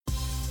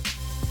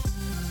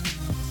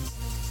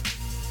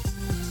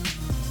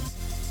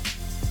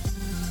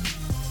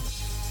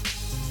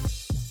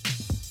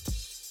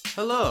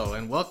Hello,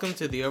 and welcome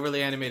to the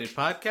Overly Animated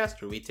Podcast,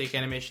 where we take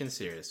animation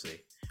seriously.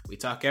 We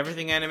talk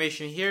everything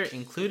animation here,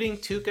 including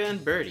Tuca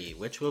and Birdie,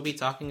 which we'll be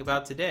talking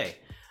about today.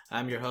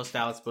 I'm your host,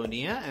 Alex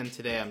Bonilla, and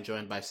today I'm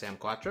joined by Sam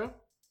Quattro.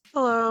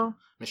 Hello.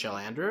 Michelle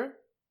Anderer.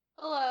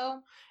 Hello.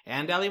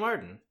 And Ali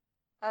Martin.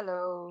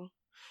 Hello.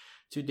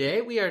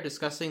 Today we are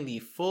discussing the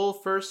full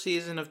first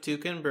season of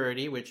Tuca and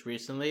Birdie, which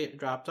recently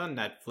dropped on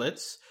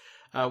Netflix.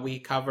 We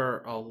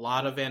cover a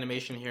lot of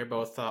animation here,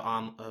 both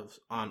on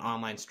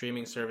online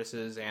streaming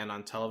services and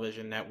on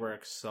television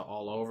networks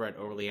all over at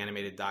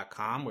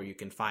overlyanimated.com, where you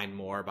can find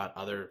more about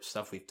other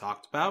stuff we've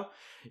talked about.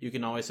 You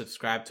can always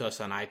subscribe to us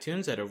on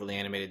iTunes at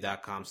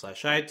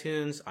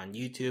overlyanimated.com/iTunes, on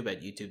YouTube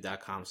at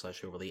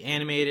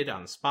youtube.com/overlyanimated,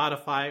 on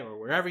Spotify, or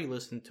wherever you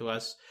listen to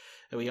us.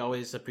 We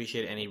always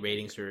appreciate any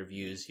ratings or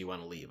reviews you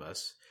want to leave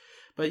us.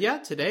 But yeah,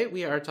 today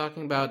we are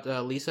talking about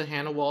Lisa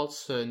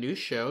Hanawalt's new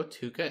show,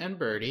 Tuca and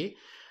Birdie.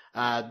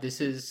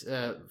 This is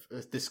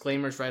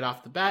disclaimers right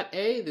off the bat.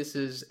 This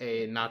is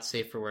a not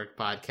safe for work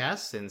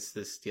podcast, since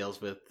this deals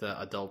with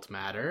adult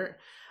matter.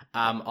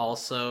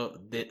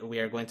 Also, we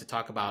are going to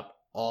talk about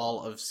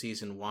all of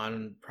season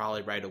 1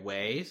 probably right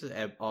away,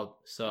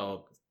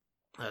 so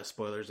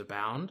spoilers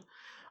abound.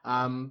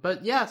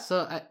 But yeah,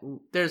 so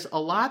there's a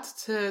lot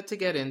to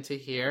get into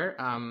here.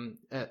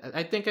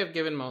 I think I've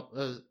given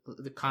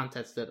the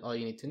context that all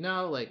you need to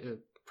know.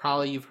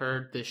 Probably you've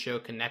heard this show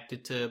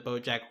connected to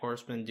BoJack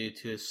Horseman due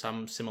to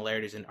some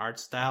similarities in art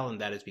style,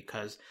 and that is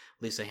because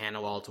Lisa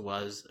Hanawalt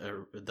was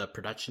the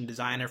production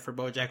designer for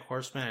BoJack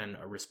Horseman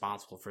and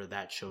responsible for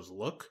that show's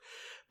look.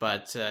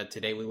 But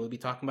today we will be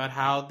talking about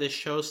how this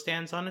show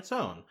stands on its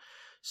own.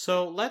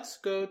 So let's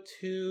go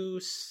to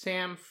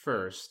Sam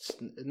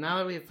first. Now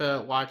that we've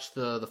watched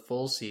the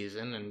full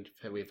season and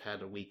we've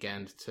had a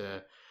weekend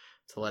to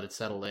let it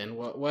settle in,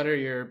 what are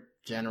your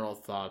general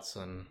thoughts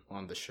on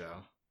the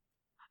show?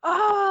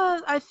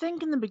 I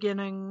think in the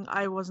beginning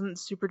I wasn't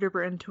super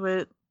duper into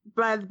it.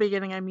 By the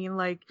beginning I mean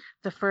like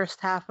the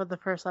first half of the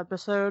first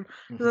episode.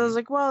 Because I was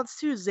like, well, it's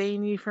too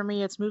zany for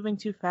me, it's moving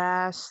too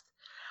fast.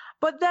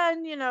 But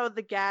then,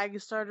 the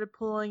gags started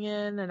pulling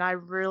in, and I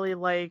really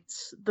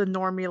liked the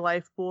normie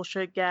life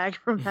bullshit gag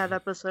from that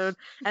episode,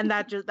 and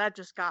that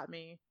just got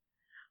me.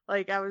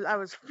 Like I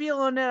was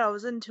feeling it, I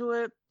was into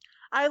it.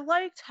 I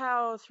liked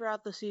how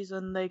throughout the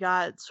season they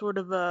got sort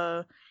of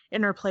a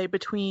interplay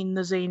between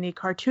the zany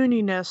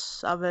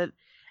cartooniness of it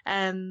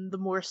and the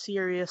more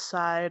serious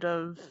side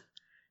of,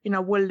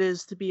 what it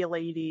is to be a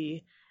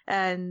lady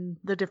and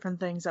the different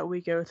things that we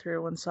go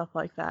through and stuff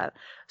like that.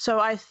 So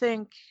I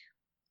think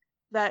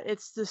that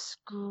it's this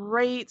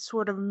great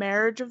sort of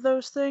marriage of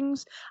those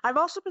things. I've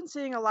also been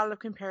seeing a lot of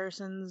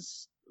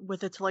comparisons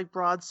with it to like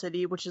Broad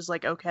City, which is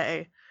like,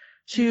 okay,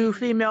 2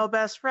 female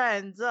best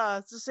friends,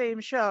 it's the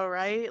same show,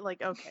 right?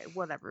 Like, okay,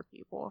 whatever,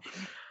 people.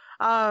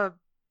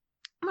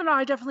 But no,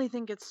 I definitely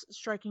think it's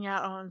striking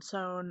out on its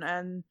own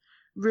and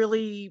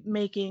really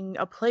making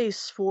a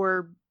place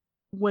for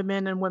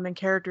women and women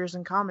characters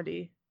in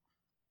comedy.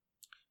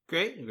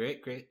 Great.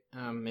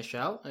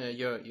 Michelle,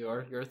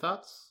 your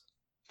thoughts?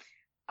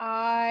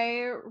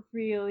 I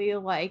really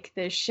like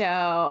this show.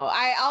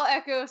 I'll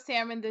echo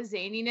Sam in the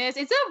zaniness.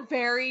 It's a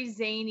very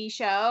zany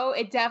show.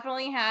 It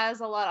definitely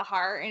has a lot of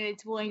heart, and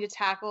it's willing to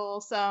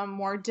tackle some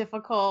more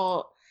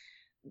difficult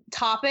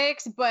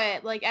topics,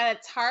 but like at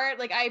its heart,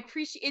 like I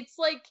appreciate it's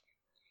like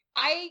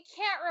I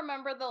can't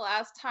remember the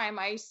last time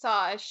I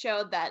saw a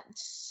show that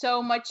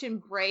so much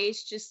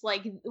embraced just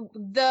like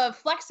the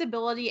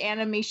flexibility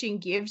animation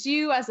gives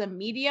you as a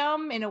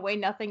medium in a way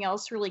nothing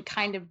else really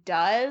kind of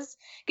does.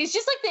 Because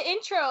just like the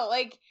intro,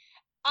 like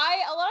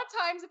a lot of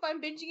times if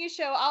I'm binging a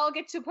show, I'll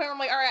get to a point where I'm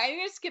like, all right, I'm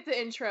going to skip the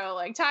intro.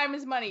 Like, time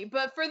is money.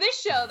 But for this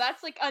show,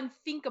 that's like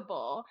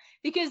unthinkable.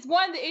 Because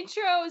one, the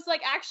intro is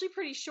like actually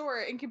pretty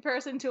short in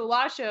comparison to a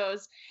lot of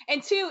shows.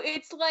 And two,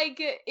 it's like,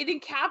 it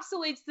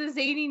encapsulates the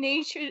zany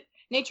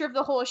nature of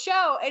the whole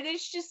show. And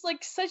it's just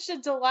like such a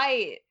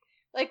delight.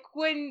 Like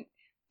when...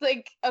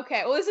 Like,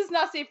 okay, well, this is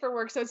not safe for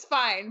work, so it's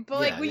fine.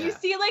 But, like, when you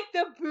see, like,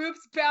 the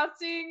boobs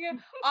bouncing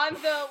on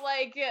the,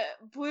 like,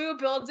 blue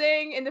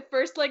building in the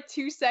first, like,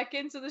 2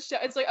 seconds of the show,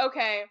 it's like,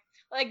 okay,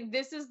 like,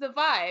 this is the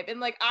vibe. And,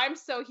 like, I'm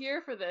so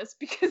here for this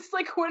because,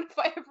 like, when have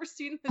I ever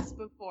seen this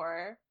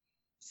before?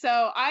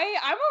 So,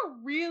 I'm a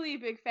really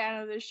big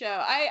fan of this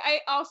show.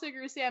 I also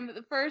agree with Sam that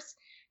the first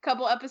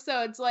couple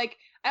episodes, like,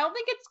 I don't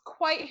think it's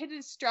quite hit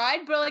its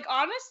stride, but, like,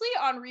 honestly,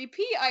 on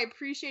repeat, I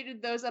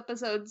appreciated those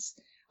episodes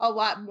a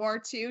lot more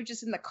too,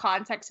 just in the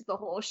context of the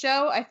whole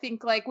show. I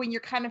think like when you're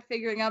kind of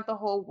figuring out the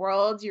whole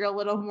world, you're a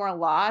little more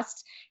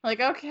lost. Like,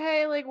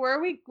 okay, like where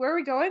are we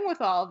going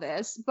with all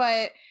this?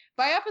 But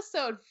by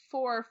episode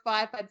 4 or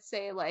 5, I'd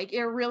say like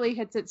it really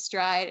hits its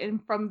stride,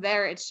 and from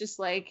there it's just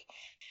like,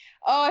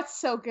 oh,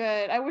 it's so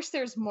good. I wish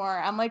there's more.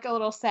 I'm like a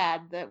little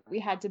sad that we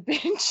had to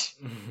binge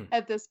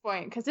at this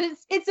point because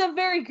it's a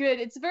very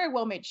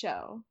well made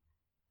show.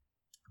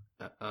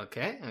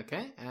 Okay.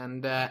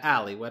 And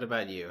Ali, what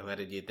about you? What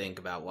did you think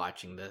about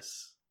watching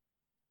this?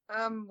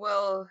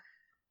 Well,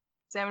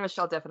 Sam and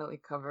Michelle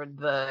definitely covered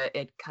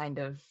it kind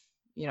of,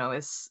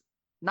 is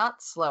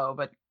not slow,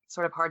 but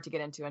sort of hard to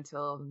get into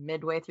until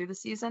midway through the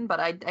season. But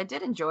I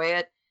did enjoy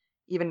it,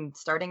 even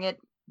starting it.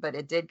 But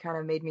it did kind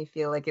of made me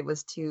feel like it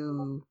was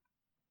too,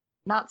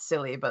 not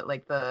silly, but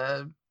like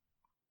I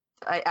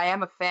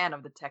am a fan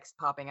of the text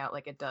popping out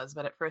like it does,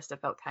 but at first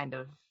it felt kind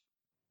of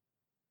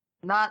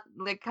not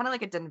like kind of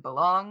like it didn't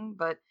belong.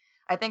 But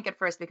I think at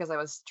first because I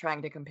was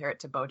trying to compare it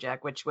to BoJack,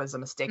 which was a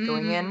mistake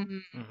going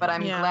in. But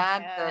I'm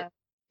glad that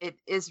it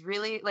is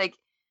really like,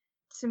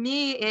 to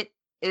me it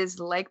is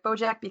like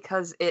BoJack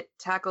because it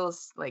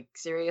tackles like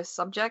serious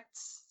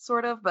subjects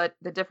sort of, but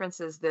the difference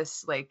is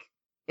this like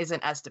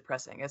isn't as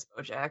depressing as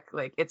BoJack.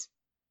 Like it's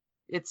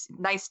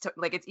nice to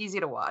like, it's easy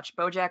to watch.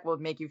 BoJack will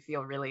make you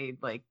feel really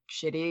like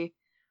shitty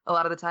a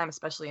lot of the time,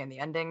 especially in the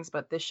endings,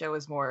 but this show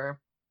is more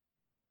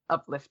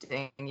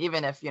uplifting,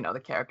 even if, you know, the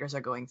characters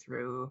are going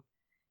through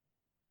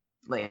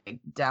like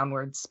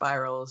downward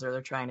spirals or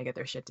they're trying to get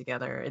their shit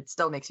together. It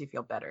still makes you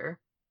feel better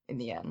in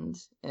the end.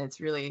 And it's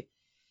really,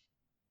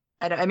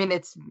 I mean,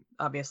 it's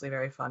obviously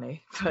very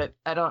funny, but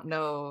I don't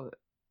know.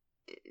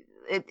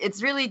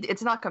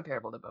 It's not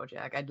comparable to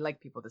BoJack. I'd like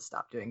people to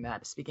stop doing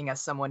that. Speaking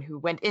as someone who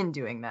went in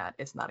doing that,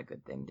 it's not a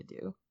good thing to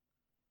do.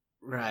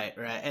 Right,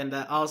 and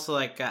also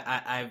like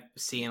I've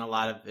seen a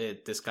lot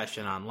of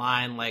discussion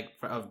online, like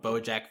of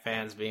BoJack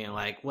fans being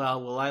like,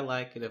 "Well, will I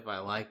like it if I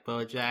like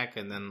BoJack?"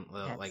 And then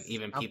like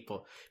even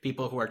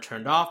people who are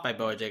turned off by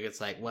BoJack, it's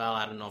like, "Well,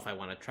 I don't know if I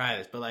want to try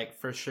this." But like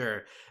for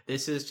sure,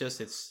 this is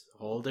just its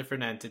whole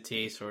different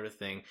entity sort of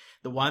thing.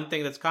 The one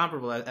thing that's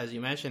comparable, as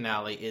you mentioned,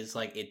 Ali, is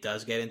like it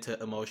does get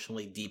into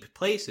emotionally deep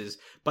places,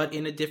 but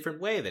in a different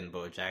way than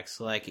BoJack.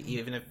 So like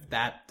even if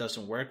that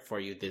doesn't work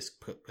for you, this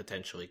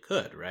potentially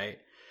could, right?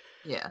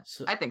 Yeah,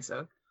 so, I think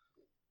so.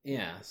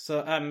 Yeah. So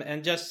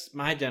and just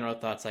my general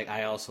thoughts, like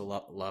I also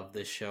love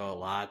this show a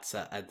lot.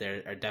 So,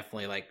 there are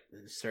definitely like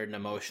certain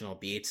emotional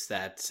beats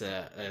that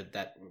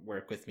that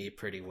work with me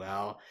pretty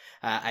well.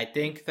 I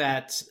think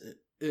that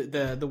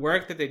the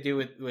work that they do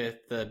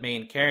with the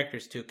main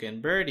characters, Tuca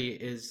and Birdie,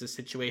 is a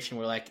situation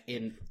where like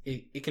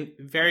it can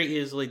very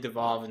easily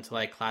devolve into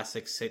like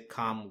classic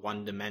sitcom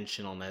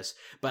one-dimensionalness,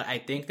 but I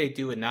think they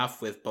do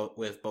enough with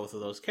both of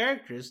those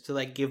characters to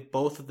like give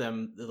both of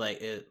them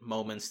like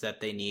moments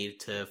that they need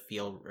to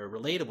feel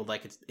relatable.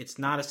 Like it's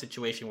not a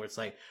situation where it's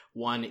like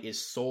one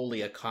is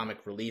solely a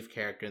comic relief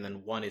character and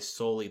then one is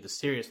solely the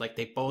serious. Like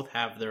they both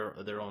have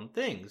their own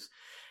things.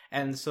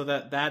 And so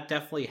that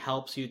definitely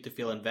helps you to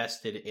feel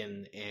invested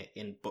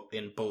in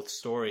both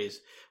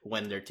stories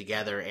when they're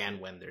together and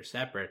when they're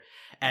separate.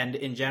 And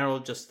in general,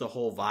 just the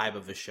whole vibe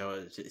of the show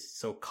is just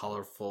so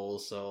colorful,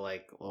 so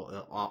like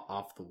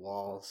off the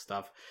wall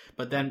stuff.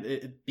 But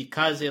then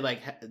because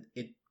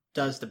it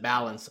does the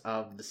balance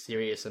of the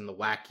serious and the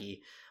wacky,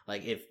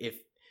 like if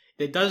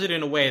it does it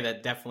in a way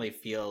that definitely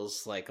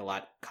feels like a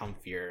lot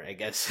comfier, I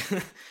guess.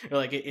 Or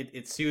like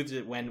it soothes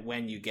it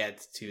when you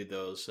get to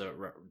those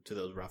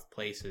rough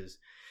places.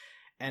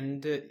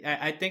 And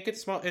I think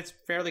it's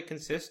fairly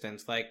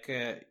consistent. Like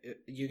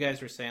you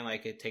guys were saying,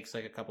 like it takes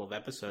like a couple of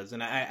episodes,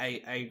 and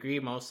I agree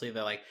mostly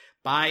that like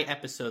by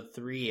episode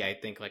 3, I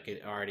think like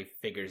it already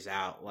figures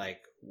out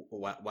like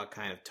what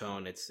kind of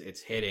tone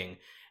it's hitting.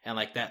 And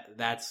like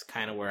that's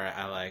kind of where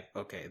I like,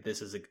 okay,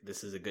 this is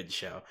a good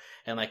show,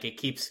 and like it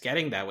keeps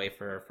getting that way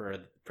for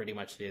pretty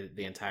much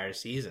the entire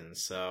season.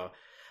 So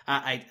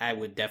I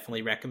would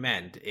definitely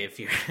recommend if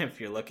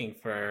you're looking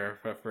for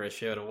a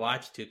show to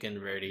watch, Tuca and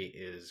Birdie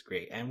is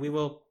great, and we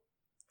will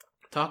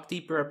talk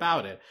deeper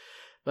about it.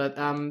 But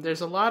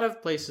there's a lot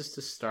of places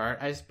to start.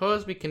 I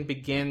suppose we can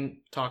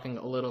begin talking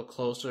a little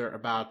closer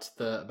about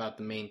the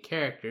main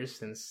characters,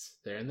 since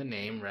they're in the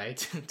name, right?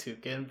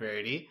 Tuca and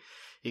Birdie.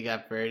 You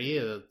got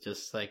Birdie,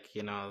 just like,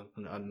 you know,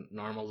 a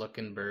normal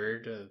looking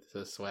bird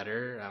with a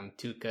sweater.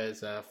 Tuca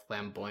is a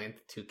flamboyant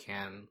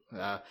toucan.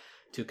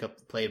 Tuca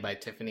played by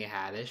Tiffany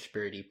Haddish,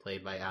 Birdie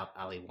played by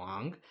Ali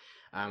Wong.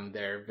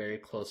 They're very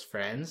close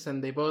friends,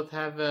 and they both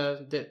have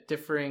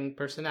differing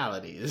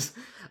personalities.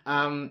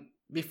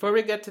 Before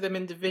we get to them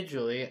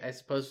individually, I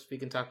suppose we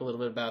can talk a little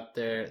bit about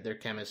their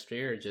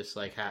chemistry, or just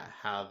like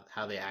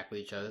how they act with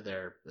each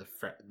other,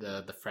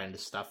 the friend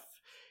stuff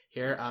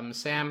here.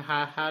 Sam,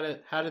 how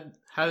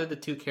did the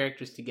two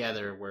characters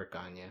together work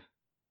on you?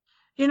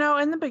 You know,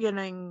 in the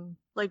beginning,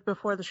 like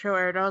before the show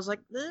aired, I was like,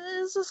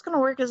 is this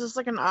gonna work? Is this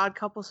like an odd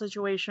couple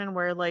situation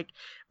where like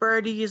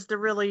Birdie is the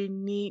really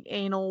neat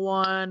anal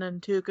one and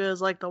Tuca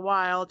is like the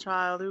wild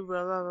child,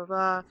 blah blah blah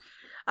blah.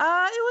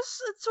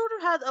 It sort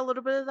of had a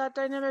little bit of that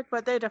dynamic,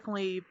 but they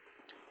definitely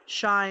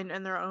shine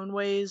in their own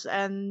ways,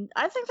 and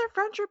I think their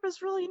friendship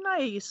is really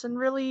nice and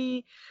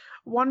really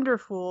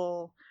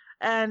wonderful.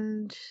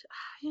 And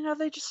you know,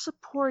 they just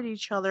support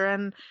each other,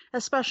 and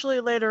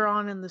especially later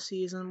on in the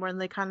season when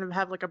they kind of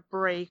have like a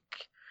break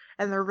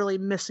and they're really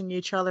missing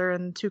each other,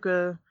 and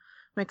Tuca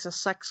makes a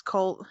sex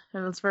cult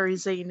and it's very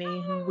zany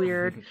and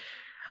weird.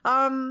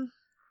 I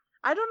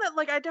don't know,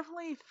 like I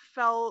definitely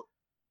felt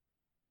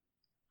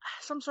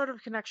some sort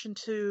of connection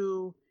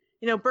to,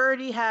 you know,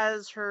 Birdie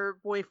has her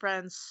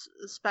boyfriend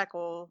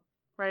Speckle,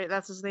 right?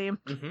 That's his name.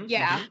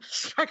 Yeah.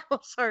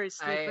 Speckle, sorry,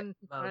 Stephen.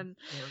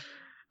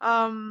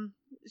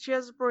 She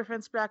has a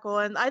boyfriend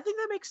Speckle, and I think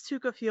that makes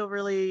Tuca feel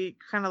really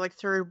kind of like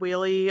third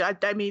wheelie.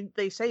 I mean,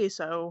 they say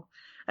so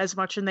as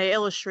much, and they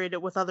illustrate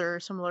it with other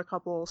similar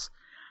couples.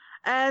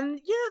 And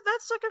yeah,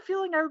 that's like a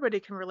feeling everybody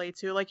can relate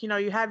to. Like,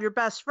 you have your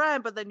best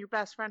friend, but then your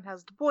best friend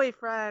has the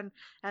boyfriend,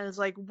 and it's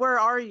like, where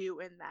are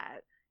you in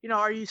that?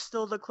 Are you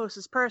still the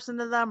closest person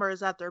to them, or is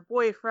that their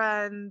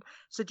boyfriend?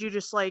 So do you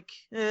just like,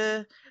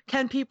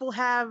 can people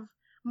have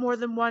more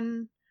than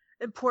one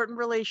important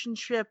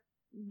relationship,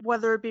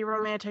 whether it be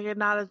romantic or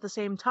not, at the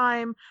same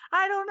time?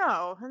 I don't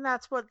know. And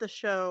that's what the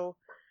show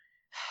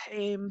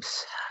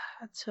aims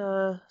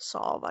to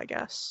solve, I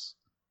guess.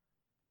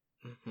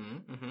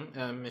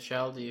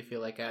 Michelle, do you feel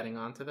like adding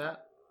on to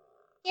that?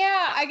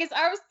 Yeah, I guess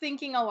I was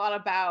thinking a lot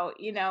about,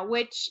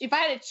 which, if I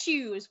had to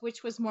choose,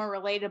 which was more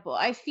relatable.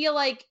 I feel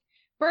like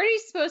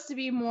Birdie's supposed to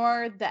be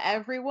more the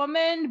every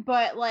woman,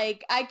 but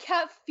like I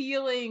kept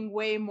feeling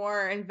way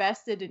more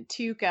invested in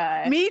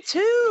Tuca. Me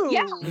too.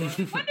 Yeah, I wonder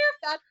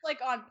if that's like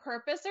on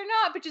purpose or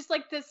not, but just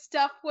like the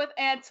stuff with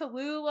Aunt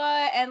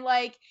Tallulah, and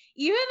like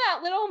even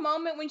that little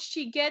moment when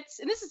she gets,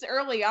 and this is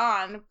early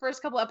on,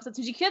 first couple episodes,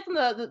 when she gets in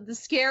the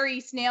scary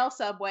snail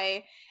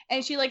subway,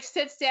 and she like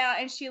sits down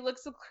and she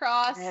looks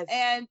across,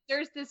 and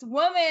there's this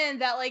woman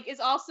that like is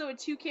also a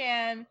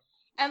toucan.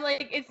 And,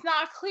 like, it's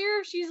not clear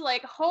if she's,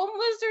 like,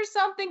 homeless or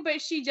something, but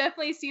she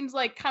definitely seems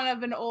like kind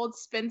of an old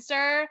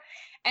spinster.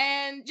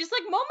 And just,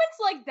 like, moments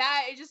like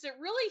that, it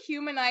really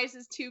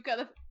humanizes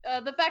Tuca.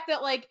 The fact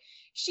that, like,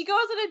 she goes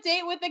on a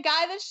date with a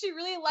guy that she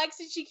really likes,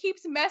 and she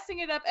keeps messing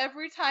it up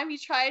every time he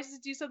tries to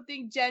do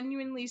something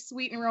genuinely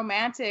sweet and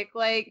romantic.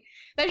 Like,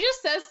 that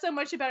just says so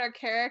much about her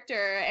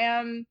character.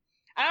 And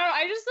I don't know,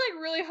 I just,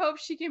 like, really hope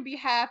she can be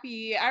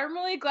happy. I'm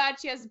really glad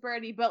she has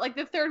Birdie, but, like,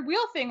 the third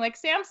wheel thing, like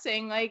Sam's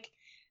saying, like,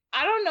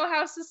 I don't know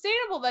how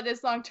sustainable that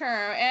is long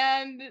term,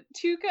 and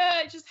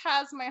Tuca just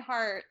has my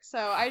heart, so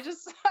I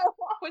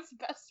want what's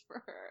best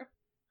for her.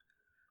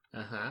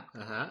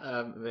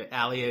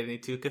 Allie, any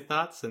Tuca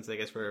thoughts? Since I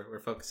guess we're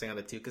focusing on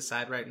the Tuca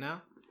side right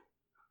now.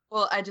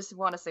 Well, I just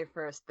want to say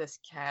first, this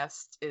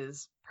cast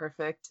is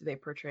perfect. They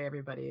portray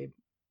everybody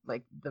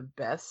like the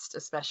best,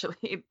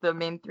 especially the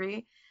main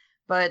three.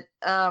 But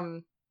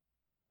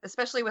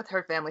especially with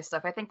her family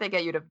stuff, I think they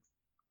get you to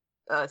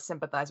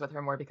sympathize with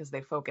her more because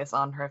they focus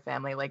on her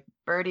family. Like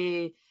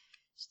Birdie,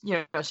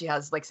 she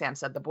has, like Sam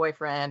said, the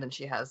boyfriend, and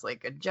she has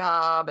like a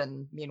job,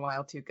 and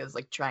meanwhile Tuca's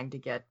like trying to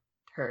get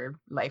her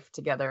life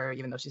together,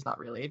 even though she's not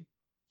really.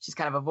 She's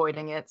kind of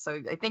avoiding it. So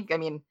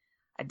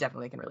I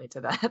definitely can relate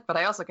to that, but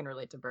I also can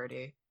relate to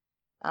Birdie.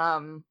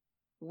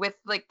 With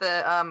like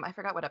the I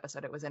forgot what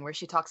episode it was in where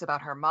she talks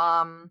about her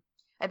mom.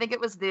 I think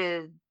it was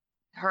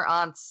her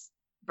aunt's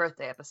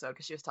birthday episode,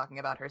 because she was talking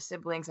about her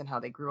siblings and how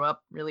they grew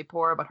up really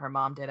poor, but her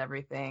mom did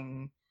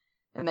everything,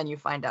 and then you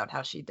find out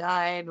how she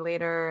died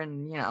later,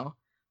 and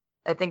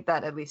I think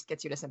that at least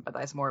gets you to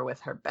sympathize more with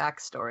her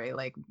backstory.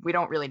 Like, we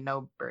don't really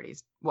know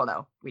Birdie's. Well,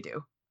 no, we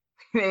do.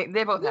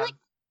 they both have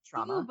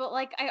trauma, but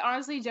like I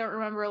honestly don't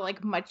remember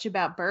like much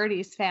about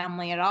Birdie's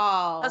family at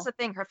all. That's the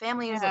thing, her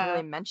family isn't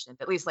really mentioned,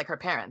 at least like her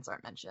parents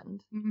aren't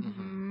mentioned.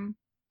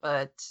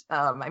 But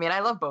I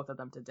love both of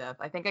them to death.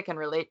 I think I can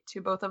relate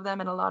to both of them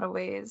in a lot of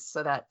ways,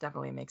 so that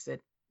definitely makes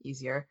it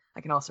easier.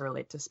 I can also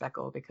relate to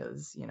Speckle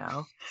because,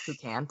 who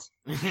can't?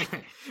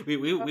 we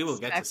will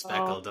get to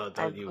Speckle,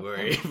 don't you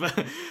worry.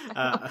 But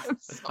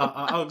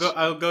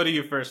I'll go to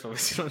you first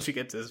once we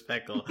get to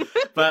Speckle.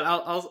 But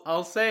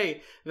I'll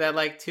say that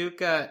like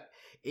Tuca,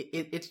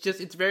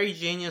 it's very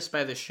genius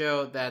by the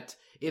show that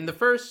in the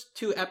first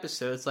two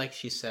episodes, like,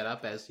 she's set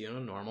up as,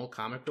 normal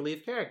comic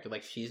relief character.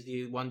 Like, she's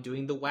the one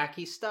doing the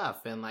wacky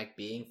stuff and, like,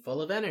 being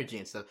full of energy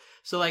and stuff.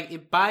 So, like,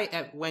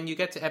 when you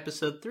get to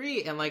episode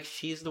 3 and, like,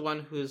 she's the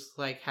one who's,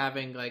 like,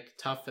 having, like,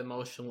 tough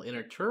emotional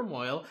inner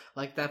turmoil,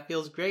 like, that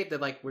feels great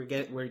that, like, we're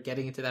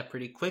getting into that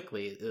pretty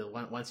quickly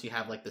once you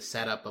have, like, the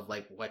setup of,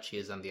 like, what she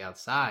is on the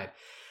outside.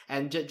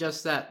 And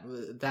just that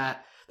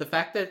the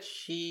fact that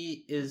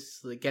she is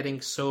like,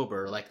 getting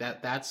sober, like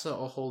that's a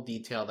whole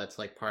detail that's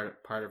like part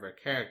of her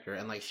character,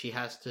 and like she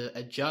has to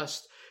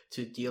adjust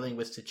to dealing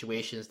with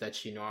situations that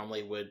she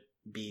normally would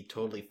be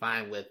totally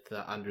fine with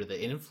under the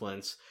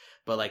influence,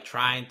 but like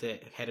trying to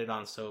head it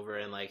on sober,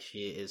 and like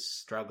she is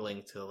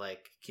struggling to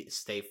like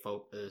stay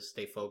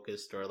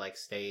focused or like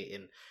stay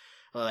in,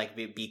 or like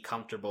be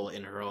comfortable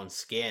in her own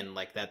skin.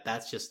 Like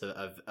that's just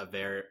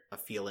a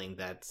feeling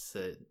that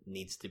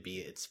needs to be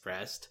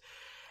expressed.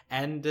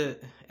 And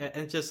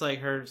just like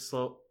her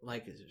slow,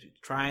 like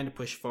trying to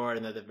push forward,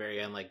 and at the very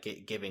end,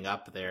 like giving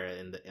up there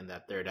in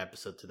that third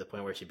episode to the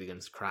point where she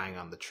begins crying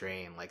on the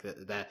train, like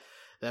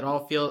that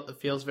all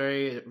feels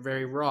very,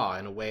 very raw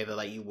in a way that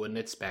like you wouldn't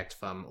expect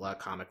from a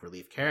comic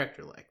relief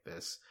character like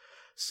this.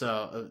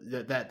 So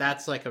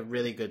that's like a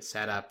really good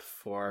setup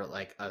for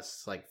like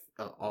us, like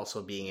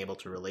also being able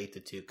to relate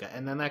to Tuca,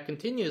 and then that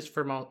continues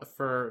for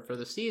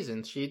the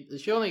season.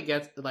 She only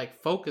gets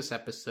like focus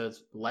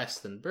episodes less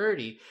than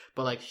Birdie,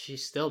 but like she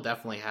still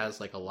definitely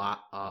has like a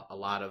lot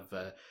of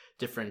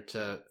different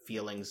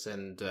feelings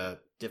and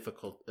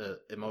difficult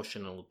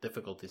emotional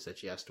difficulties that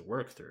she has to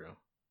work through.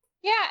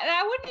 Yeah, and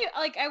I wouldn't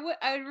like I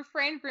would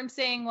refrain from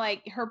saying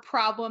like her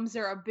problems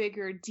are a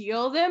bigger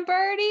deal than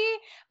Birdie,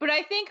 but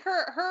I think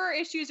her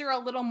issues are a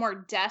little more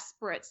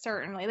desperate.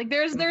 Certainly, like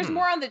there's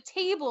more on the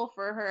table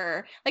for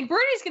her. Like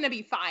Birdie's gonna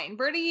be fine.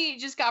 Birdie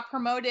just got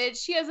promoted.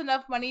 She has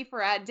enough money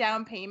for a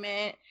down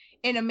payment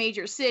in a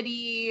major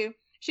city.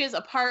 She has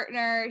a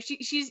partner.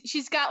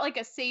 She's got like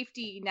a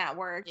safety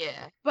network.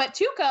 Yeah. But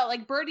Tuca,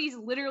 like Birdie's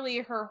literally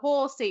her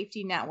whole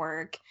safety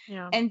network.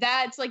 Yeah. And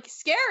that's like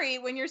scary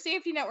when your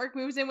safety network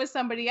moves in with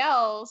somebody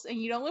else and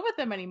you don't live with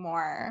them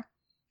anymore.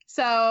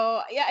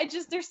 So yeah,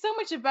 there's so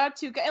much about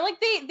Tuca. And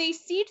like they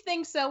seed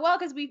things so well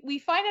because we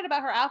find out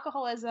about her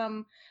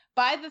alcoholism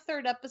by the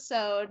 3rd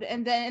episode,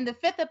 and then in the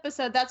 5th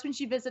episode, that's when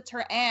she visits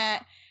her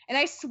aunt. And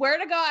I swear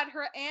to God,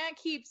 her aunt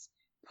keeps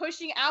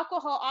pushing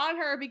alcohol on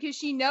her because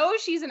she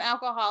knows she's an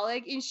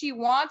alcoholic and she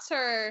wants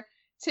her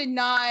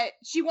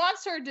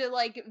to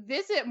like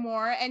visit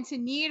more and to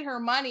need her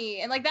money,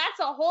 and like that's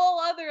a whole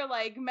other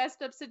like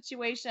messed up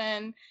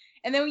situation.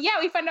 And then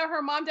we find out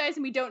her mom dies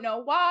and we don't know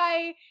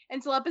why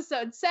until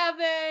episode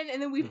 7,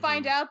 and then we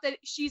find out that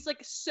she's like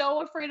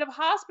so afraid of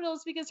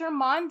hospitals because her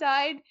mom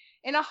died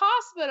in a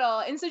hospital.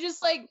 And so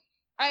just like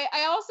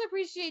I also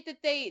appreciate that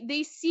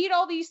they seed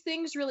all these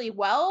things really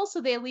well,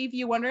 so they leave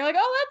you wondering like,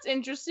 oh, that's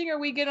interesting, are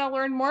we gonna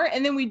learn more?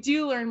 And then we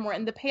do learn more,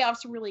 and the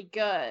payoff's really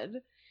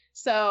good.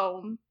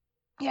 So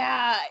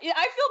yeah, I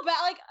feel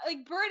bad.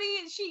 Like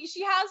Birdie,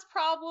 she has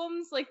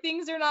problems. Like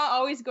things are not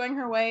always going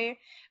her way,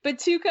 but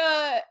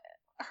Tuca,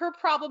 her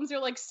problems are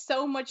like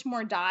so much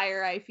more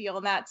dire, I feel,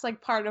 and that's like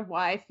part of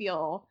why I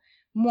feel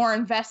more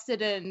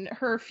invested in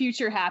her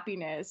future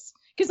happiness,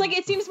 because like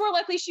it seems more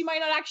likely she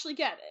might not actually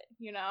get it,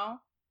 you know?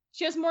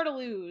 She has more to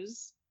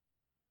lose.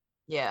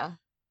 Yeah.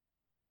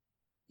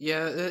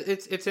 Yeah,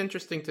 it's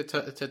interesting to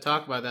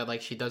talk about that.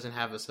 Like she doesn't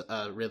have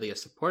really a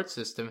support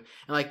system, and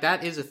like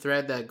that is a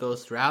thread that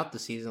goes throughout the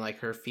season. Like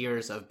her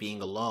fears of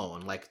being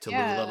alone. Like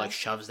Tallulah like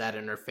shoves that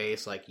in her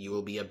face. Like you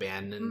will be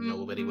abandoned.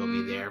 Nobody will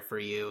be there for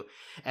you.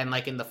 And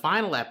like in the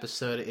final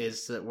episode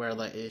is where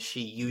like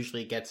she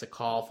usually gets a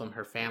call from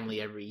her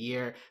family every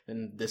year,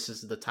 and this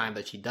is the time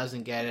that she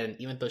doesn't get it. And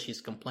even though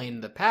she's complained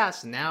in the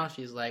past, now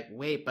she's like,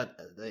 wait, but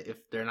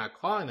if they're not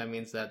calling, that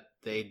means that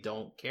they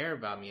don't care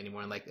about me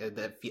anymore. And like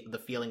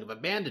the feeling of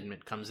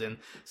abandonment comes in,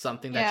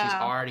 something that she's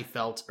already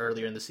felt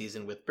earlier in the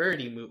season with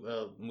Birdie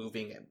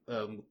moving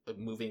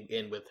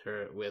in with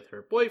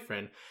her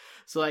boyfriend.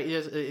 So like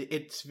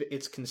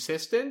it's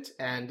consistent,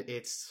 and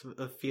it's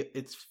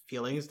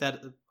feelings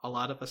that a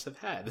lot of us have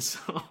had.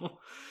 So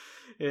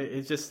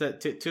it's just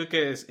that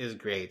Tuca is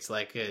great. It's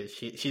like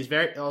she's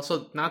very,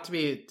 also not to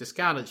be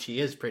discounted, she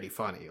is pretty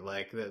funny.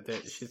 Like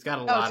she's got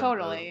a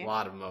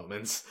lot of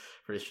moments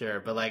for sure.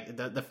 But like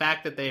the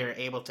fact that they are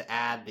able to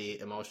add the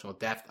emotional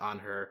depth on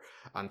her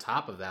on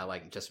top of that,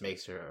 like just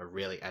makes her a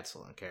really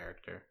excellent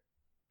character.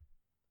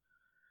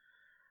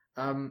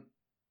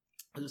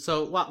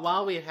 So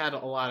while we had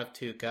a lot of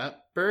Tuca,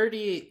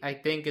 Birdie I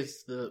think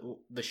is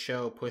the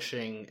show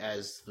pushing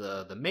as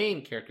the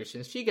main character,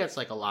 since she gets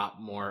like a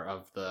lot more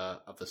of the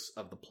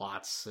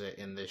plots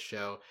in this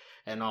show,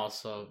 and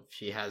also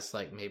she has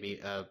like maybe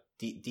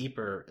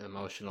deeper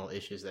emotional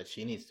issues that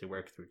she needs to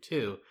work through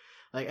too.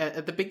 Like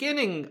at the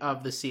beginning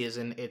of the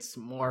season, it's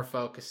more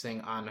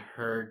focusing on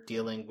her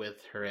dealing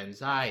with her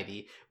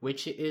anxiety,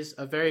 which is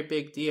a very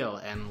big deal.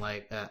 And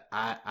like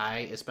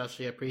I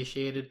especially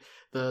appreciated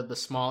the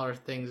smaller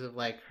things of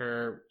like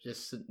her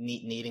just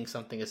needing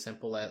something as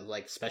simple as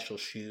like special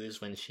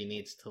shoes when she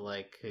needs to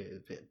like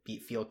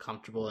feel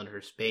comfortable in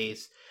her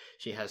space.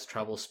 She has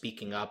trouble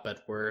speaking up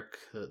at work.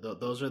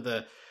 Those are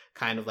the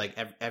kind of like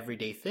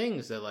everyday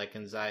things that like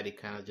anxiety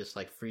kind of just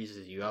like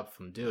freezes you up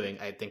from doing.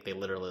 I think they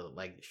literally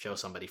like show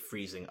somebody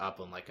freezing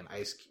up on like an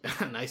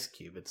ice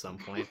cube at some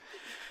point.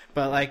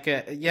 But like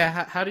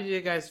how did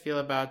you guys feel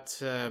about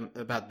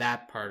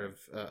that part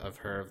of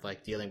her, of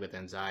like dealing with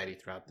anxiety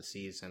throughout the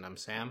season?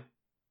 Sam?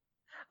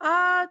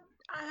 I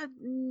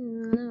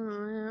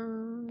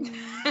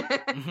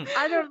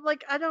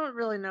don't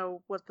really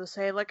know what to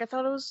say. Like I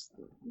thought it was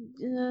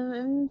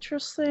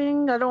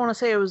interesting. I don't want to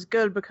say it was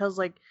good because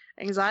like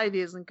anxiety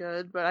isn't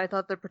good, but I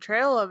thought the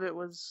portrayal of it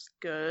was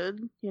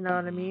good. You know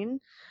what I mean?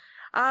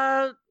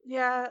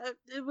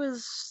 It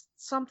was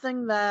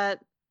something that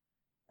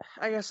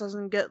I guess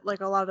doesn't get like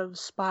a lot of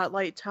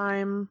spotlight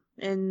time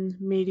in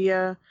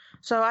media,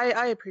 so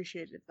I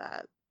appreciated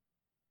that.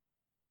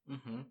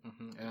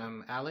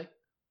 Allie?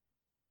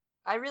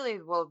 I really,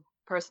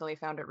 personally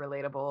found it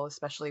relatable,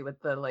 especially with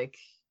the, like,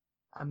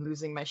 I'm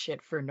losing my shit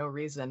for no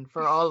reason,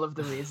 for all of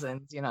the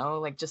reasons, you know?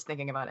 Like, just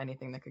thinking about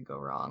anything that could go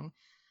wrong.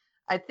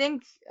 I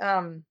think,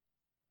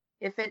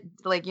 if it,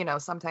 like, you know,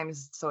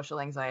 sometimes social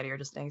anxiety or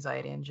just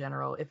anxiety in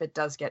general, if it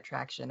does get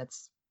traction,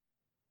 it's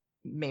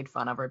made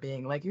fun of, or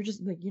being like, you're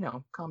just, like, you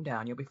know, calm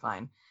down, you'll be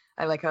fine.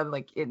 I like how,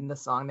 like, in the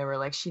song, they were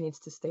like, she needs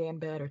to stay in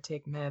bed or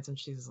take meds, and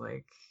she's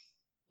like,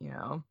 you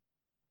know...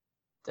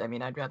 I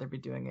mean, I'd rather be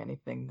doing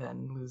anything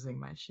than losing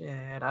my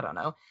shit. I don't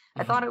know.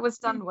 I thought it was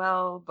done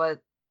well, but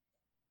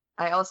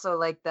I also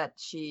like that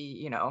she,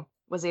 you know,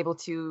 was able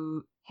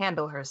to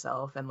handle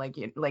herself and like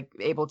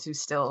able to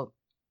still,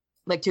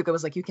 like Tuca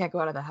was like, you can't go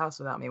out of the house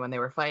without me when they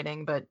were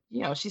fighting, but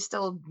she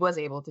still was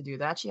able to do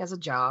that. She has a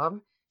job.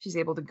 She's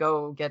able to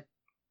go get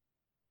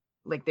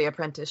like the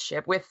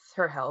apprenticeship with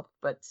her help,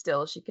 but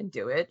still she can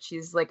do it.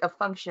 She's like a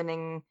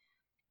functioning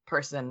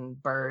person,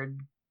 bird,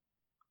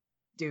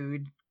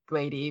 dude,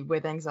 lady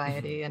with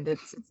anxiety, and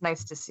it's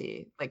nice to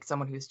see like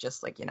someone who's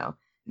just like,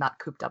 not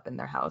cooped up in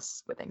their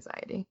house with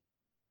anxiety.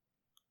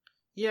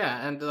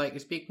 Yeah, and like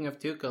speaking of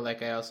Tuca,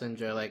 like I also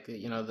enjoy like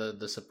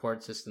the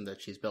support system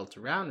that she's built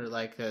around her.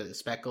 Like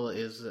Speckle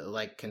is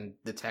like can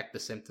detect the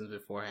symptoms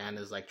beforehand,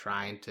 is like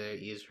trying to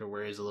ease her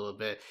worries a little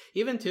bit.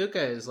 Even Tuca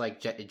is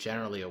like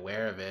generally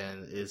aware of it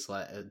and is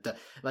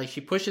like she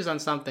pushes on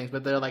some things,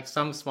 but there are like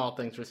some small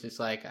things where she's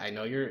like, I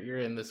know you're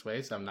in this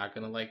way, so I'm not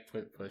gonna like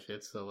push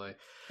it. So like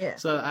Yeah.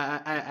 So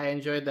I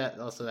enjoyed that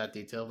also that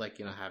detail of like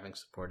having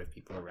supportive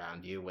people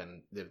around you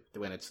when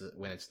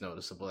it's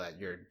noticeable that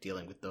you're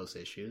dealing with those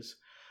issues.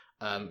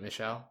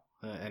 Michelle,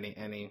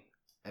 anything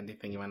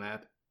you want to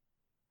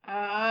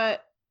add?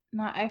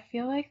 No, I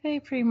feel like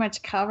they pretty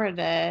much covered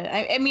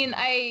it. I mean,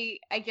 I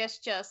guess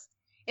just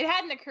it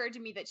hadn't occurred to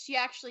me that she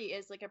actually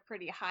is like a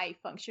pretty high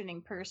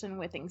functioning person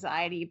with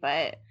anxiety,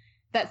 but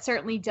that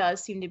certainly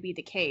does seem to be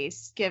the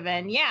case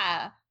given,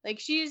 like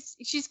she's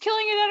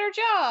killing it at her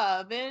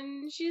job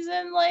and she's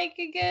in like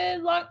a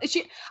good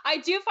I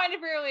do find it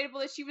very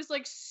relatable that she was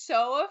like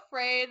so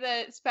afraid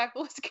that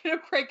Speckle was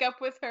gonna break up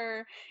with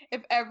her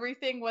if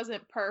everything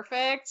wasn't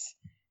perfect.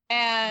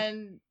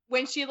 And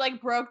when she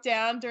like broke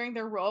down during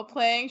their role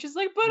playing, she's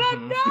like, "But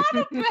I'm not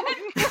a bad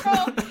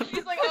girl."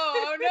 She's like,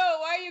 "Oh no,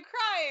 why are you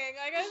crying?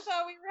 Like I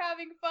thought we were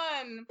having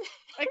fun."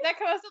 Like that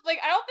kind of stuff. Like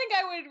I don't think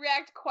I would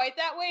react quite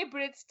that way,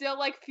 but it still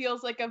like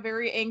feels like a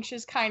very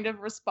anxious kind of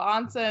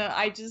response. And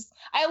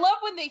I love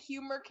when the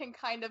humor can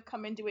kind of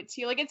come into it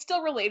too. Like it's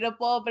still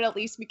relatable, but at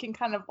least we can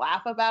kind of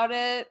laugh about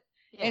it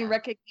in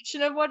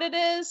recognition of what it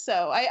is. So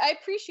I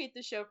appreciate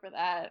the show for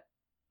that.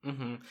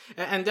 Mm-hmm.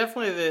 And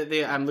definitely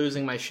the I'm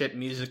losing my shit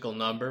musical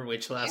number,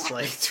 which lasts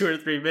like 2 or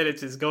 3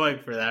 minutes, is going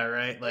for that,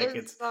 right? Like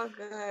it's so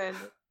good.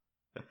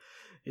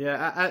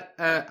 Yeah,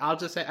 I'll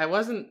just say I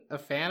wasn't a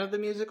fan of the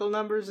musical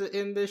numbers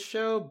in this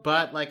show,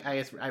 but like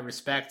I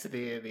respect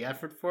the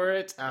effort for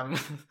it.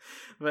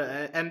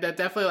 But and that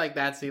definitely like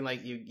that scene,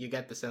 like you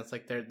get the sense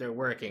like they're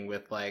working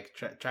with like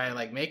trying to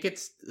like make it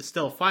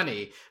still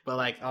funny, but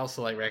like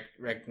also like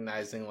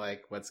recognizing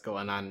like what's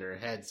going on in their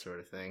head, sort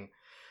of thing.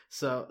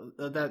 So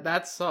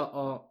that's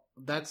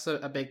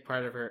a big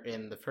part of her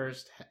in the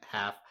first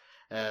half,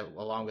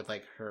 along with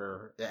like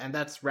her, and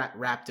that's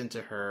wrapped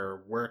into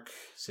her work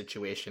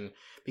situation,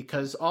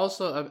 because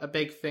also a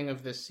big thing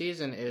of this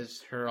season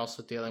is her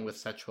also dealing with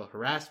sexual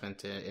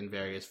harassment in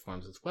various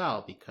forms as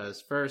well.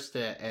 Because first,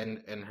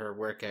 in her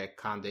work at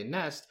Condé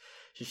Nast,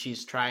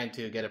 she's trying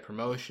to get a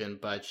promotion,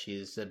 but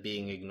she's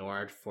being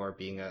ignored for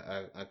being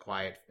a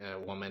quiet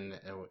woman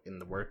in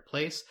the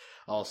workplace.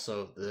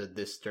 Also,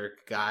 this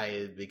Dirk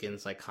guy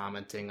begins like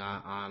commenting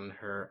on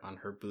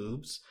her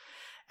boobs.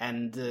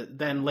 And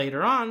then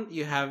later on,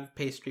 you have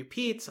Pastry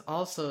Pete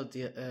also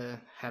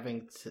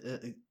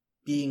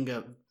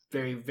being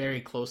very,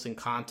 very close in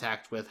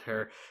contact with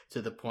her,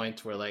 to the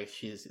point where like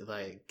she's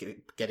like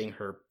getting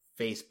her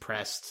face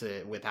pressed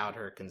without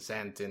her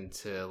consent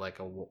into like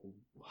a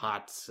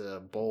hot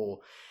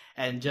bowl,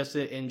 and just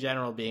in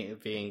general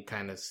being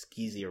kind of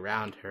skeezy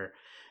around her.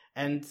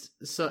 And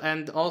so,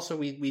 and also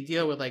we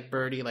deal with like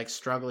Birdie like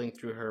struggling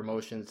through her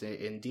emotions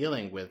in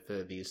dealing with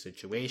these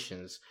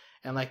situations.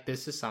 And like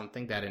this is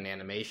something that in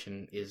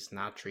animation is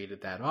not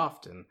treated that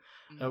often.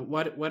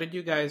 What did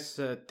you guys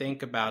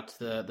think about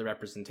the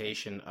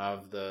representation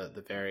of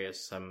the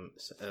various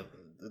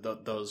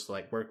those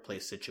like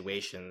workplace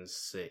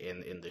situations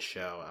in the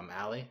show?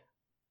 Allie?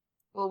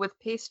 Well, with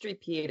Pastry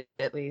Pete,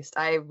 at least,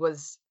 I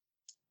was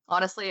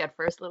honestly at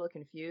first a little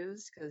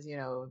confused because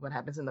what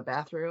happens in the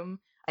bathroom.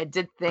 I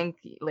did think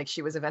like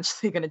she was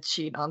eventually going to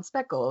cheat on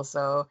Speckle,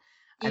 so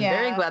I'm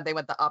very glad they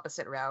went the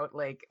opposite route.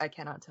 Like, I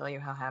cannot tell you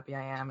how happy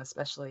I am,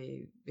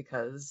 especially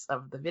because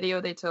of the video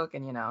they took,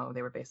 and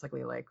they were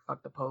basically like,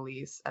 "Fuck the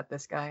police" at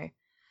this guy.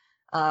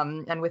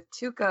 And with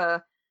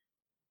Tuca,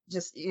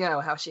 just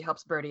how she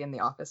helps Birdie in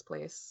the office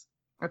place.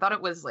 I thought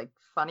it was like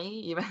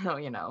funny, even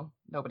though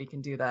nobody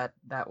can do that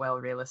well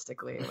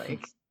realistically.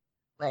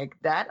 Like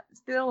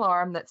that's the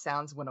alarm that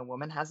sounds when a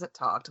woman hasn't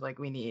talked. Like,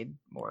 we need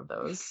more of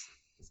those,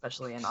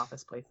 especially in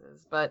office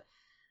places. But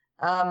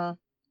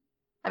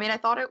I mean, I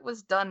thought it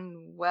was done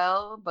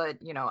well, but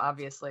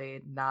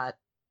obviously not.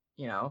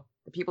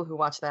 The people who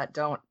watch that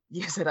don't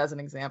use it as an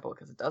example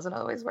because it doesn't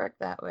always work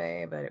that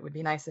way. But it would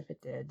be nice if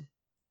it did.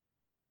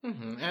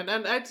 Mm-hmm. And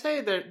I'd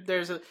say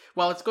there's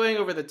while it's going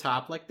over the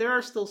top, like there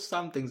are still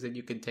some things that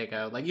you can take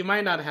out. Like you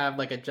might not have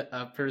like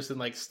a person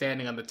like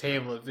standing on the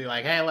table and be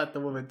like, "Hey, let the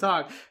woman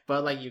talk,"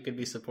 but like you could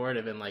be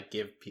supportive and like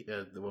give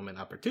the woman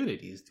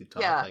opportunities to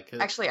talk. Yeah, like,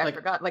 actually, I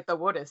forgot like the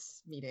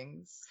Woodus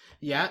meetings.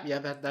 Yeah,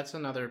 that's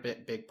another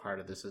big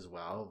part of this as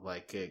well.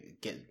 Like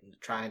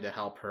trying to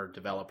help her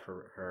develop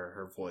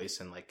her voice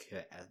and like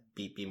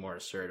be more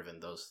assertive in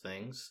those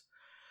things.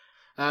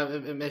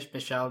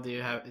 Michelle, do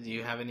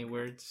you have any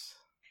words?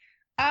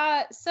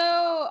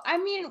 So I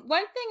mean,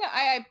 one thing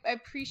I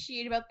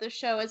appreciate about the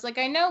show is like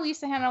I know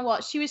Lisa Hannah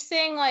Walsh. She was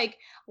saying like,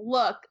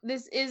 look,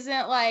 this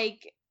isn't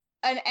like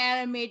an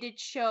animated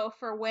show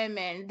for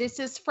women. This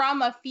is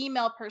from a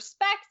female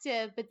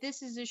perspective, but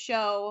this is a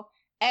show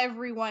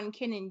everyone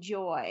can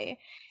enjoy.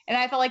 And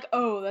I felt like,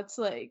 oh, that's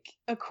like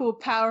a cool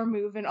power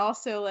move, and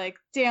also like,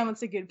 damn,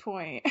 that's a good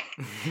point.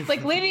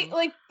 Like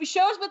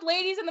shows with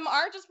ladies in them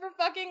aren't just for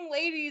fucking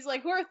ladies.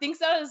 Like whoever thinks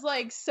that is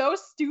like so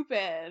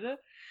stupid.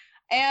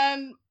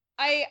 And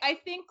I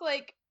think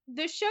like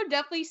this show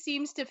definitely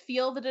seems to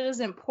feel that it is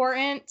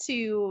important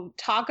to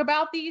talk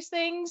about these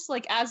things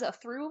like as a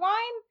through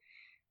line.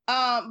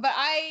 But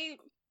I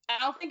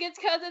don't think it's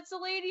because it's a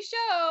lady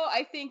show.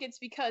 I think it's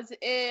because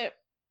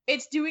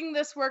it's doing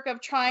this work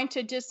of trying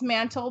to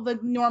dismantle the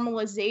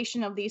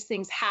normalization of these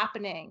things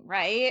happening,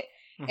 right?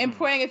 And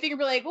pointing a finger,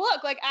 be like,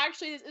 look, like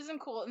actually this isn't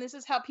cool, and this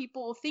is how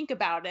people think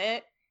about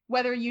it,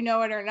 whether you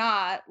know it or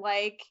not.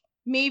 Like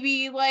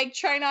maybe like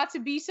try not to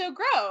be so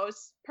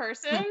gross,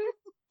 person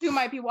who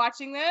might be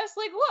watching this.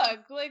 Like,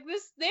 look, like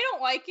this, they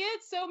don't like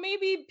it, so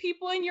maybe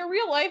people in your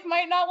real life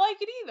might not like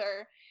it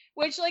either.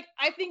 Which, like,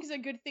 I think is a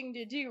good thing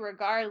to do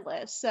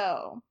regardless.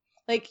 So,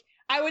 like,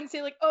 I wouldn't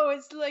say, like, oh,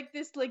 it's, like,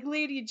 this, like,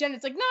 lady agenda.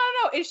 It's like,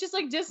 no. It's just,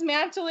 like,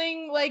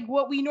 dismantling, like,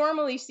 what we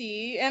normally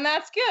see. And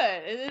that's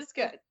good. It is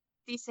good.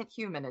 Decent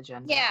human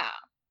agenda. Yeah.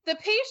 The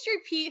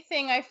Pastry Pete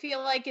thing, I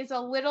feel like, is a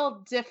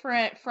little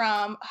different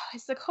from,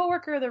 it's the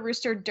coworker of the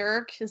Rooster,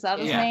 Dirk. Is that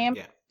his name?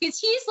 Yeah. Because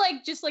he's,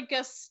 like, just, like,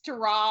 a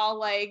straw.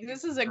 Like,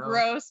 this is a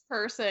gross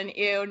person.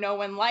 Ew, no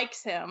one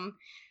likes him.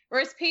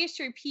 Whereas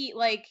Pastry Pete,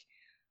 like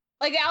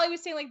Allie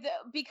was saying, like,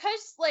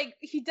 because, like,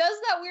 he does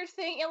that weird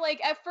thing, and,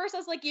 like, at first I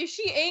was like, is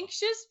she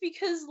anxious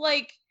because,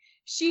 like,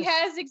 she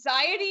has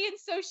anxiety, and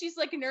so she's,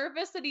 like,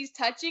 nervous that he's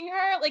touching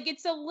her? Like,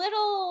 it's a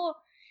little,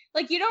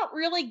 like, you don't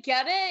really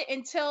get it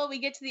until we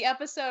get to the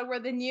episode where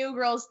the new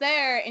girl's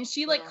there, and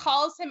she, like,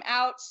 calls him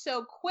out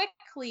so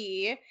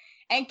quickly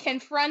and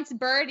confronts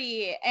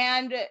Birdie,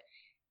 and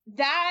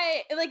that,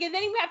 like, and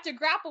then you have to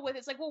grapple with it.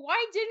 It's like, well,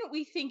 why didn't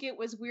we think it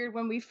was weird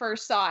when we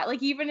first saw it,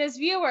 like, even as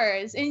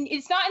viewers? And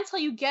it's not until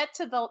you get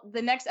to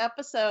the next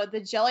episode,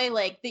 the Jelly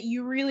Lake, that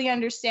you really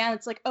understand.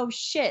 It's like, oh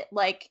shit,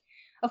 like,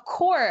 of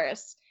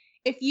course,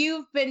 if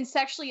you've been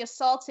sexually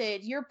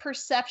assaulted, your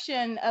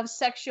perception of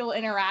sexual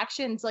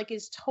interactions, like,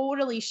 is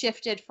totally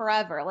shifted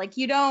forever. Like,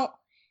 you don't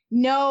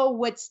know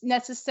what's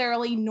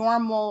necessarily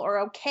normal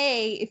or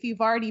okay if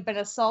you've already been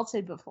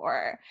assaulted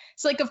before.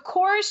 So, like, of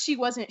course she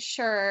wasn't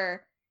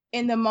sure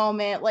in the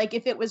moment, like,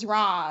 if it was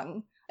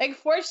wrong. Like,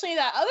 fortunately,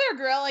 that other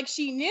girl, like,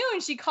 she knew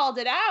and she called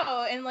it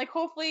out, and, like,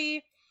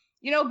 hopefully,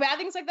 you know, bad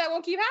things like that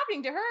won't keep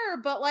happening to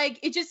her. But, like,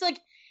 it just, like,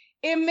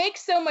 it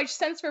makes so much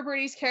sense for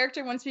Birdie's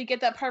character once we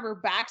get that part of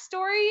her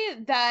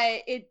backstory, that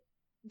it,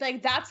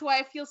 like, that's why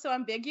I feel so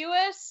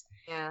ambiguous.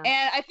 Yeah.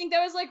 And I think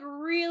that was, like,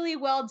 really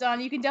well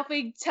done. You can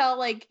definitely tell,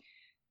 like,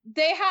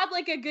 they had,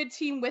 like, a good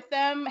team with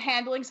them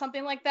handling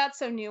something like that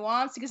so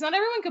nuanced, because not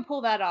everyone could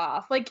pull that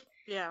off. Like,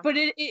 yeah, but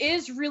it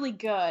is really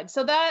good.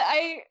 So that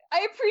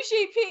I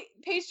appreciate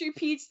Pastry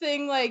Pete's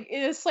thing, like,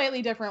 in a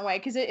slightly different way,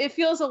 because it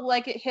feels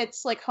like it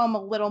hits, like, home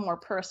a little more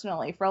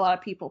personally for a lot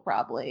of people,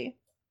 probably.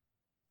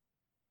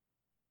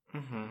 I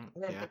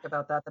didn't think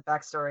about that. The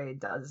backstory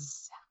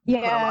does.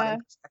 Yeah.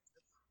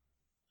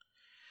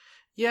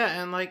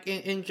 Yeah, and, like,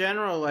 in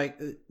general, like,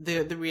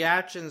 the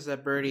reactions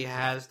that Birdie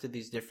has to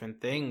these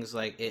different things,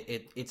 like,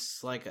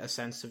 it's like a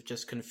sense of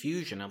just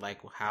confusion of, like,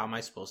 how am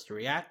I supposed to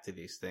react to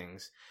these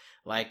things?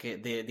 Like,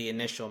 the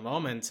initial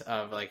moment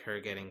of, like, her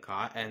getting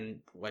caught,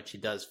 and what she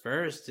does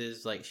first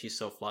is, like, she's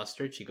so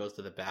flustered, she goes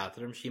to the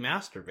bathroom, she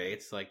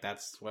masturbates, like,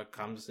 that's what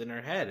comes in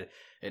her head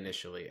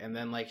initially, and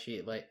then, like,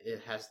 she, like,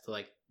 it has to,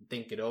 like,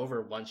 think it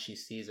over once she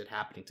sees it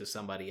happening to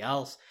somebody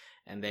else,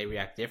 and they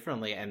react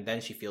differently, and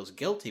then she feels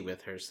guilty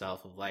with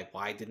herself of, like,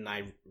 why didn't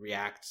I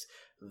react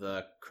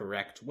the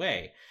correct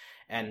way?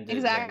 And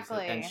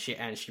exactly,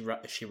 and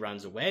she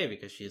runs away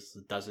because she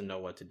doesn't know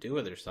what to do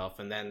with herself,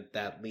 and then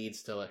that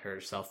leads to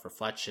her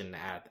self-reflection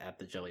at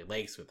the Jelly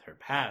Lakes with her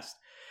past.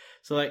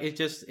 So, like,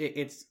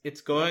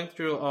 it's going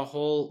through a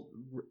whole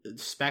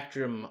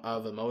spectrum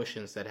of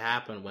emotions that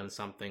happen when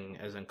something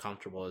as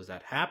uncomfortable as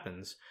that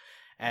happens,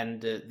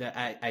 and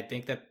I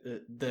think that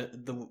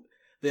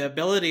the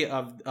ability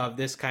of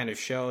this kind of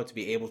show to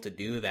be able to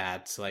do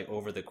that, like,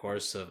 over the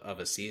course of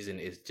a season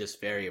is just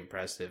very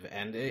impressive,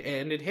 and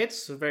it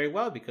hits very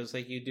well, because,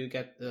 like, you do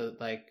get the,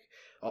 like,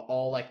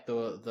 all, like,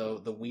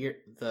 the weird,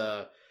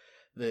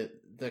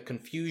 the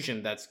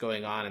confusion that's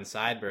going on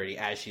inside Birdie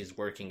as she's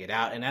working it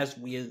out, and as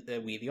we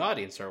the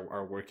audience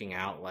are working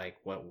out, like,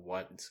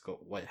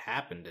 what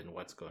happened and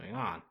what's going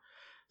on.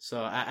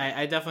 So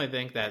I definitely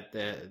think that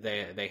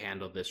they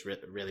handled this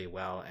really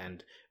well,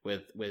 and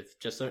with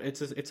just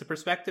it's a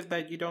perspective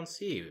that you don't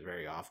see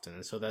very often,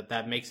 and so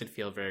that makes it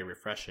feel very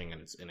refreshing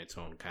in its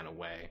own kind of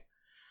way.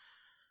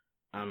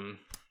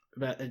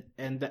 but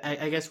and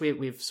I guess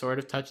we've sort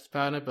of touched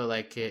upon it, but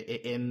like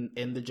in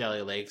the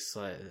Jelly Lakes,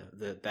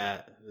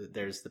 that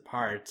there's the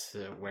part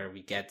where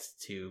we get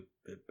to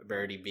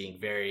Birdie being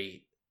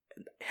very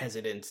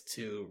hesitant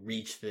to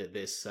reach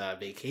this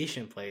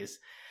vacation place,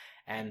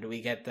 and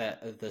we get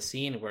the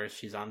scene where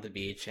she's on the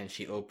beach and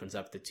she opens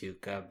up the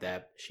Tuca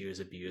that she was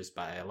abused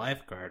by a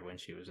lifeguard when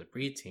she was a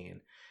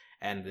preteen.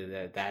 And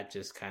that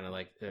just kind of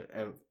like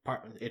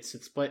it's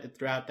split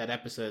throughout that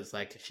episode. It's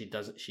like she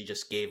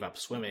just gave up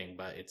swimming,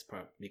 but it's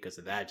because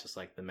of that. Just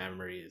like the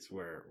memories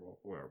were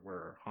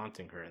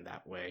haunting her in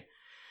that way,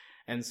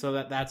 and so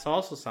that's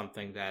also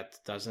something that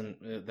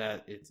doesn't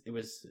that it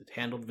was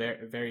handled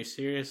very very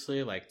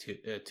seriously. Like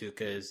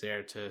Tuca is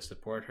there to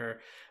support her,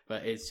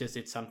 but it's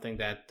something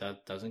that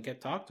doesn't get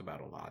talked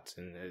about a lot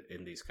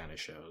in these kind of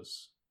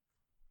shows.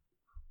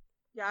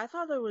 Yeah, I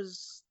thought it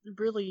was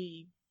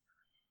really.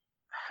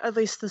 At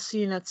least the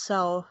scene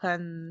itself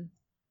and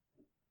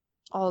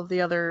all of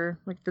the other,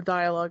 like the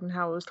dialogue and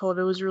how it was told,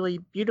 it was really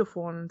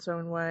beautiful in its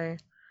own way.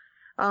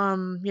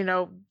 You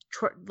know,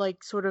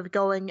 like sort of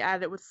going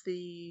at it with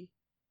the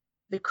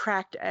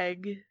cracked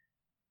egg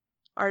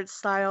art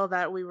style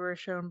that we were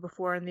shown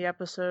before in the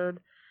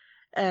episode,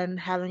 and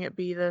having it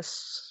be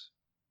this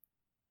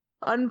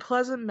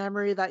unpleasant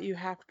memory that you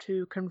have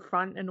to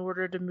confront in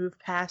order to move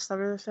past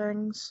other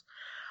things.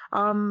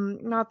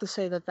 Not to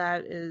say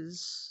that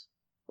is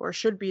or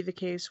should be the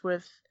case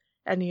with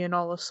any and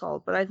all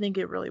assault, but I think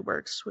it really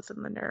works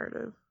within the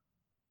narrative.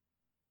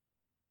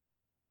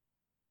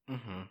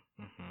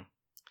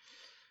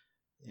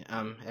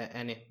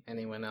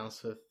 Anyone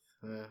else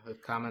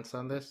with comments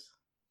on this?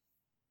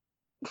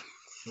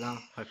 No,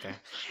 okay.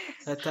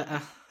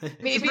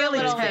 Maybe really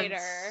a little tense.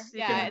 later.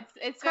 Yeah,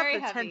 it's very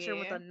cut the heavy. tension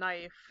with a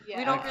knife. Yeah.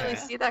 We don't really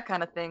see that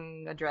kind of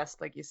thing addressed,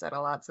 like you said, a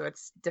lot, so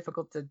it's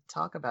difficult to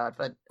talk about.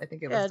 But I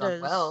think it was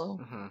done well.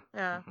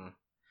 Yeah.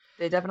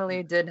 They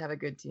definitely did have a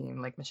good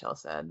team, like Michelle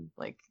said.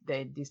 Like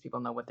these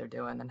people know what they're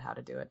doing and how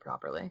to do it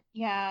properly.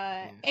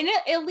 Yeah. And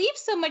it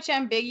leaves so much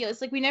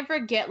ambiguous. Like we never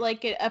get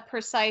like a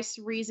precise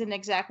reason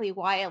exactly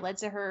why it led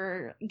to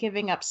her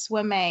giving up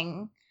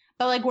swimming.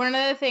 But like one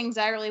of the things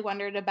I really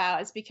wondered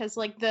about is because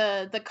like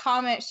the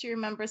comment she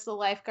remembers the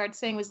lifeguard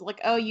saying was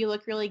like, "Oh, you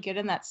look really good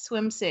in that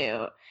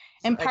swimsuit,"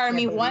 and part of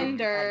me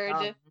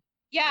wondered.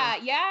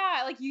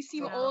 Yeah, like you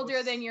seem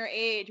older than your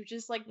age, which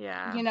is like,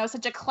 you know,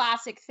 such a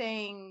classic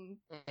thing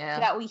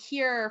that we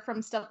hear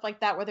from stuff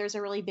like that where there's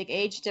a really big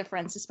age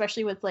difference,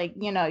 especially with like,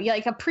 you know,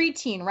 like a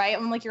preteen, right?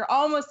 When like you're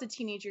almost a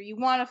teenager, you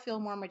want to feel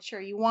more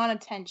mature, you want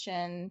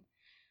attention.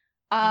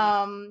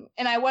 And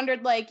I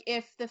wondered like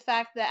if the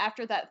fact that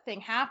after that thing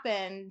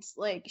happened,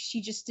 like she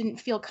just didn't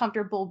feel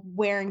comfortable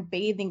wearing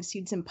bathing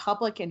suits in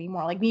public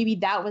anymore. Like maybe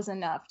that was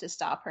enough to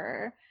stop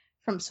her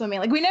from swimming.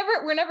 Like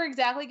we're never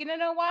exactly gonna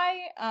know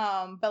why,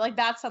 but like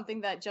that's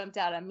something that jumped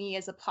out at me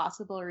as a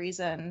possible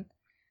reason.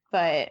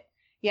 But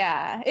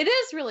yeah, it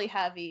is really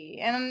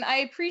heavy, and I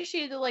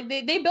appreciate that like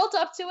they built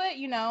up to it,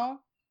 you know,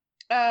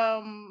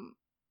 and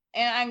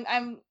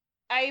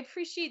I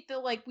appreciate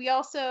that like we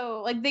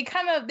also like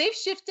they've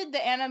shifted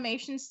the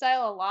animation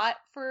style a lot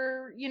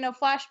for, you know,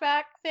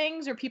 flashback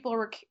things or people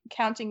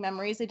recounting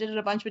memories. They did it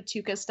a bunch with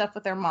Tuca stuff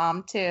with their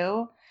mom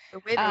too. The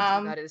way they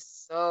do that is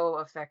so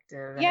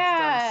effective. And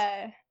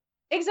yeah,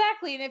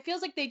 exactly. And it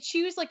feels like they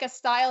choose like a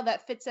style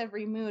that fits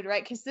every mood,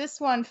 right? Because this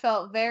one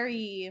felt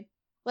very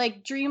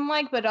like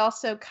dreamlike, but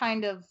also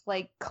kind of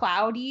like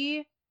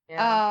cloudy.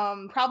 Yeah.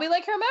 Probably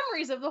like her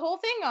memories of the whole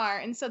thing are.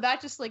 And so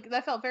that just like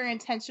that felt very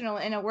intentional,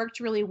 and it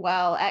worked really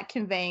well at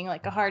conveying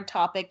like a hard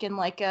topic in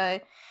like an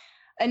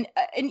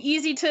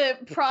easy to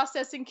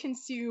process and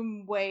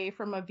consume way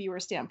from a viewer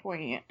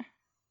standpoint.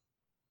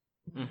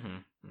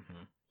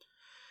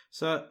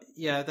 So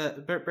yeah,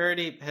 the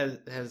Birdie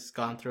has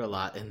gone through a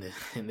lot in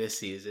this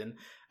season.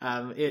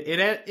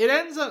 It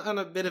ends on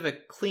a bit of a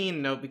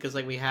clean note because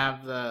like we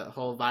have the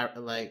whole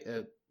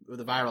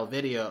the viral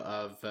video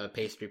of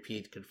Pastry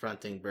Pete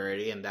confronting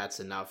Birdie, and that's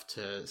enough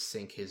to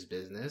sink his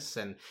business,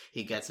 and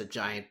he gets a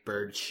giant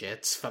bird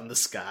shits from the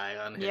sky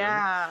on him.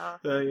 Yeah.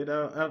 So, you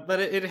know,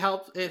 but it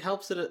helps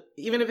it,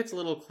 even if it's a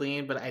little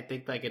clean, but I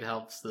think like it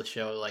helps the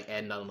show like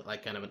end on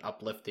like kind of an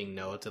uplifting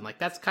note, and like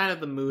that's kind of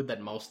the mood that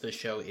most of the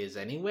show is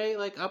anyway,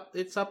 like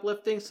it's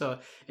uplifting, so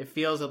it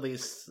feels at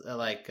least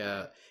like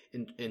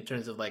in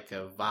terms of like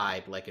a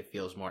vibe, like it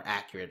feels more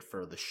accurate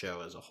for the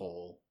show as a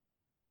whole.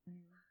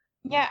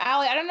 Yeah,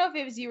 Allie, I don't know if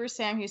it was you or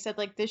Sam who said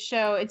like this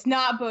show, it's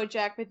not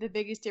BoJack, but the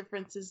biggest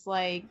difference is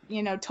like,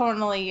 you know,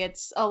 tonally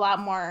it's a lot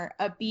more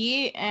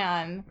upbeat,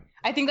 and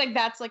I think like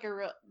that's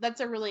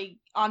a really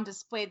on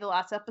display the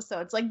last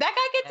episodes. Like that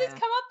guy gets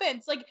his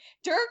comeuppance, like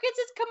Dirk gets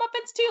his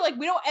comeuppance too. Like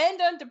we don't end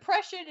on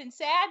depression and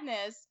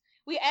sadness.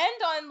 We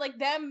end on like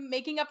them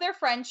making up their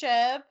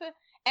friendship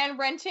and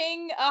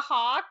renting a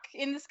hawk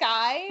in the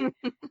sky,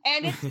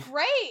 and it's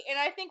great. And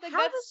I think like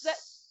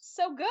that's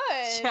so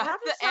good. How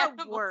does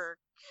that work?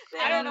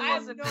 I have no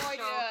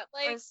idea.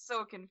 Like, it's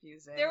so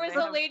confusing. There was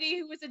a lady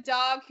who was a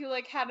dog who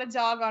like had a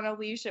dog on a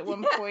leash at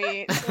one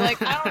point. So,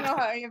 like, I don't know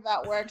how any of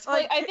that works.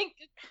 Like, I think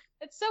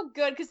It's so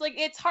good because like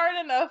it's hard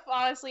enough,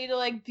 honestly, to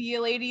like be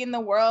a lady in the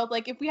world.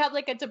 Like if we had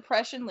like a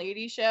depression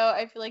lady show,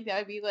 I feel like that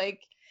would be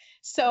like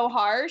so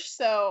harsh.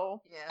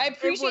 So Yeah. I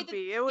appreciate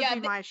It would be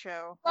my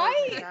show.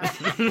 right.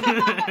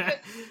 Yeah.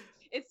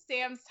 It's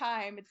Sam's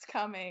time. It's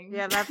coming.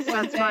 Yeah, that's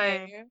One my.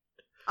 day.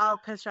 I'll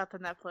pitch out to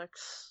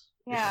Netflix.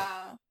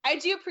 Yeah, I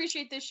do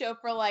appreciate this show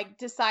for like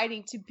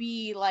deciding to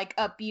be like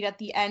upbeat at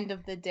the end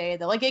of the day.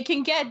 Though, like it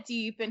can get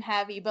deep and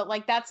heavy, but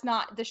like that's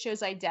not the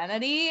show's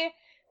identity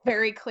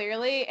very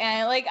clearly.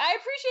 And like I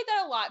appreciate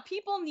that a lot.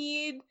 People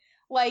need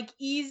like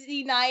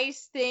easy,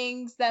 nice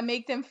things that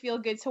make them feel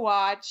good to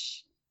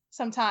watch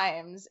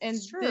sometimes, and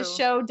It's true. this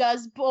show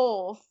does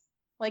both.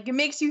 Like it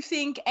makes you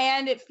think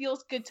and it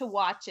feels good to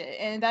watch it,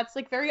 and that's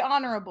like very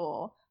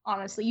honorable.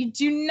 Honestly, you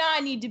do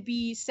not need to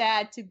be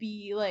sad to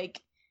be like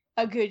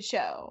a good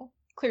show,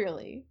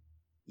 clearly.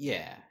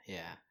 Yeah.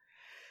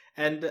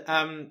 And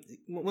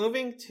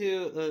moving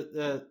to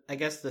the I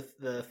guess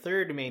the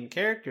third main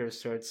character of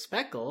sorts,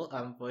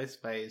 Speckle,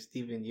 voiced by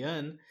Steven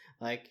Yeun.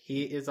 Like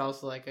he is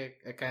also like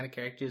a kind of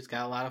character who's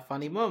got a lot of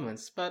funny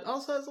moments, but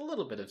also has a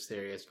little bit of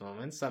serious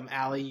moments.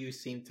 Allie, you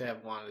seem to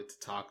have wanted to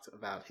talk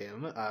about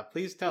him.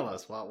 Please tell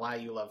us why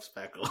you love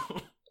Speckle.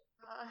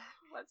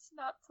 What's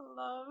not to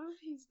love?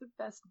 He's the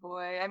best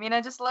boy. I mean, I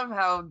just love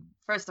how,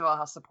 first of all,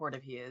 how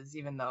supportive he is,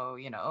 even though,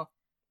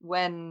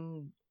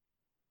 when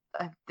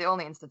the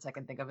only instance I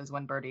can think of is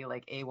when Birdie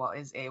like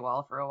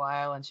AWOL for a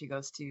while, and she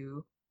goes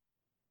to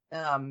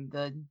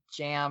the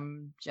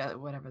jam,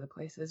 whatever the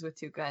place is with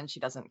Tuca, and she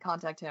doesn't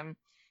contact him.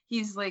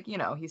 He's like,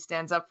 he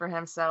stands up for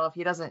himself.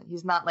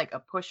 He's not like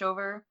a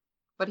pushover,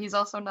 but he's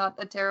also not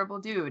a terrible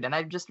dude. And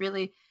I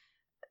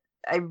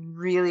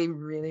really,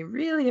 really,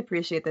 really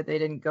appreciate that they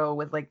didn't go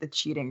with like the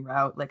cheating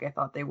route like I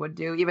thought they would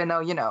do, even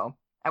though,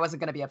 I wasn't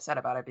going to be upset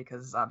about it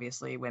because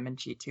obviously women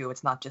cheat too.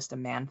 It's not just a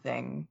man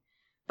thing.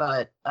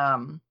 But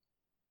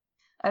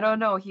I don't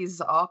know.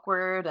 He's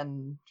awkward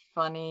and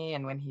funny,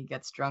 and when he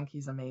gets drunk,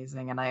 he's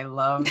amazing. And I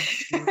love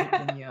Steven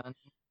Yeun.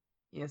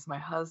 He is my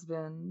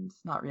husband.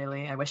 Not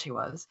really. I wish he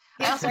was.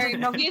 I also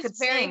didn't know he could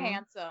very sing.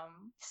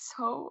 handsome.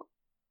 So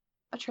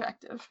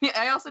attractive. Yeah,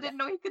 I also didn't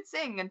know he could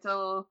sing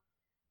until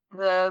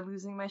the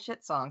Losing My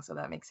Shit song, so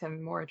that makes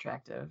him more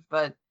attractive.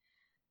 But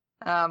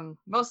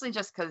mostly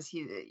just because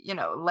he,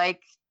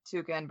 like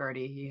Tuca and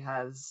Birdie, he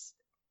has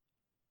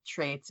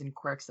traits and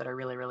quirks that are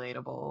really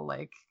relatable,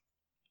 like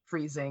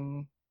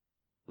freezing,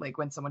 like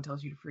when someone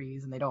tells you to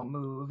freeze and they don't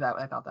move. That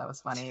I thought that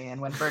was funny.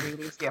 And when Birdie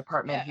leaves the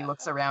apartment, he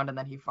looks around and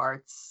then he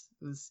farts.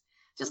 It was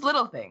just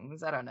little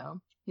things. I don't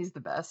know. He's the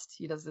best.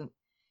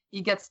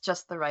 He gets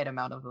just the right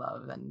amount of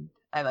love, and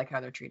I like how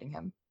they're treating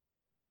him.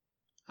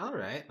 All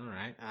right.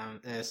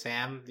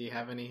 Sam, do you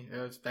have any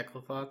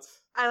Speckle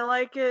thoughts? I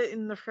like it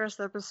in the first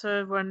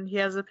episode when he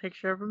has a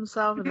picture of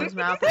himself and his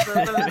mouth is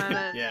open,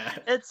 and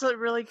it's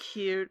really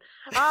cute.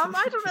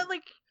 I don't know,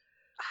 like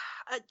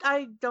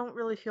I don't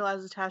really feel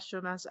as attached to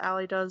him as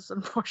Allie does.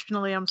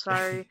 Unfortunately, I'm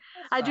sorry.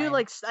 I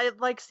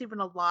like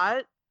Steven a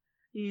lot.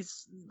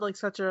 He's like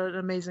such an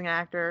amazing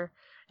actor,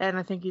 and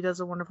I think he does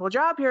a wonderful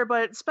job here.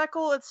 But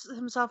Speckle, it's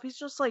himself. He's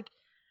just like.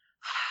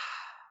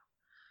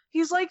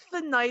 He's like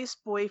the nice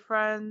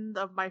boyfriend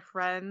of my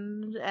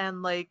friend,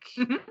 and like,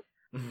 like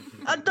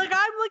I'm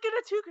like in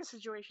a Tuca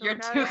situation. You're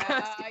in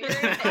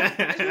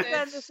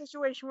a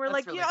situation where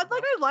That's like, really cool.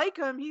 like I like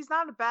him. He's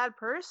not a bad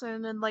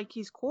person, and like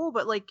he's cool,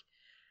 but like,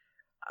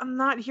 I'm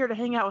not here to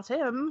hang out with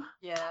him.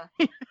 Yeah.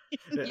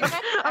 You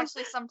might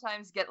actually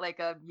sometimes get like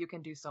a "you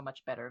can do so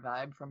much better"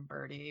 vibe from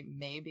Birdie.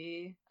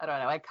 Maybe, I don't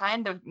know. I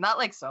kind of not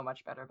like so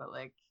much better, but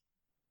like,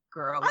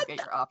 girl, look at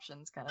your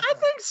options kind of. I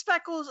think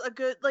Speckle's a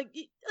good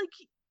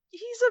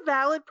he's a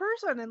valid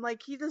person, and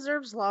like he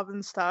deserves love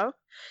and stuff.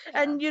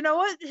 Yeah. And you know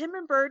what? Him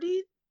and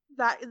Birdie,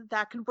 that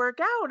can work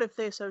out if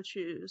they so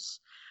choose.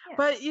 Yeah.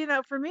 But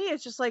for me,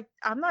 it's just like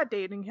I'm not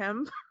dating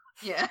him.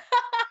 Yeah.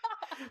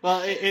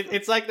 Well,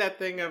 it's like that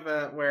thing of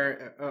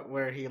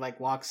where he like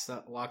walks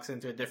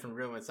into a different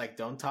room. It's like,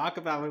 don't talk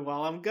about me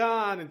while I'm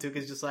gone, and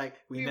Tuca's just like,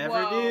 we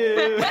never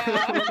do.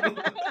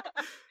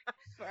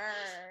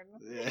 Burn.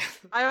 Yeah.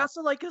 I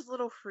also like his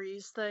little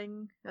freeze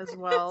thing as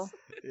well,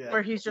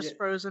 where he's just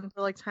frozen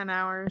for like 10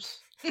 hours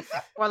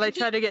while they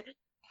try to get.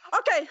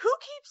 Okay, who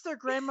keeps their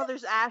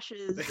grandmother's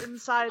ashes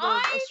inside of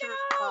a certain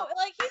cup?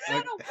 Like he's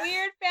got a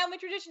weird family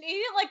tradition. He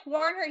didn't like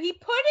warn her. He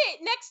put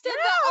it next to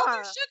the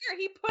other sugar.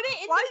 He put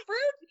it in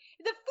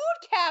the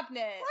food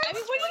cabinet. I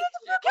mean, what do you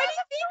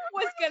think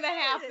was gonna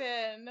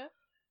happen?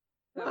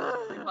 That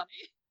was really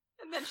funny.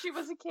 And then she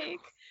was a cake.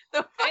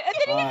 It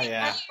was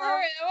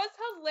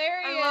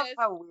hilarious. I love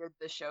how weird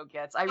this show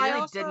gets. I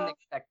really didn't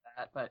expect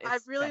that, but it's I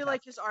really fantastic.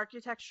 like his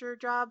architecture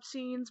job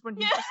scenes when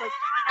he's just like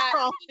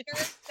he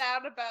nerds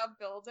out about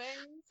buildings.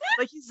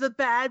 Like he's the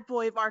bad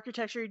boy of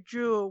architecture. He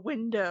drew a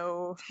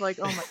window. Like,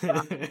 oh my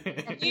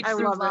god. Each I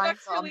love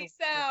structurally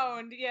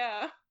sound,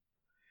 yeah.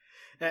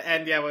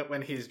 And yeah,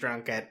 when he's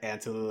drunk at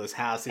Aunt Tallulah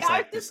house, he's Yeah, I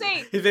like was this.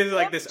 gonna say, He's basically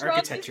like him this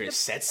drunk is architecture the is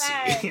sexy.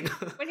 best. You know?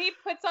 When he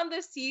puts on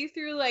the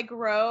see-through like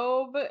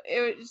robe,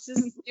 it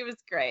was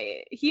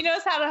great. He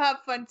knows how to have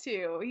fun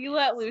too. He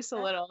let loose a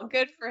little.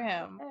 Good for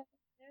him.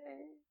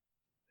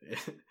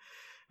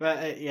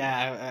 But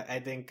yeah, I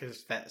think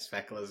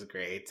Speckle is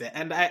great,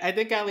 and I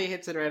think Ali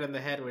hits it right on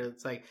the head where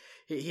it's like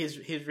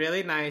he's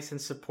really nice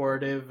and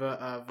supportive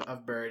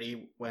of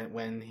Birdie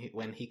when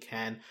he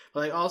can, but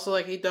like also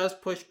like he does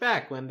push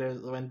back when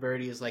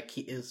Birdie is like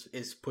he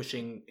is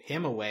pushing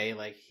him away,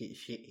 like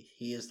he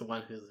is the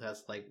one who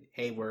has like,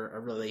 hey, we're a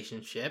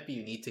relationship,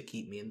 you need to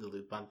keep me in the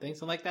loop on things,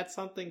 and like that's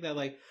something that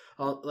like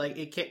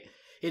it can't.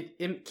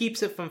 It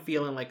keeps it from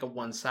feeling like a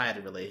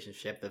one-sided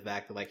relationship. The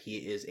fact that like he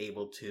is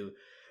able to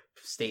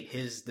state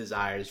his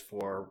desires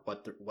for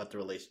what the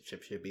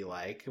relationship should be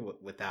like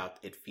without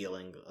it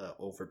feeling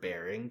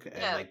overbearing. Yeah,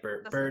 and like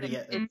that's the Birdie,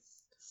 thing.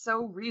 It's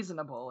so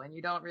reasonable, and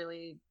you don't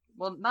really,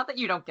 well, not that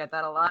you don't get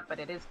that a lot, but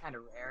it is kind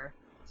of rare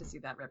to see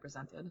that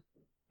represented.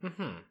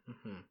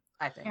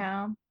 I think.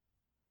 Yeah.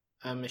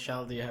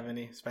 Michelle, do you have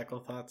any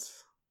Speckle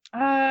thoughts?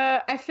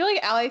 I feel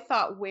like Allie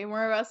thought way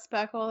more about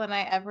Speckle than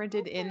I ever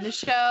did in the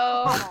show.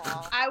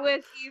 I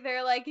was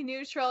either like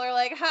neutral or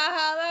like,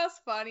 haha, that's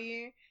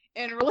funny,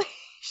 in relation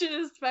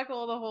to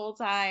Speckle the whole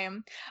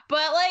time.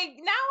 But like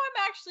now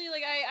I'm actually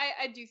like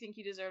I do think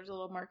he deserves a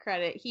little more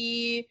credit.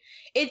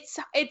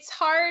 It's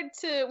hard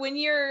to, when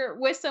you're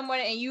with someone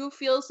and you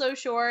feel so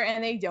sure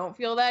and they don't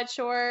feel that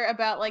sure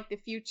about like the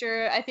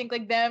future. I think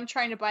like them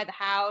trying to buy the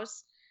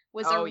house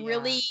was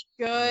really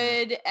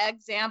good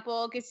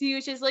example, because he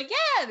was just like,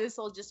 yeah, this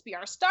will just be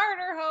our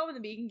starter home, and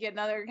then we can get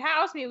another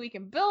house, maybe we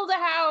can build a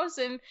house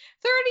in 30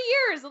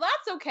 years. Well,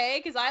 that's okay,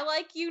 because I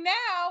like you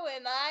now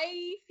and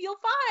I feel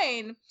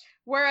fine.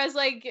 Whereas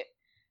like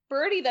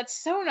Birdie,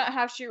 that's so not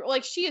how she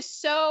is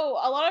so,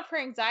 a lot of her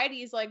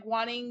anxiety is like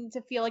wanting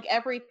to feel like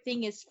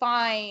everything is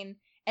fine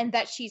and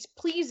that she's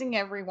pleasing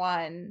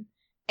everyone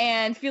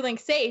and feeling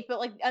safe, but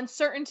like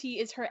uncertainty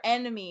is her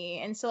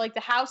enemy, and so like the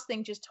house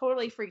thing just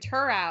totally freaked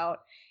her out.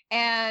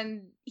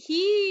 And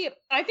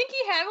I think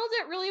he handled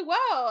it really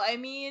well. I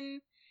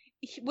mean,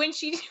 when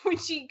she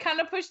kind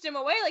of pushed him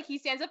away, like he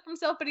stands up for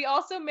himself, but he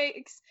also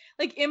makes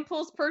like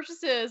impulse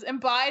purchases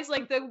and buys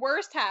like the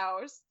worst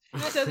house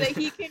so that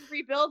he can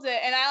rebuild it.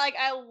 And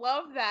I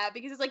love that,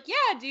 because it's like,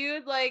 yeah,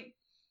 dude, like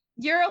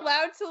you're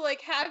allowed to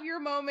like have your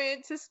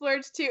moment to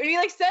splurge too. And he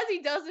like says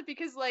he does it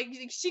because like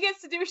she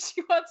gets to do what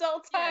she wants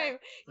all the time.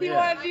 He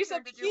wanted to do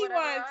something he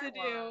wanted to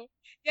do.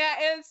 Yeah,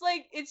 and it's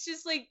like, it's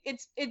just like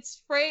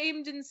it's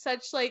framed in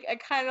such like a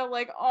kind of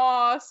like,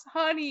 aw,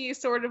 honey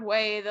sort of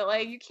way that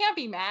like you can't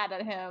be mad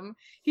at him.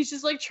 He's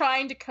just like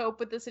trying to cope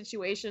with the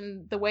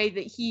situation the way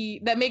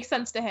that makes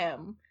sense to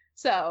him.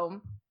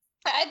 So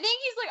I think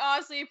he's like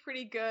honestly a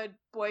pretty good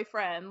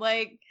boyfriend.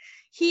 Like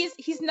he's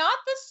not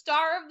the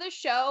star of the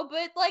show,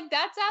 but like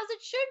that's as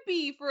it should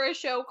be for a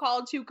show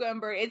called Tuca and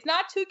Birdie. It's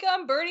not Tuca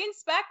and Birdie and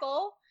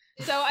Speckle.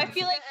 So I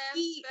feel like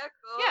he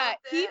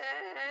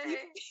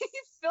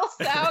fills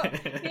out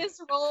his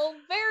role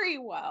very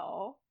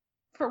well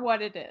for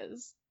what it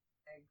is.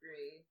 I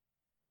agree.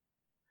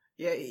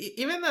 Yeah,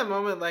 even that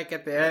moment, like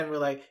at the end, where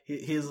like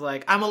he's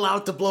like, "I'm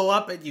allowed to blow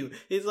up at you."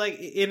 It's like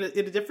in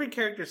a different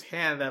character's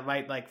hand that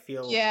might like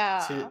feel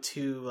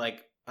too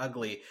like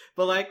ugly,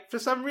 but like for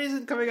some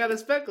reason coming out of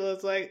Speckle,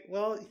 it's like,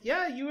 well,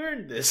 yeah, you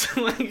earned this.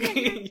 Like you're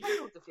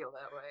entitled to feel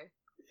that way.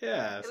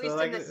 Yeah, at so least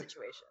like in this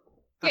situation.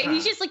 Yeah,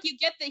 he's just like, you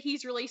get that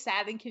he's really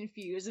sad and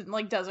confused and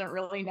like doesn't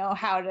really know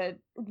how to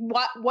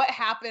what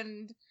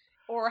happened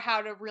or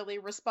how to really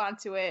respond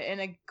to it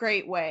in a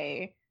great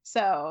way.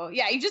 So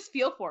yeah, you just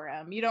feel for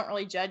him. You don't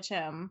really judge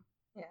him.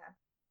 Yeah.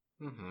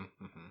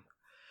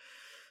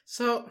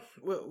 So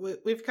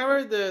we've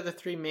covered the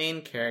three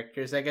main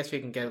characters. I guess we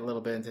can get a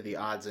little bit into the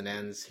odds and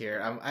ends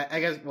here. I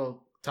guess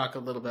we'll talk a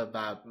little bit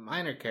about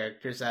minor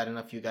characters. I don't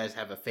know if you guys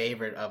have a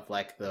favorite of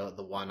like the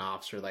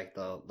one-offs or like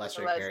the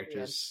lesser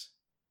characters.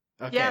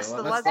 Okay, yes,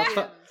 well, the let's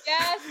lesbians.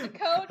 Yes, the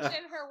coach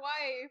and her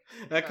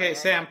wife. Okay,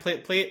 Sam,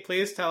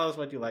 please tell us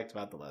what you liked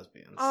about the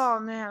lesbians. Oh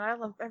man, I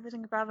love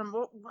everything about them.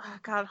 Oh,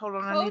 God, hold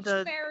on, I need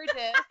Coach to.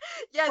 Meredith.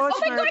 Yes. Coach Oh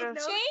my god,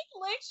 Meredith.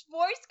 Jane Lynch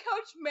voiced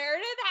Coach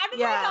Meredith? How did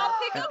I Yeah. not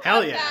pick up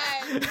Hell on yeah.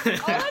 that?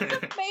 Oh,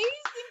 that's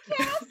amazing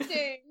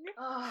casting.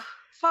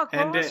 Fuck,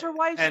 what And was her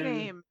wife's and-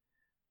 name?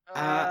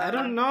 I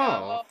don't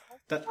know.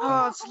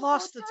 Oh, it's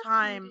lost the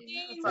time.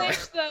 Jane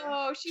Lynch,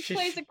 though. She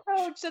plays a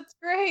coach. That's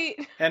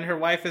great. And her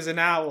wife is an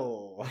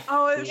owl.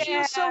 Oh, she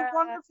was so Yeah.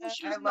 wonderful.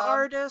 She was I an love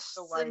artist,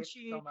 the wife and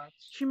she so much.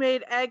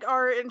 made egg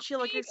art, and she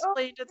like Egg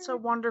explained it so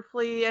art.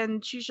 wonderfully.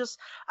 And she's just,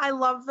 I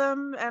love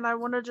them, and I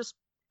want to just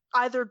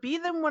either be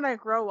them when I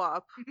grow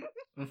up,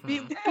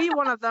 be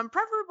one of them,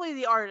 preferably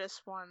the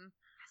artist one.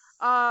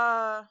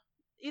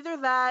 Either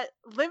that,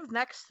 live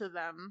next to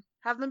them,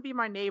 have them be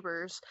my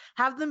neighbors,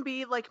 have them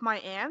be like my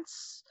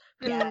aunts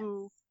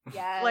who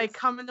Yes. like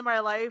come into my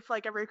life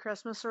like every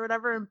Christmas or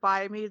whatever and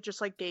buy me just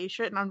like gay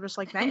shit, and I'm just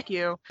like, thank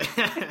you.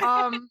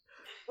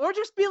 Or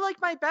just be like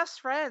my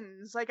best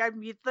friends. Like I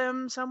meet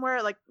them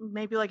somewhere, like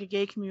maybe like a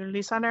gay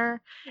community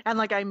center, and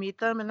like I meet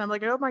them and I'm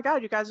like, oh my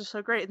god, you guys are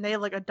so great. And they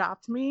like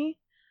adopt me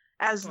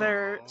as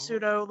their Aw.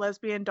 pseudo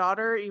lesbian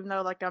daughter, even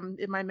though like I'm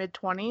in my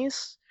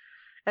mid-20s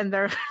and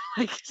they're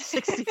like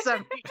 60,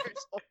 70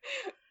 years old.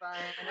 Fine.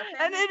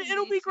 And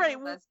it'll be great.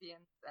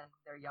 Lesbians and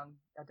their young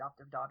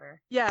adoptive daughter.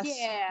 Yes,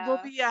 we'll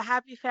Yeah. be a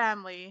happy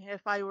family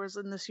if I was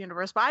in this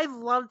universe. But I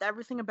loved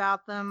everything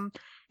about them.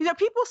 You know,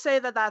 people say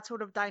that that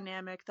sort of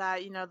dynamic,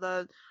 that, you know,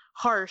 the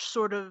harsh,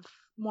 sort of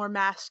more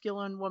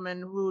masculine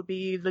woman who would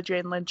be the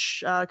Jane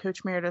Lynch,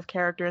 Coach Meredith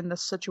character in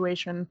this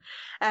situation,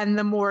 and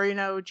the more, you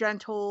know,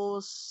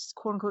 gentle,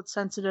 quote unquote,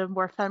 sensitive,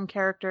 more femme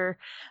character,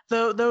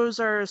 those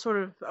are sort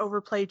of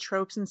overplayed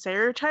tropes and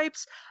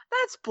stereotypes.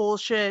 That's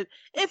bullshit.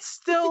 It's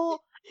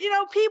still. You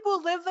know,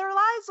 people live their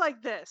lives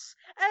like this.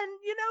 And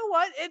you know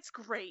what? It's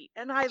great.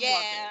 And I love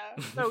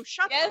it. So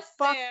shut Yes,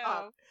 the fuck Sam.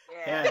 up.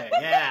 Yeah.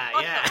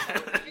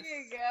 There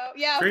you go.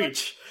 Yeah.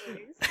 Preach.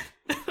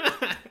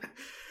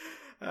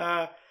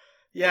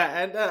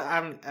 Yeah,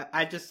 and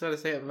I just want to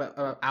say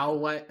about Owl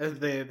White,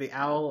 the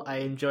owl. I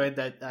enjoyed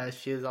that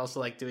she is also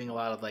like doing a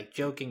lot of like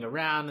joking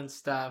around and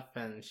stuff,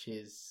 and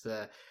she's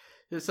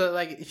so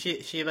like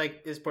she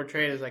like is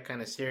portrayed as like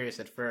kind of serious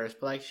at first,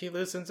 but like she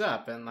loosens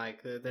up and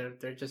like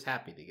they're just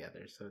happy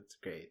together, so it's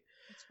great.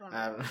 It's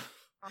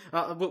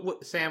wonderful.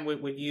 Sam,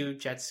 would you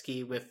jet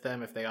ski with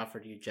them if they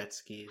offered you jet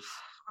skis?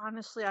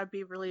 Honestly, I'd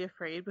be really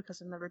afraid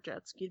because I've never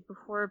jet skied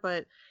before,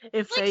 but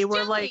if Like, they were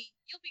Stilly, like,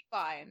 you'll be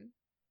fine.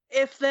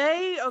 if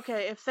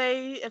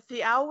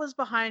the owl was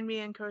behind me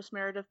and Coach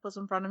Meredith was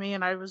in front of me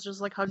and I was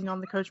just like hugging on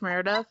the Coach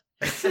Meredith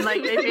and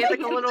like they made like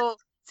a little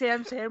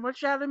Sam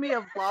sandwich out of me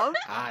of love,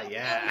 Ah,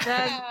 yeah.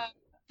 Then-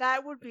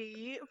 that would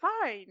be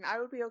fine. I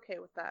would be okay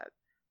with that.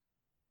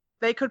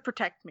 They could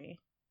protect me.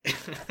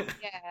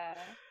 Yeah.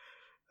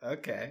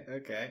 Okay.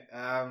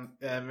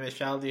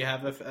 Michelle, do you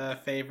have a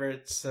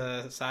favorite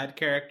side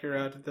character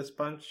out of this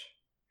bunch?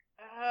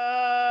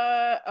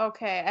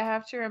 Okay, I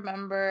have to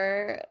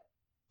remember.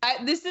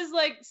 This is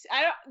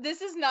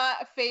not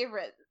a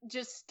favorite.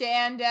 Just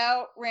stand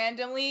out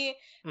randomly.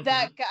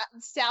 That guy,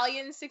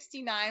 Stallion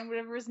 69,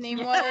 whatever his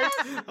name was.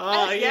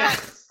 Oh yeah.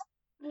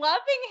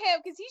 Loving him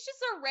because he's just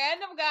a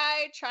random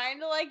guy trying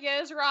to like get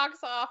his rocks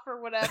off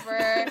or whatever.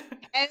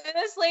 And then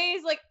this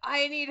lady's like,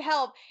 I need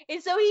help.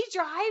 And so he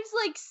drives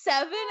like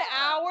 7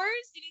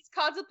 hours and he's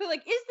constantly like,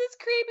 is this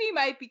creepy?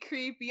 Might be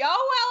creepy. Oh,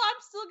 well,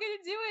 I'm still going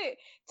to do it.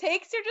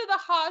 Takes her to the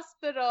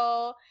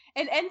hospital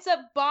and ends up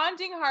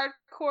bonding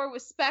hardcore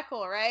with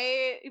Speckle,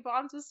 right? He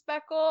bonds with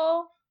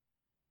Speckle.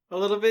 A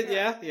little bit,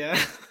 yeah.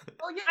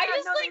 Oh yeah, I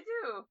just, no, like, they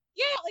do.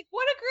 Yeah, like,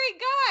 what a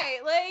great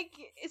guy. Like,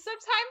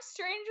 sometimes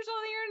strangers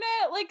on the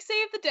internet, like,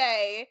 save the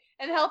day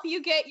and help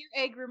you get your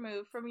egg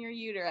removed from your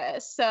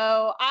uterus.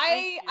 So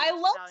I Thank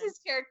you, loved Stallion his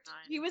character.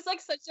 69. He was, like,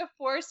 such a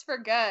force for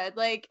good.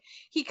 Like,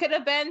 he could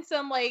have been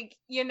some, like,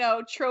 you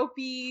know,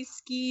 tropey,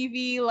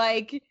 skeevy,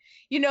 like,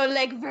 you know,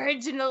 like,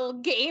 virginal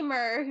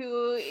gamer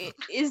who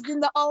is in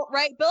the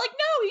alt-right. But, like,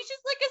 no, he's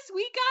just, like, a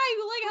sweet guy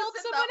who, like,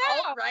 helps someone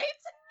out. Right?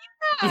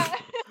 Yeah.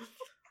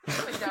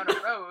 Going down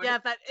a road. Yeah,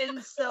 that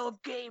incel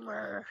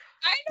gamer.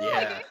 I know, Yeah.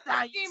 like,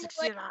 Stallion gamer,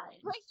 69.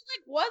 like, he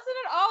like wasn't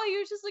at all. He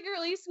was just like a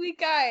really sweet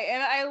guy,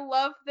 and I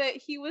love that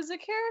he was a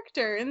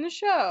character in the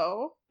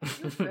show.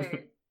 He was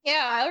great.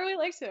 Yeah, I really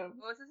liked him.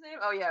 What was his name?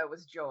 Oh yeah, it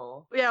was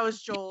Joel. Yeah, it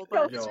was Joel.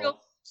 No, But it's Joel. real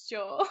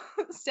Joel.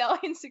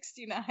 Stallion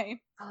 69.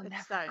 I'll It's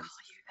never fine. call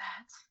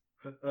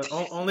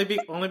you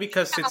that. only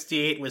because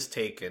 68 was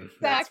taken.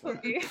 That's why.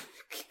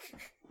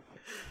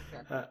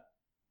 Exactly.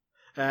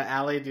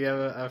 Allie, do you have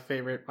a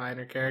favorite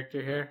minor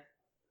character here?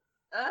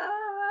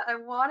 I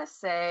want to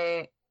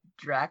say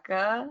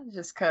Draca,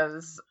 just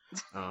because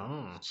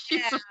Oh. she's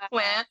Yeah. a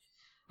plant.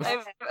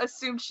 I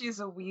assumed she's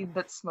a weed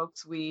that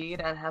smokes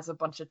weed and has a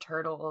bunch of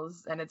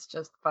turtles, and it's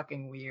just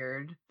fucking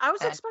weird. I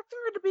was And- expecting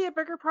her to be a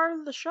bigger part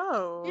of the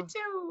show. Me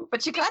too.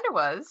 But she kind of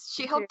was.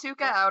 She helped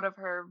Tuca out of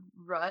her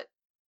rut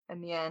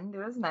in the end. It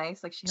was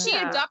nice. Like she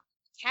Yeah. adopted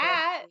the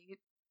cat.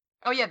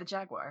 Oh yeah, the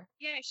jaguar.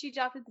 Yeah, she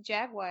adopted the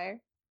jaguar.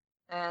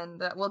 And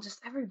well, just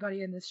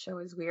everybody in this show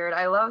is weird.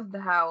 I love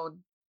how,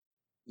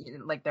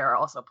 like, there are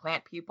also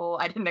plant people.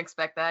 I didn't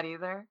expect that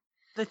either.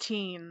 The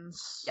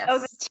teens. Yes. Oh,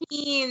 the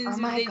teens. Oh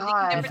who my they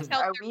God. can never tell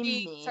Are if they're we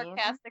being mean?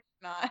 sarcastic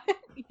or not.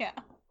 Yeah.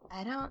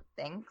 I don't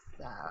think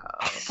so.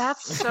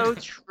 That's so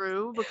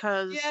true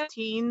because Yeah.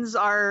 teens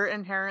are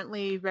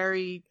inherently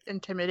very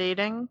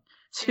intimidating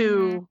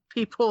to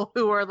people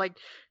who are like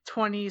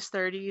 20s,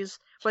 30s,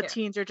 but Yeah.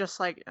 teens are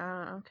just like,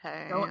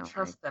 okay. Don't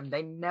trust them.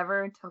 They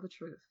never tell the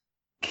truth.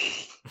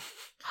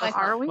 Like,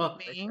 are we Well,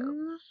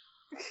 mean?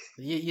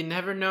 You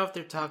never know if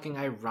they're talking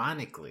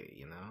ironically,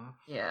 you know?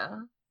 Yeah.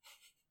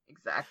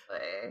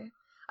 Exactly.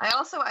 I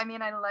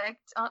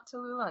liked Aunt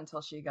Tallulah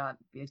until she got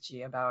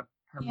bitchy about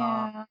her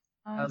mom.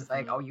 I was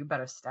like, oh, you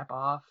better step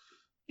off.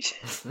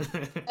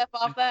 Step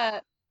off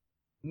that.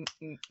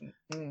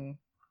 Mm-mm-mm-mm.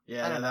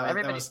 Yeah, I don't know, that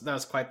everybody-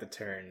 was quite the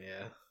turn,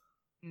 yeah.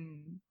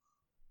 Mm.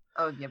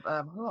 Oh yeah.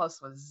 Who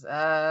else was?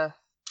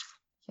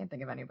 Can't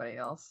think of anybody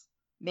else.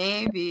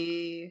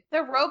 Maybe.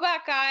 The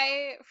robot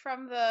guy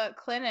from the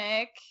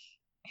clinic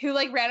who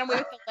like ran away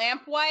with the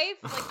lamp wife.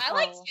 Like I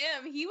liked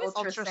him. He was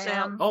Ultra Sam.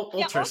 Sam. Oh,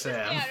 yeah, Ultra Ultra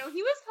Sam. Sam. No,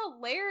 he was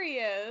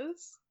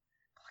hilarious.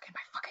 Look at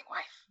my fucking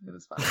wife. It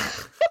was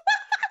fun.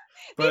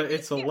 But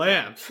it's a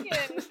lamp. They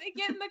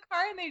get in the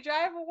car and they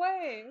drive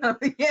away. Oh,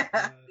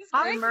 yeah. It's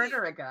I great.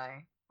 murder a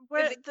guy.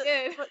 But They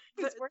did. but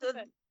It's worth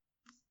it.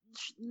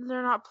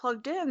 they're not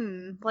plugged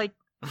in. Like,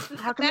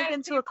 how can they That- get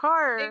into a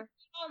car? They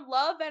on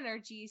love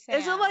energy, Sam.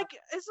 Is it like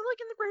in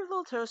the Brave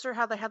Little Toaster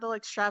how they had to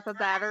like strap a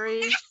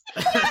battery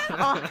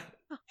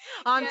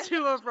onto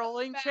a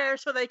rolling chair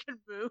so they can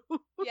move?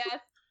 Yes,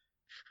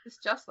 It's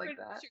just like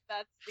pretty that. sure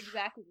that's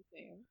exactly the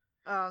same.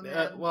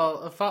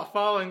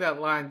 Following that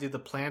line, do the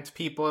plant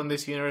people in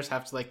this universe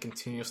have to like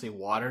continuously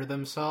water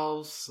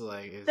themselves?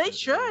 Like They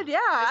should, yeah.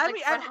 I Like,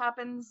 mean, what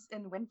happens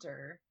in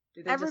winter?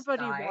 Do they just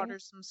everybody die?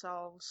 waters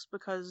themselves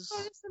because Oh,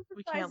 just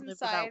we sympathize can't live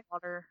inside. without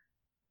water.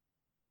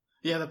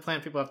 Yeah, the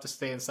plant people have to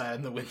stay inside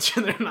in the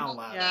winter. They're not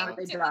allowed. Yeah. out.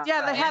 They die.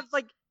 Yeah, they have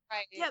like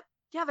Right.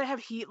 yeah, they have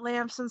heat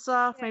lamps and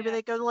stuff. Maybe Yeah.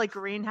 they go to like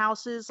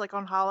greenhouses like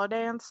on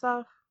holiday and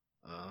stuff.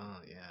 Oh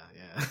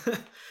yeah.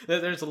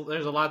 There's a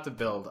lot to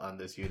build on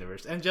this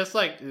universe, and just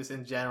like this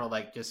in general,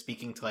 like just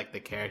speaking to like the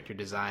character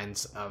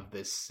designs of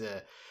this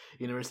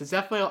universe, it's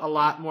definitely a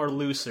lot more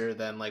looser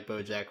than like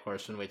BoJack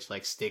Horseman, which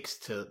like sticks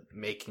to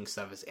making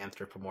stuff as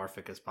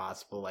anthropomorphic as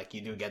possible. Like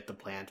you do get the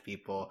plant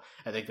people.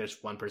 I think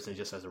there's one person who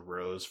just has a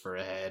rose for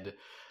a head.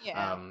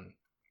 Yeah.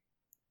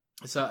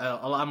 So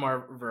a lot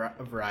more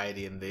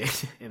variety in the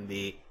in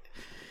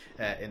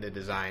the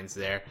designs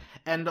there,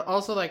 and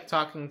also like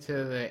talking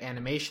to the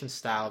animation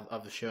style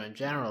of the show in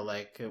general.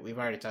 Like we've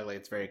already talked, like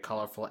it's very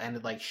colorful and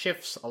it like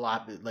shifts a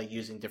lot, like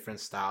using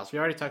different styles. We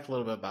already talked a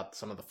little bit about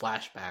some of the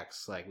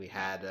flashbacks. Like we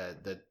had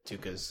the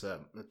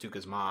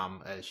Tuca's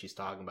mom as she's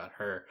talking about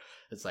her.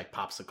 It's like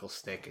popsicle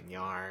stick and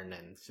yarn,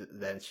 and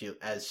then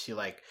she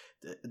like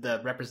the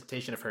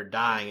representation of her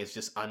dying is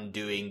just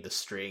undoing the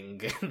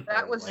string.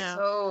 That was Yeah.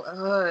 so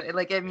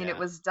like I mean Yeah. it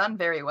was done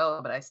very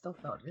well, but I still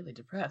felt really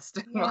depressed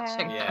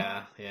watching it.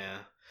 Yeah.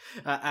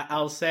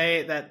 I'll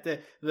say that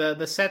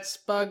the Sets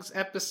Bugs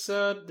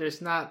episode,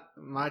 there's not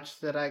much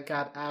that I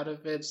got out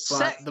of it,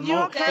 but the you don't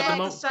mo- care but the about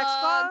mo- the sex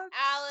bugs?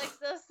 Alex,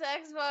 the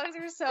sex bugs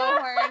are so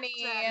horny.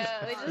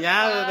 They just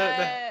yeah,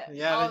 want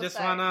they all the just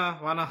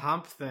sex. wanna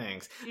hump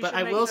things. You But should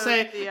I make will those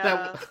say the,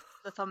 that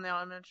the thumbnail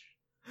image.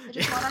 I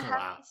just wanna have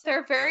Wow.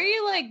 They're very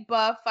like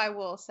buff, I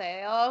will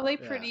say. All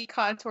like Yeah. pretty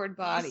contoured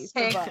bodies.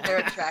 Hey, for buffs. they're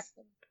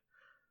attractive.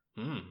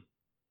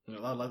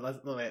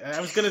 Wait,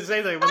 I was gonna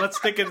say that, but let's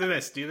stick into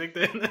this. Do you think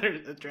they're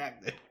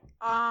attractive?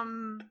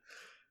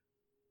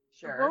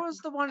 Sure. What was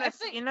the one? I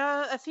think-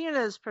 Athena. Athena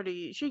is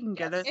pretty. She can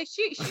get Yes.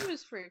 it. Yeah, she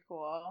was pretty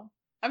cool.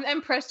 I'm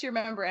impressed you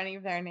remember any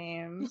of their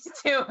names. Me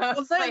too. I Well,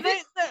 was like,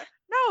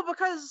 no,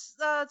 because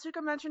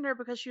Tuka mentioned her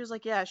because she was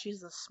like, yeah, she's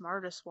the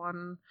smartest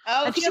one.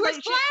 Oh, And she she had, wears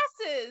like,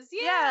 glasses.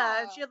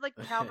 Yeah. and she had like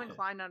Calvin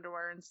Klein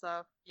underwear and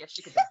stuff. yeah,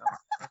 she could do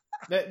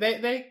that.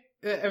 They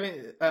I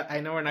mean, I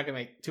know we're not gonna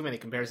make too many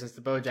comparisons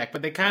to BoJack,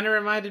 but they kind of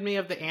reminded me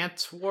of the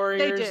Ant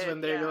Warriors did,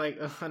 when they're yeah.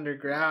 like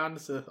underground,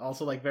 so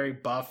also like very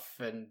buff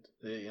and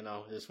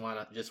just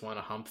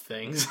wanna hump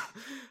things.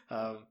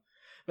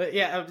 But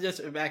yeah, I'm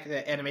just back to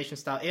the animation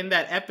style in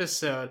that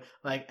episode.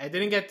 Like, I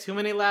didn't get too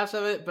many laughs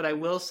of it, but I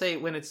will say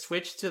when it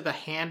switched to the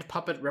hand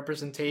puppet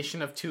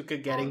representation of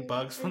Tuca getting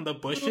bugs from the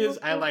bushes,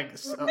 I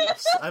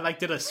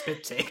did a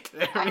spit take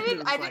there. I It didn't,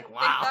 was I like, didn't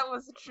wow. think that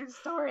was a true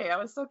story. I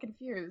was so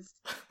confused.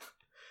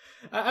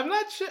 I'm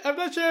not sure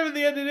if in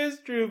the end it is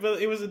true,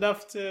 but it was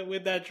enough to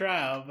win that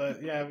trial.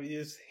 But yeah, we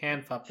use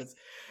hand puppets,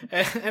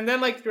 and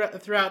then like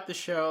throughout the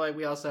show, like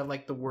we also have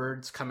like the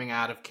words coming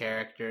out of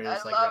characters, I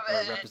like love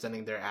it.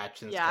 representing their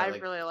actions. Yeah, kinda, I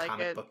really like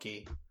comic it.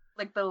 booky.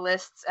 Like the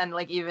lists and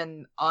like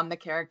even on the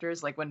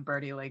characters, like when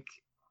Birdie like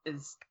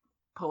is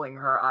pulling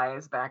her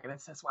eyes back and it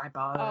says why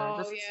bother, Oh,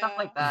 just stuff yeah.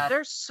 like that.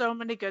 There's so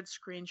many good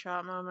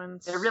screenshot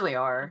moments. There really in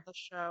are. the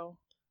show.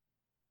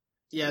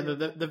 Yeah,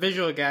 the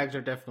visual gags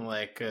are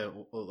definitely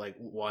like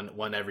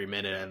one every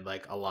minute, and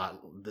like a lot,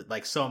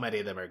 like so many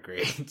of them are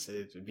great. So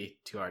it would be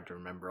too hard to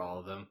remember all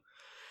of them.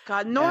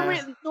 God,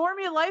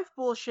 normie life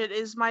bullshit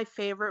is my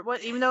favorite.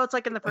 What, even though it's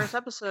like in the first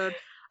episode,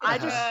 I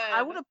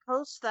Good. want to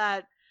post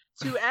that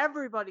to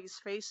everybody's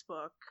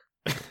Facebook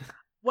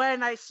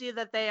when I see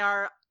that they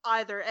are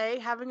either A,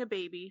 having a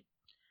baby,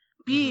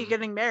 B, Mhm.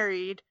 getting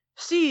married,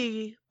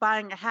 C,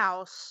 buying a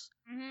house,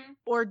 Mhm.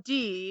 or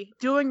D,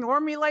 doing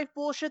normie life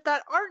bullshit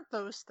that aren't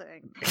those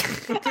things.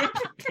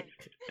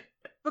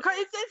 Because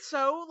it's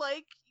so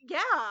like, yeah,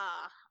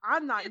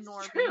 I'm not It's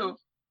normie. true.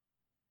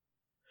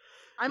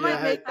 I might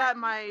Yeah, make that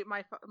my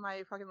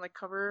fucking like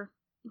cover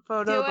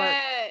photo, Do but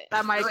it.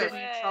 that might Do get it.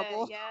 me in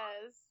trouble.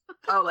 Yes.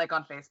 Oh, like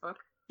on Facebook.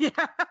 Yeah.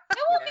 It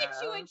will get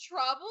you Yeah. in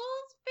trouble.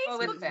 Well,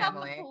 with Facebook's not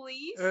the family.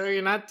 police.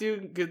 You're not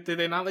doing good. Did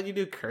they not let you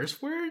do curse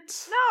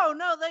words?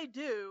 No, they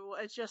do.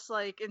 It's just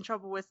like in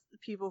trouble with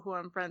people who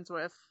I'm friends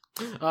with.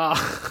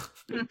 Oh.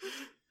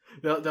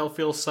 They'll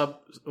feel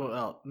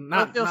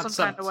not feel not some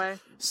sub kind of way.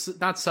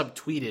 not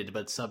subtweeted,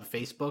 but sub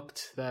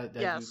Facebooked that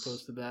Yes. you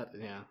posted that.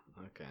 Yeah.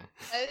 Okay.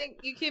 I think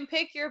you can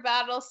pick your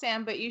battle,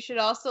 Sam, but you should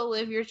also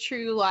live your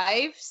true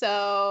life.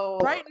 So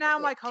Right now,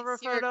 my it's cover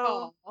your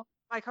photo. call.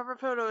 My cover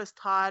photo is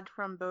Todd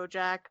from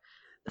BoJack,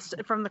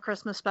 from the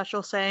Christmas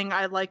special, saying,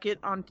 "I like it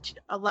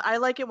I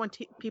like it when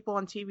people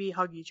on TV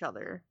hug each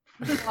other."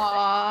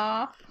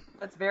 Aww.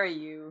 That's very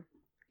you.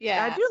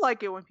 Yeah. I do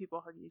like it when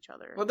people hug each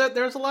other. Well,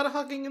 there's a lot of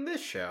hugging in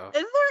this show.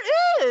 And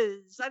there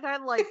is, and I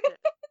liked it.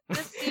 The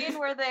scene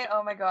where they,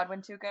 oh my god,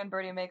 when Tuca and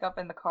Birdie make up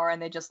in the car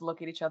and they just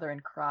look at each other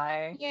and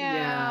cry.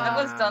 Yeah. That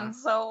was done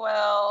so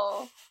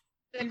well.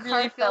 The You car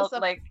really fills felt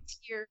up like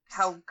with tears.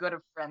 how good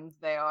of friends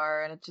they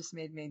are, and it just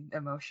made me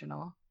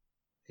emotional.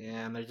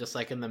 Yeah, and they're just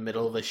like in the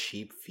middle of a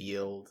sheep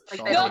field. Like,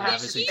 All they they No, don't the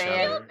have is sheep each say field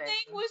other. anything.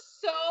 thing was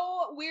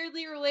so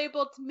weirdly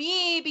relatable to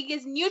me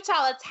because in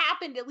Utah it's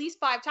happened at least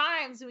 5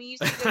 times. We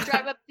used to go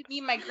drive up to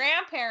meet my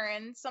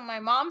grandparents on my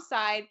mom's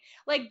side.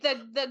 Like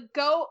the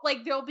goat,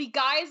 like there'll be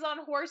guys on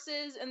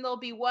horses and there'll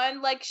be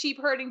one like sheep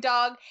herding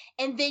dog,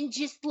 and then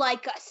just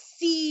like a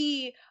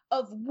sea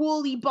of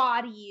woolly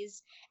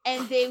bodies,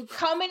 and they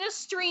come in a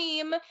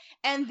stream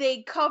and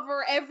they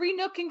cover every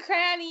nook and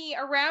cranny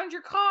around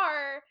your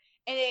car.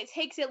 And it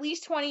takes at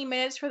least 20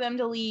 minutes for them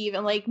to leave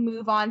and like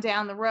move on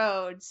down the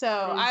road. So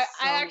That is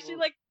I actually so-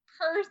 like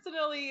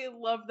personally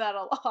love that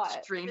a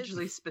lot.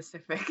 Strangely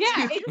specific.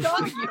 Yeah, to it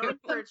does you. happen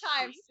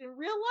sometimes in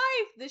real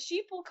life. The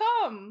sheep will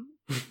come.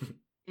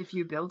 If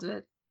you build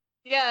it,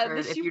 Yeah, or the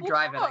if sheep you will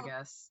drive it, I come.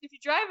 guess. If you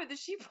drive it, the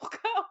sheep will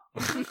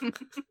come.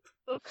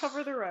 They'll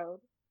cover the road.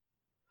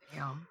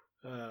 Damn.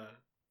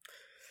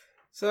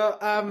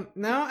 So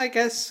now I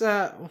guess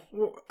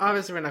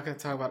obviously we're not going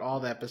to talk about all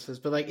the episodes,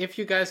 but like if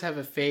you guys have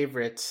a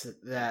favorite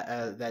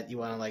that you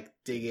want to like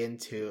dig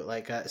into,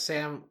 like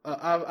Sam,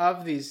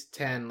 of these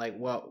 10, like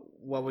what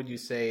would you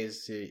say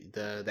is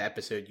the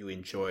episode you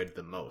enjoyed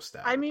the most?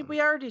 I mean,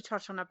 we already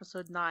touched on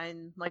episode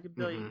 9 like a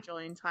billion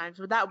jillion times,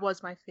 but that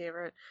was my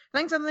favorite. I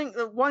think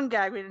the one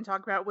gag we didn't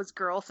talk about was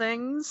girl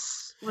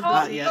things, with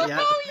Oh, the yeah, yeah.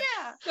 Oh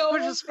yeah. So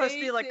which is supposed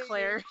to be like amazing.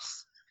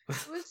 Claire's.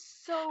 It was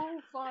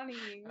so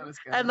funny. That was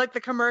good. And like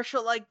the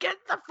commercial, like, "Get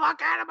the fuck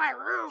out of my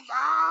room,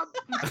 Mom!"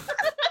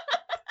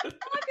 I'm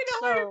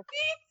gonna order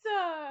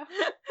pizza.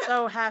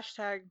 So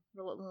hashtag,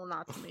 well,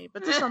 not to me,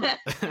 but to some,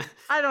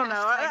 I don't know.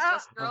 Hashtag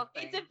just girl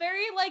It's thing. a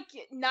very like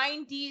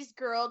 90s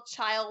girl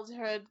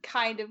childhood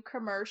kind of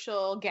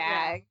commercial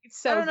gag.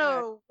 It's so I don't good.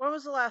 know. When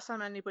was the last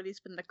time anybody's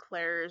been to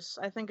Claire's?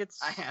 I think it's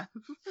I have.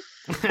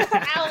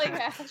 Allie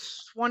has.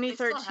 They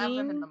still have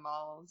them in 2013. the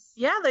malls.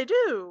 Yeah, they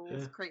do. Yeah.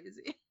 It's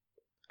crazy.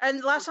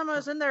 And last time I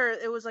was in there,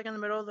 it was like in the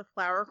middle of the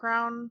flower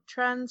crown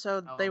trend,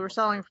 so they were Oh,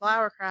 selling okay.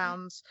 flower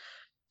crowns.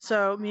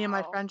 So me and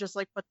my Wow. friend just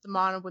like put them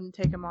on and wouldn't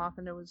take them off,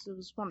 and it was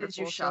wonderful. Did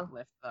you so-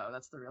 shoplift though?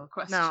 That's the real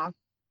question. No,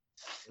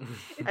 Is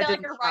I that like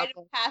didn't a rite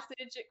of shoplift.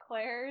 passage at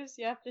Claire's?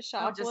 You have to No,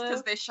 shoplift. just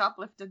because they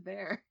shoplifted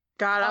there.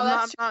 God, Oh, I'm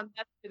that's not.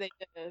 That's what they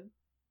did.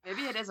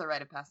 Maybe it is a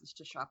rite of passage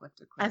to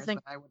shoplift at Claire's,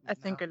 think- but I wouldn't I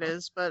think know. it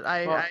is, but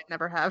I Well- I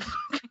never have.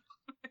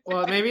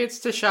 Well, maybe it's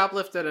to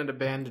shoplift at an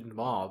abandoned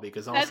mall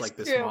because almost That's like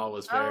this true. mall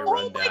was very Oh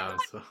run my down. God.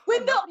 So. When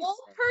the that'd be old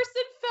sick.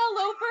 person fell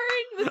over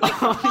and was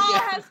like, Oh, the mall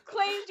yeah. has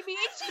claimed me,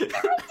 and she turned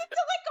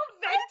into like a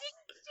vending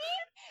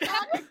machine.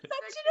 That was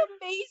such an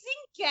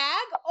amazing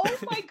gag. Oh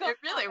my god. It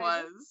really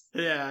was.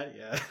 Yeah,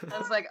 yeah. I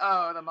was like,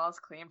 oh, the mall's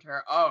claimed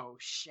her. Oh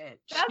shit.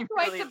 That's She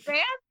why really- the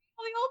band,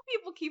 all the old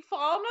people keep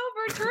falling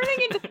over and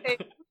turning into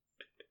things.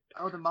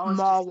 Oh, the mall is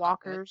Mall just-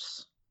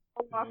 walkers.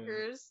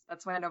 Walkers.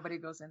 That's why nobody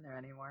goes in there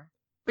anymore.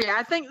 But yeah,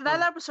 I think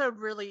that Oh. episode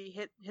really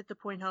hit the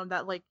point home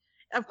that, like,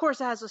 of course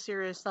it has the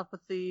serious stuff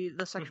with the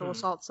sexual Mhm.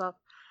 assault stuff,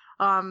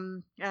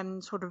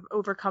 and sort of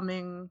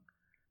overcoming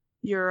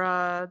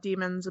your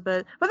demons a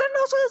bit, but then it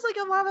also has like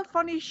a lot of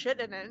funny shit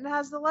in it, and it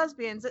has the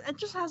lesbians. It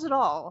just has it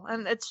all,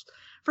 and it's,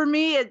 for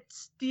me,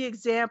 it's the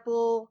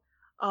example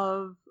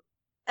of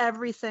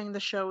everything the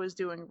show is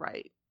doing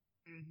right.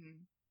 Mm-hmm.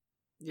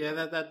 Yeah,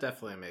 that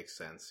definitely makes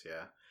sense.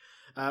 Yeah.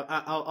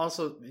 I'll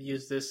also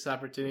use this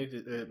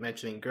opportunity to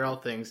mentioning girl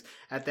things.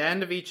 At the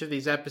end of each of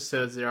these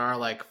episodes, there are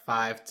like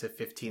 5 to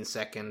 15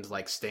 second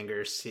like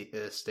stingers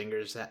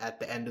at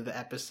the end of the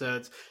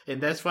episodes. In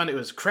this one, it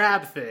was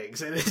crab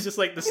things, and it's just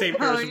like the same Oh,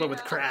 person but with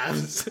yeah.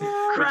 crabs.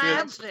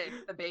 Crabs.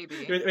 The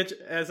baby. which,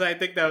 as I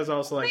think that was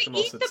also like They the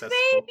most eat successful.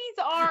 the baby's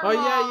arm. Oh, yeah,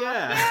 off.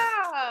 yeah.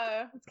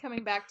 Yeah. It's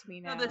coming back to me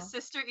No, now. the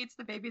sister eats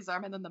the baby's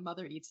arm and then the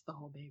mother eats the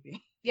whole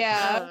baby.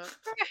 Yeah. Uh,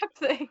 Crab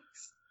things.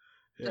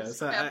 Yeah, Just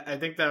so crab. I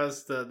think that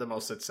was the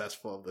most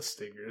successful of the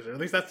stingers, or at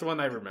least that's the one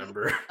I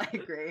remember. I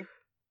agree.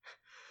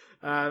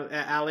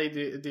 Allie,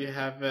 do you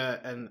have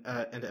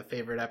a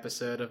favorite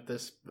episode of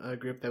this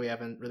group that we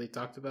haven't really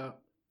talked about?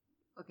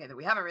 Okay, that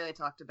we haven't really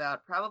talked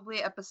about.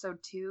 Probably episode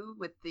 2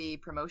 with the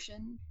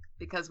promotion,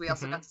 because we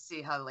also Mhm. got to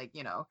see how, like,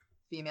 you know,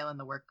 female in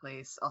the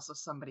workplace, also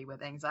somebody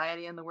with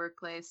anxiety in the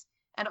workplace,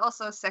 and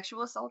also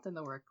sexual assault in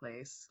the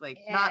workplace. Like,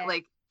 Yeah.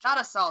 not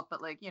assault,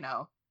 but like, you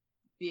know,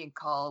 being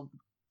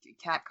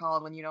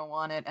catcalled when you don't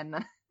want it. And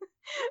then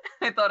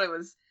I thought it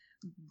was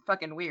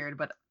fucking weird,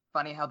 but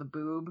funny how the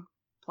boob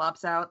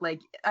plops out.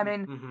 Like, I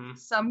mean, Mhm.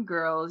 some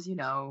girls,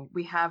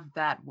 we have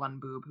that one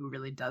boob who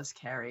really does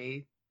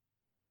carry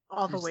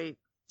All the Just- weight.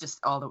 just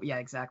all the yeah,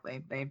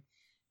 exactly.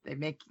 They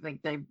make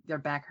like their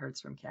back hurts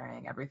from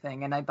carrying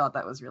everything, and I thought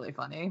that was really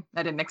funny.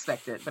 I didn't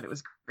expect it, but it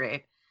was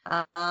great.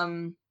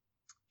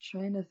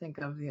 Trying to think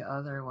of the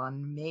other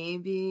one.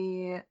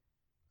 Maybe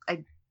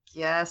I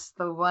guess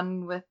the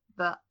one with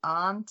the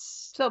aunt.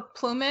 So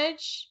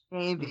Plumage.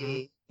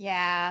 Maybe.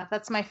 Yeah,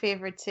 that's my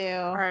favorite too.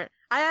 All right.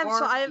 I have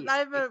Or I the-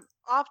 have a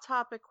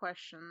off-topic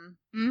question,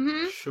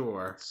 Mm-hmm.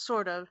 Sure.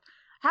 sort of.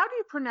 How do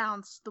you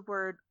pronounce the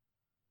word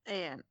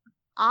aunt?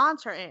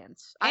 Aunt or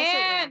ants? I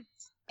say aunt.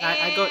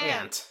 I go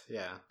ant.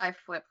 Yeah. I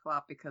flip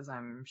flop because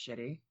I'm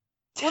shitty.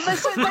 Well,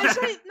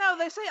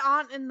 they say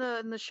aunt in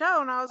the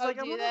show, and I was Oh, like,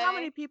 I do wonder how they?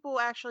 many people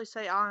actually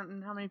say aunt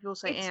and how many people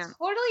say It's aunt.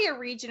 totally a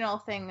regional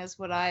thing, is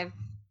what I've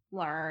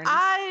learned.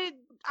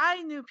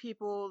 I knew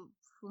people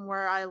from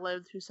where I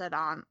lived who said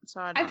aunt, so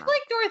I I don't feel know.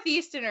 like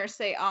Northeasterners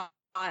say aunt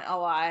a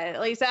lot.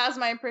 At least that was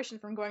my impression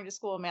from going to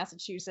school in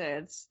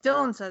Massachusetts.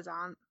 Dylan says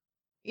aunt.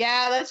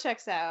 Yeah, that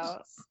checks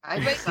out. I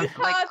But just Utah's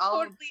like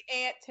totally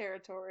ant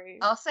territory.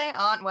 I'll say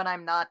aunt when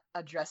I'm not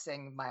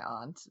addressing my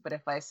aunt, but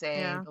if I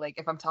say Yeah. like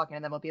if I'm talking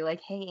to them, I'll be like,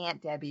 "Hey,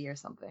 Aunt Debbie" or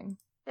something.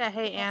 Yeah,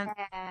 hey aunt.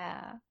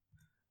 Yeah.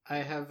 I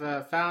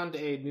have found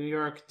a New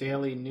York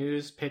Daily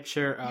News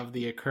picture of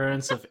the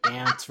occurrence of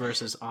ants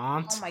versus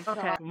aunt. Oh my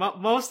Okay. god.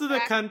 Most of the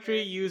Exactly.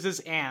 country uses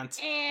ant,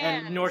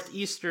 and Ant.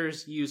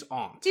 Northeasters use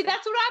aunt. See,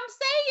 that's what I'm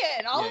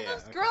saying. All Yeah, of yeah,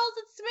 those okay. girls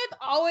at Smith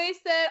always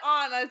said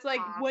aunt. I was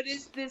like, Aunt. what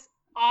is this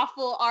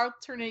awful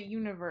alternate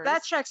universe?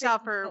 That checks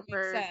out Doesn't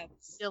for make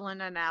sense. Dylan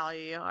and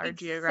Allie are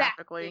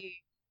geographically.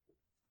 Exactly.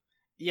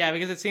 Yeah,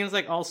 because it seems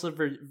like also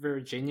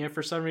Virginia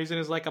for some reason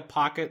is like a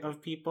pocket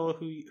of people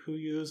who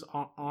use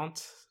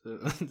aunt.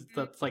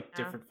 That's like Yeah.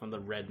 different from the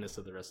redness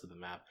of the rest of the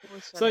map.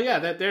 Always said So it.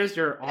 yeah, there's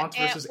your aunt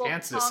Ant versus will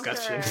ants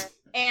discussion. conquer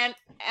and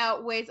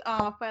outweighs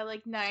off by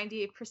like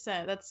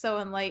 98%. That's so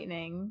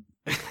enlightening.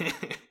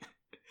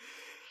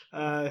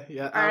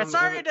 Yeah. All right,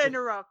 sorry to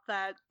interrupt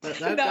that. That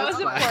That was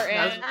fine.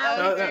 important.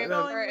 Allie, that- keep that-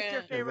 going with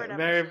your that- favorite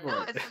very episode. No,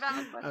 important. it's a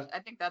valid question. I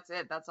think that's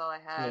it. That's all I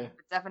had. Yeah.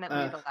 But definitely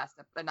Uh, the last.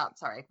 Not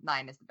sorry.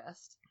 9 is the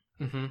best.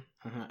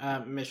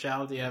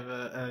 Michelle, do you have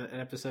an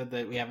episode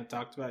that we haven't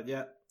talked about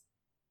yet?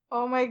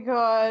 Oh my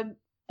god.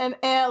 An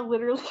ant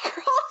literally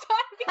crawls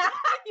on me when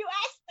you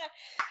asked that.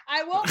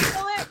 I won't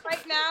kill it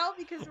right now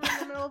because we're in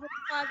the middle of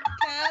a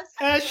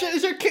podcast.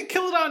 Sure,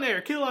 kill it on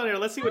air. Kill it on air.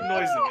 Let's see what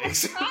noise No, it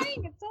makes. I'm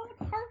trying. It's on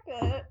the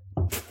carpet.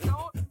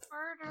 Don't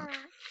murder.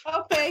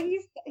 Okay,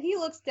 he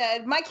looks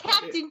dead. My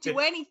cat didn't do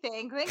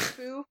anything. Thanks,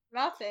 Boo.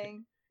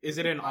 Nothing. Is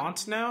it an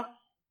aunt now?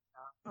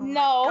 Oh my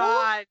No.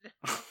 God.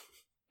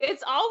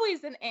 It's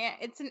always an ant.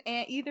 It's an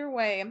ant either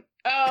way.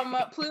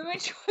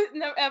 Plumage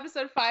no,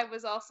 episode 5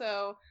 was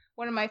also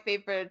one of my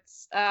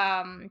favorites.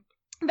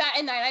 That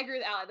and 9, I agree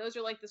with Allie. Those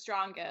are like the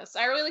strongest.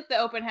 I really like the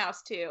open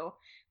house too.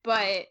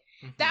 But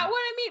that one,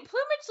 I mean,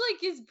 Plumage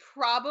like is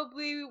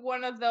probably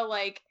one of the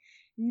like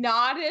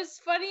not as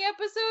funny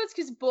episodes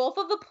because both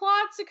of the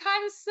plots are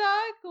kind of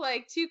suck.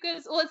 Like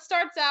Tuca's, well, it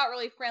starts out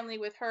really friendly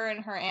with her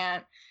and her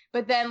aunt,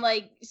 but then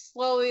like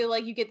slowly,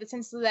 like you get the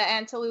sense that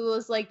Aunt Tallulah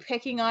is like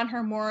picking on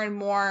her more and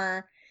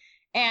more,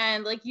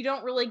 and like you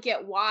don't really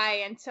get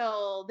why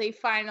until they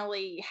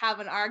finally have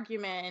an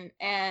argument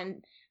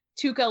and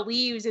Tuca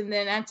leaves, and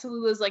then Aunt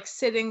Tallulah's like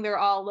sitting there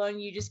all alone.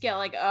 You just get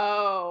like,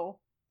 oh,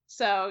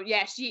 so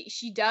yeah,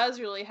 she does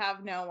really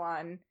have no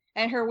one,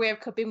 and her way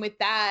of coping with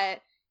that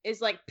is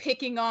like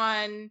picking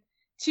on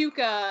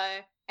Tuca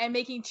and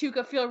making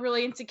Tuca feel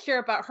really insecure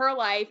about her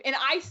life. And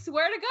I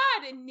swear to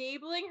God,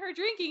 enabling her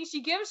drinking,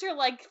 she gives her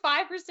like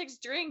 5 or 6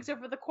 drinks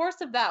over the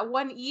course of that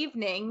one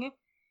evening,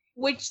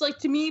 which like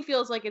to me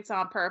feels like it's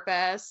on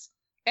purpose.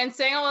 And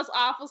saying all this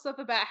awful stuff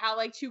about how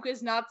like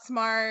Tuca's not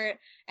smart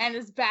and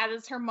as bad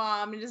as her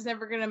mom and is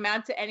never gonna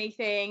amount to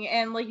anything.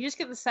 And like you just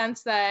get the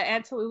sense that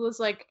Aunt Tallulah's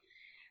like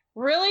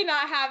really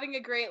not having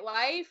a great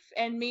life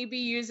and maybe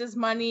uses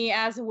money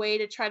as a way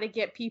to try to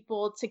get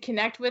people to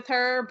connect with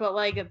her, but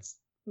like it's,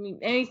 I mean,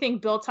 anything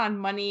built on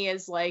money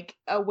is like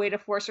a way to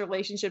force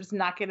relationships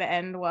not going to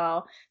end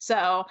well.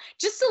 So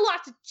just a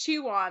lot to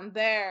chew on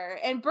there.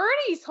 And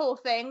Birdie's whole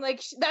thing,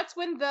 like that's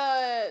when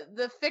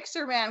the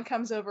fixer man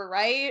comes over,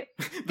 right?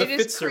 The It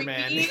is Fitzer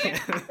man. creepy.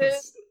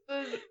 Yes.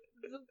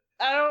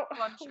 I don't.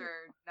 Plunger.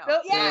 No. Oh,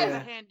 yeah. He's Yeah. a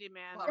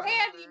handyman. Plumber.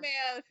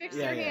 Handyman, the fixer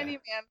Yeah, yeah.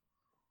 handyman.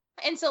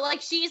 And so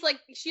like she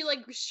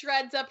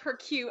shreds up her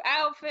cute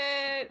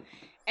outfit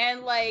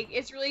and like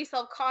is really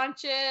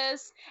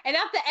self-conscious. And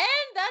at the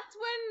end, that's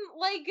when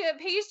like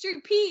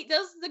Pastry Pete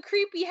does the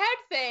creepy head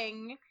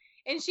thing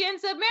and she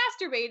ends up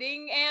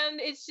masturbating, and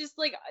it's just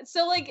like,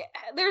 so like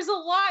there's a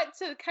lot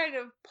to kind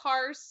of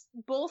parse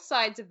both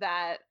sides of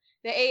that,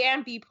 the A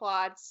and B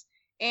plots.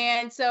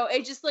 And so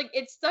it just like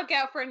it stuck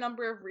out for a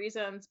number of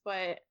reasons,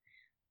 but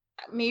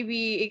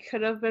maybe it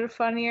could have been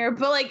funnier,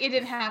 but like it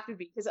didn't have to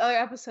be because other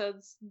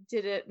episodes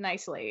did it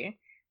nicely.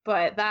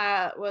 But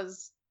that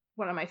was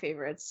one of my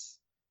favorites.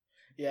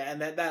 Yeah,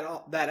 and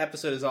that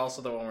episode is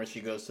also the one where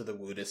she goes to the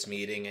Woodus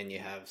meeting, and you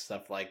have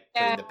stuff like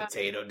putting the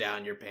potato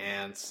down your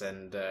pants,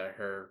 and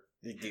her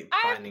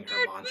finding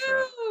her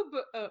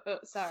mantra.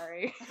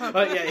 Sorry.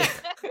 Oh yeah.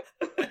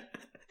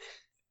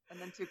 And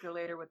then Tuca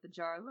later with the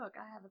jar. Look,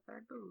 I have a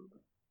third boob.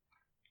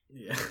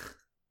 Yeah.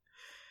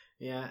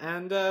 Yeah,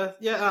 and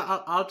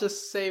I'll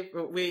just say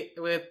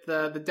with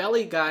the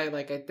deli guy,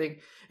 like I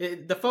think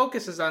the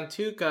focus is on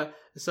Tuca,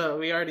 so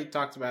we already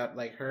talked about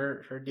like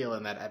her deal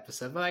in that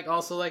episode, but like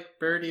also like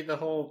Birdie, the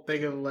whole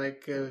thing of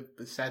like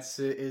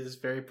Setsu is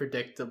very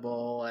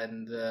predictable,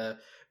 and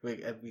we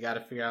got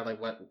to figure out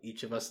like what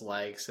each of us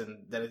likes, and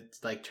then it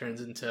like turns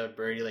into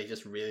Birdie like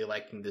just really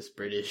liking this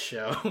British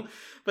show,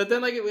 but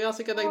then like we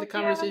also get like the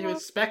conversation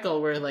with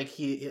Speckle where like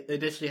he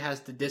initially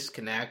has the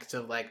disconnect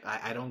of like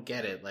I don't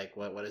get it, like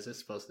what is this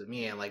supposed to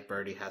mean, and like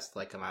Birdie has to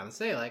like come out and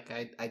say like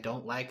I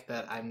don't like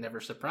that I'm never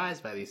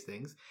surprised by these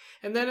things,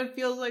 and then it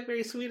feels like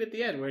very sweet at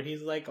the end where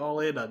he's like all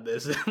in on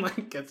this and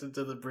like gets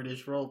into the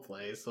British role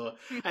play. So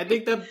I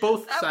think that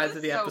both sides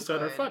of the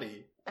episode are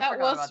funny. That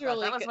was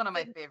really that was good. one of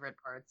my favorite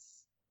parts.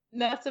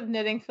 Nuts of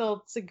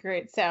Knittingfield, it's a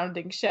great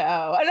sounding show.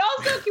 And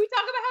also, can we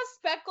talk about how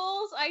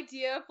Speckle's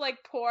idea of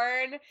like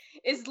porn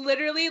is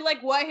literally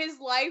like what his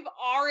life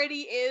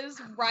already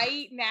is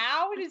right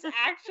now in his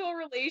actual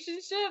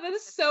relationship?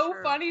 It's so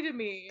true. funny to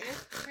me.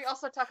 We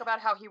also talk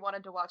about how he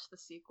wanted to watch the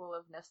sequel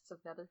of Nests of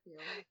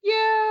Netherfield.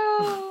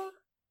 Yeah.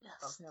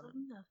 Yes.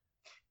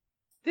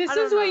 This I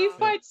don't is what you know.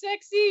 find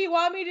sexy? You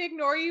want me to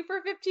ignore you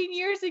for 15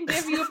 years and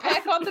give you a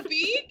peck on the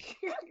beak?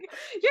 You're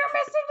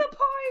missing the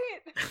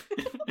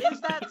point!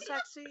 Is that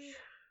sexy?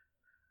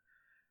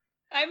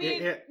 I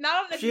mean, Yeah.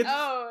 not on its She had-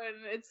 own.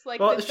 It's like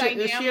Well, the she had-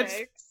 dynamics.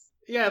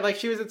 Yeah, like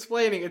she was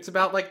explaining, it's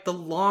about like the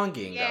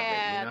longing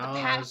Yeah, of it, you know? the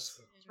passion.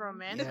 It's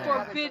romantic. The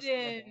Yeah.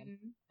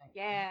 forbidden.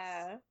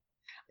 Yeah.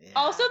 Yeah.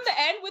 Also, in the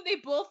end, when they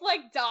both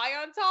like die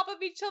on top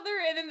of each other,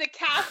 and then the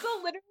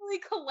castle literally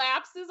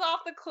collapses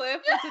off the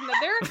cliff with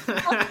another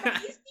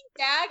amazing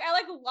gag, I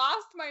like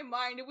lost my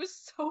mind. It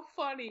was so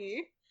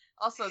funny.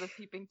 Also, the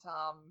peeping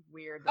Tom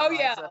weird. Oh,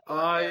 yeah. Liza Oh,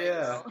 Thornberry,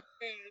 yeah. so-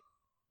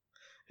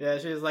 Yeah,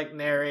 she was like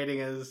narrating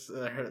as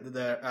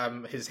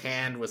his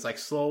hand was like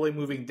slowly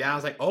moving down.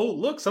 It's like, oh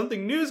look,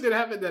 something new is gonna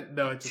happen. That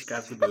no, it just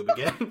grabs the boob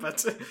again.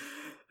 But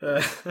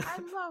I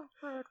love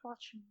bird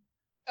watching.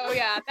 Oh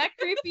yeah, that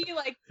creepy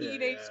like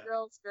teenage Yeah.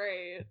 girl's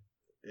great.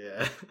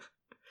 yeah.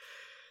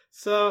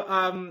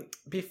 So,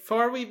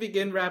 before we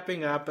begin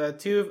wrapping up,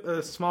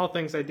 two small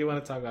things I do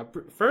want to talk about.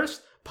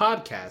 First,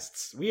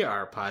 podcasts. We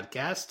are a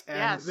podcast, and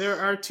Yes. there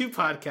are two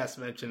podcasts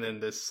mentioned in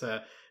this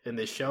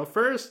show.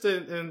 First,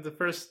 in the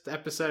first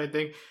episode, I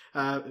think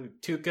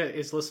Tuca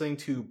is listening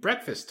to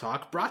Breakfast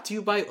Talk, brought to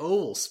you by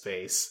Oval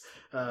Space,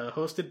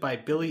 hosted by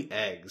Billy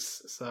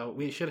Eggs. So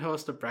we should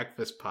host a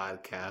breakfast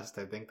podcast.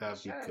 I think that would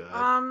Sure. be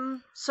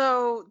good.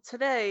 So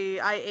today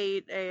I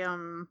ate a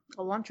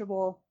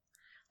Lunchable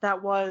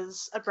that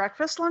was a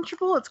breakfast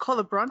Lunchable. It's called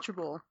a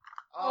Brunchable.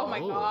 Oh my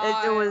Oh.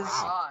 god. It was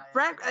Wow.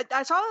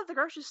 I saw it at the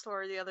grocery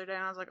store the other day,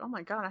 and I was like, "Oh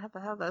my god, I have to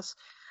have this."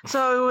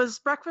 So it was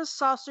breakfast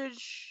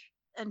sausage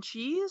and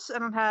cheese,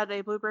 and it had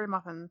a blueberry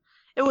muffin.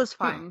 It was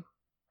fine.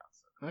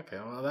 Okay,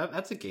 well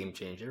that's a game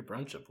changer.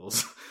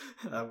 Brunchables.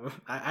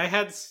 I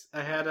had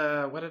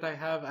what did I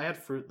have? I had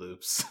Fruit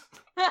Loops.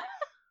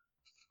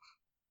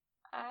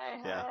 I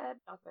had Yeah.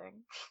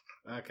 nothing.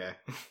 Okay.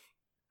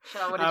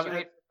 Michelle, what did you and-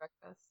 eat for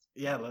breakfast?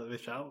 Yeah,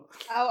 Michelle.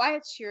 Oh, I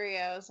had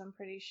Cheerios, I'm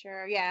pretty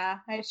sure. Yeah,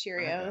 I had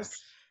Cheerios.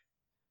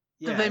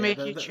 Yeah, they make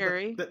the- you the-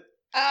 cheery?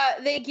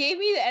 They gave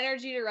me the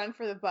energy to run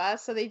for the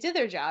bus, so they did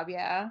their job,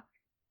 yeah.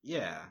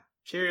 Yeah,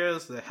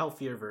 Cheerios, the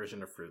healthier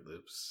version of Fruit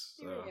Loops.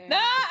 So. Yeah. Nah,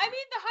 I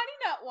mean the honey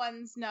nut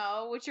ones,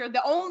 no, which are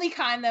the only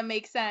kind that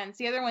make sense.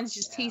 The other ones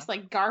just Yeah. taste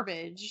like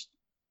garbage.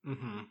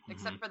 Mm-hmm,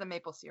 Except for the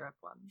maple syrup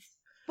ones.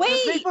 The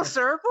Wait, maple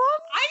syrup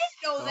one? I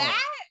didn't know Oh.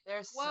 that.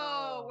 They're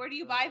Whoa, so where do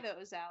you good. buy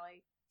those,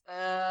 Allie?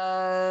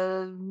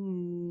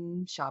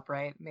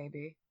 ShopRite,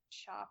 maybe.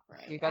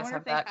 ShopRite. You I guys wonder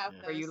have if they that have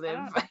where you those.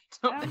 I live?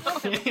 don't- I I don't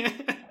don't know.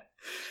 know.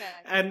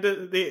 Check. And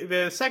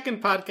the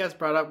second podcast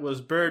brought up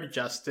was Bird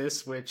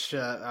Justice, which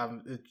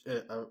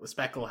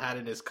Speckle had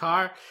in his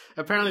car.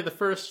 Apparently, the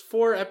first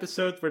 4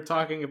 episodes were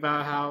talking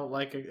about how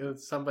like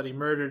somebody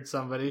murdered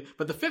somebody,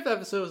 but the 5th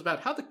episode was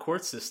about how the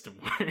court system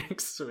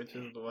works, which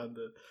is the one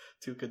that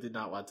Tuca did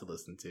not want to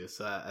listen to.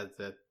 So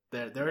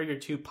there are your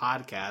 2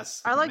 podcasts.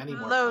 I like many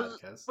more those.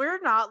 podcasts.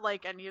 We're not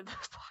like any of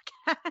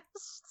those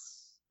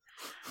podcasts.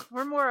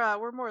 We're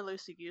more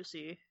loosey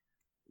goosey.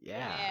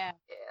 Yeah. Yeah.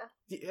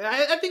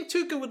 Yeah. I think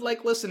Tuca would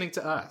like listening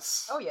to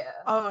us. Oh yeah.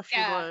 Oh, she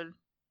Yeah. would.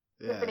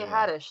 Tiffany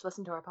yeah. Haddish,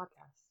 listen to our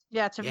podcast.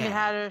 Yeah, Tiffany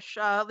Yeah.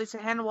 Haddish, Lisa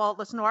Hanwalt,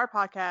 listen to our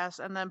podcast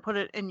and then put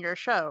it in your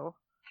show,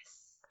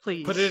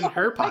 please. Put it in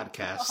her Oh my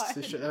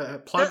podcast.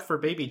 God. Plug for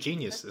Baby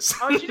Geniuses.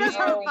 Oh, she does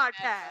have a Oh my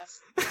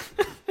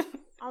podcast.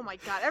 Oh my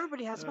god,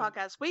 everybody has a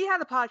podcast. We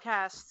had a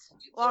podcast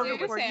long do,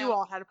 before Sam. you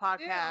all had a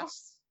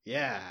podcast.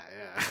 Yeah.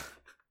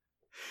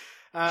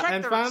 Check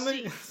And the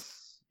finally,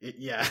 receipts.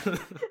 yeah.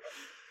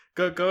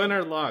 Go in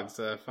our logs.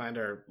 Find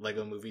our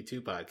Lego Movie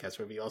 2 podcast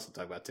where we also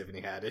talk about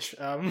Tiffany Haddish.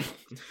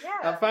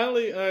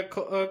 Finally,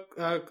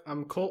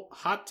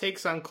 hot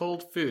takes on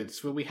cold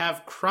foods. Well, we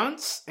have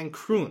Crunts and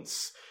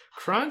Kroons.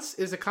 Crunts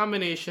is a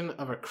combination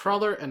of a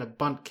cruller and a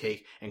bundt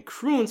cake, and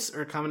Kroons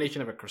are a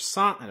combination of a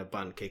croissant and a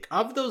bundt cake.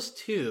 Of those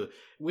two,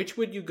 which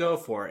would you go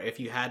for if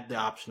you had the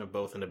option of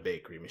both in a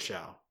bakery,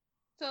 Michelle?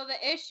 So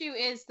the issue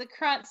is the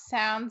Crunch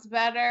sounds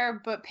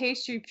better, but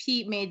Pastry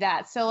Pete made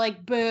that. So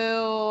like,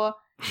 boo.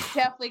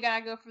 Definitely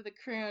gotta go for the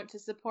Kroon to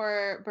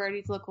support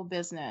Birdie's local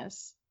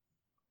business.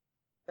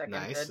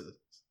 Seconded. Nice.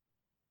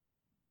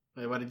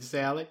 Wait, what did you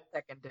say, Allie?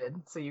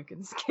 Seconded, so you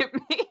can skip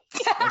me.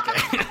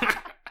 Okay.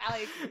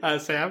 Allie.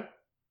 Sam?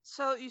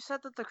 So you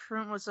said that the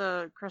Kroon was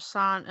a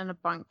croissant and a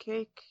bundt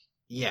cake?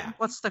 Yeah.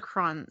 What's the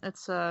Crun?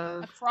 It's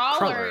A a...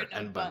 cruller and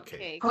and bundt bundt cake.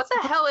 cake. What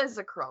the hell is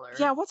a cruller?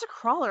 Yeah, what's a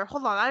cruller?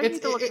 Hold on, I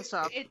need to look this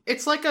up.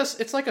 It's like a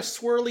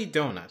swirly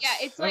donut. Yeah,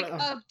 it's like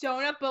a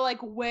donut, but like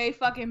way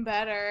fucking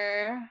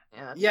better.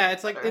 Yeah,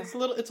 it's like it's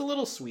a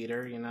little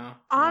sweeter, you know.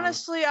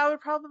 Honestly, I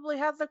would probably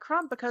have the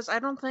Crumb because I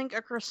don't think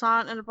a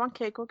croissant and a bundt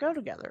cake will go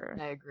together.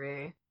 I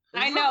agree.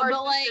 I know,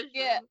 but like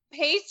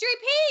Pastry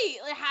Pete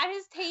had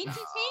his tainty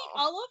taint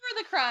all over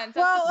the Crunch.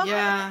 Well, okay,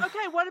 Yeah.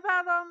 okay. What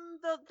about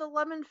the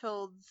lemon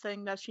filled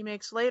thing that she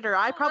makes later?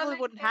 I probably lemon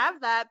wouldn't filled.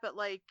 have that, but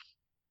like,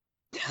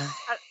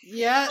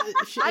 Yeah.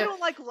 I don't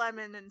like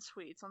lemon and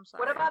sweets. I'm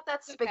sorry. What about that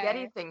It's spaghetti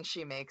okay. thing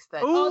she makes?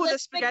 That Ooh, the the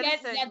spaghetti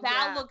thing, Yeah,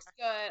 that yeah. looks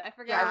good. I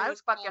forgot. Yeah, what I it would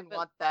was called, fucking but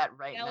want that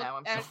right that now.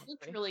 looks- I'm that so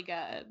looks hungry. really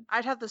good.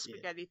 I'd have the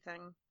spaghetti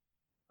thing.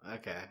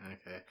 Okay.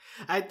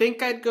 I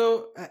think I'd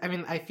go. I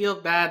mean, I feel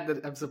bad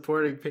that I'm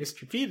supporting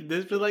Pastry Pete in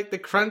this, but like the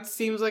Crunch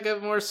seems like a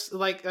more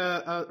like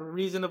a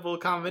reasonable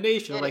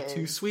combination of It like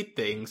two is. sweet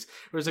things,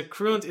 whereas a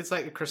Kroons it's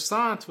like a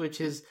croissant,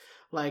 which is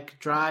like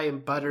dry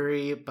and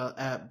buttery, but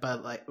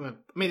like I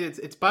mean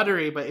it's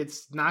buttery, but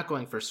it's not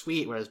going for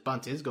sweet, whereas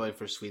bundt is going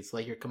for sweet. So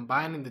like you're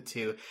combining the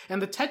two,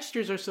 and the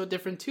textures are so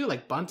different too.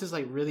 Like bundt is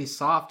like really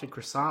soft, and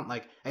croissant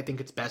like I think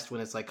it's best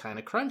when it's like kind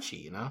of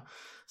crunchy, you know.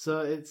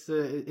 So it's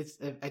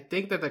I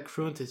think that the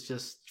Kroont is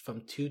just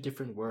from two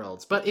different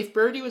worlds. But if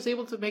Birdie was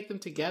able to make them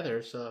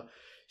together, so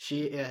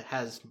she's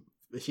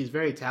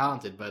very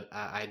talented. But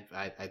I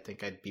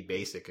think I'd be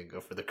basic and go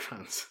for the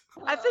Kroons.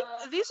 I think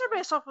these are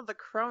based off of the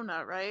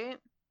Cronut, right?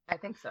 I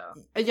think so.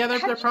 Yeah, they're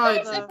Have probably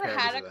you guys ever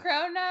had a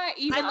cronut?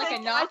 Even I like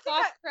think- a I think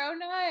knockoff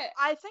cronut?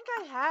 I think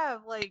I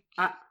have like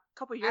I- a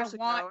couple years I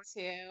ago. want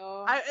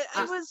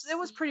to. It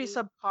was pretty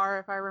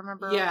subpar if I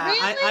remember. Yeah,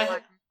 Really?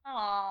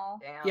 Oh.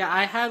 Damn. Yeah,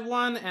 I had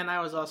one, and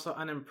I was also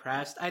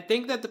unimpressed. I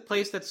think that the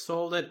place that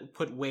sold it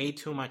put way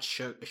too much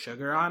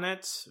sugar on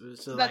it.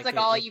 So That's like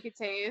all you could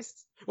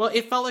taste. Well,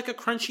 it felt like a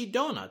crunchy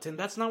donut, and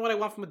that's not what I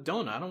want from a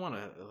donut. I don't want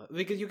to,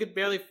 because you could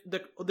barely.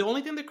 The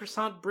only thing the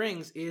croissant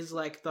brings is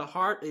like the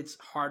heart. It's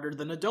harder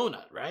than a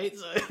donut, right?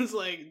 So it's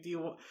like,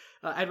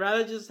 I'd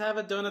rather just have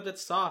a donut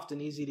that's soft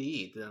and easy to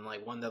eat than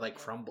like one that like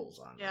crumbles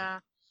on me. Yeah.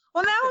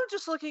 Well, now I'm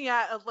just looking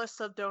at a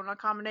list of donut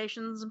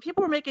combinations, and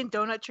people are making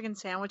donut chicken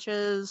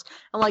sandwiches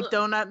and like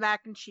donut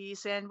mac and cheese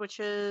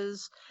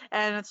sandwiches,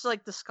 and it's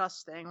like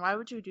disgusting. Why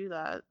would you do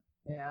that?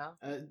 Yeah.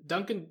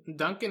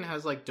 Dunkin'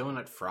 has like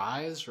donut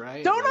fries,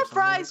 right? Donut Or something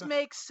fries like that?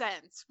 make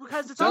sense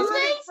because it's Does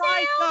already it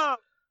fried now? dough.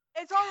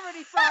 It's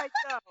already fried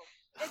dough.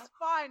 It's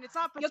fine. It's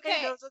not Okay.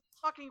 potatoes. It's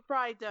fucking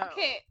fried dough.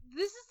 Okay,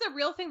 this is the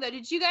real thing though.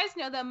 Did you guys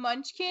know that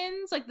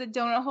Munchkins, like the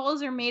donut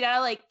holes, are made out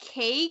of like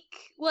cake,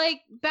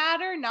 like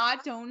batter,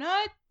 not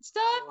donut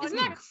stuff? Isn't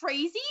that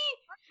crazy?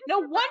 No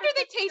wonder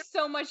they taste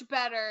so much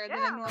better than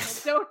a Yeah. normal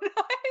donut.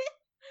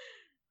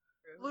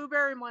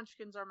 Blueberry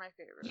munchkins are my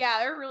favorite. Yeah,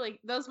 they're really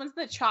those ones.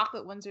 The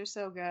chocolate ones are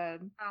so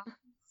good.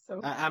 So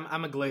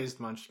I'm a glazed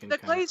munchkin The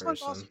kind of glazed ones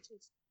person. also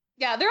taste.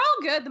 Yeah, they're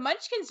all good. The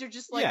Munchkins are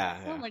just like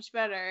Yeah, so yeah. much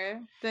better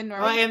than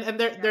normal. Well, and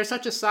they're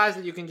such a size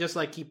that you can just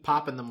like keep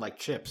popping them like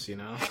chips, you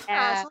know.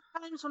 Yeah.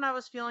 Sometimes when I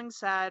was feeling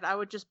sad, I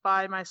would just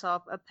buy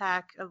myself a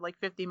pack of like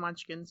 50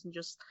 munchkins and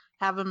just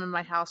have them in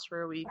my house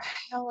for a week.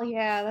 Hell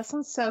yeah, that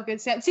sounds so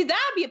good, Sam. See,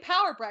 that'd be a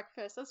power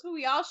breakfast. That's what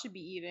we all should be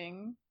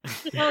eating.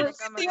 Yeah.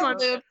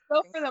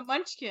 Go for the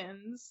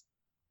Munchkins.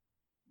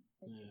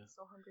 Yeah.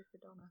 so hungry for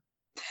donuts.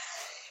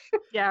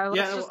 Yeah, let's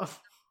Yeah, just well,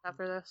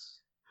 after this.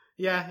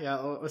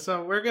 yeah.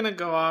 So we're gonna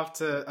go off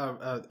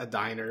to a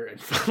diner and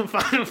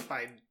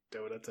find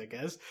donuts, I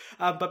guess.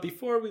 But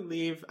before we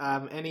leave,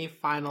 any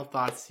final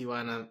thoughts you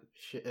wanna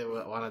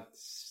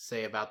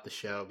say about the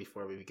show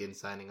before we begin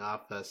signing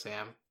off,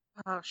 Sam?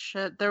 Oh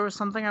shit, there was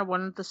something I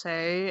wanted to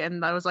say,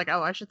 and I was like,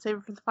 oh, I should save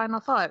it for the final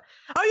thought.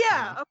 Oh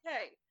yeah,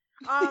 okay.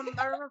 I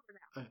remember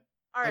now.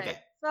 All right. Okay.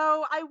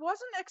 So I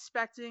wasn't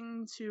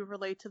expecting to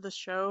relate to the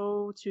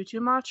show too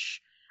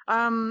much. A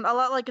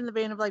lot like in the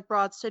vein of like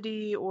Broad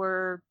City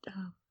or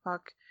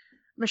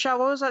Michelle,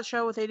 what was that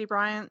show with AD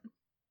Bryant?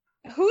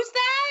 Who's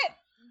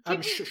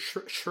that?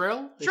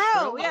 Shrill? Is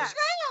Shrill, yeah.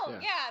 Shrill! Yeah.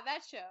 Yeah, that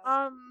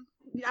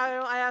show.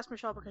 I asked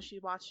Michelle because she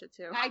watched it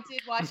too. I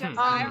did watch it. Um,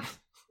 I don't remember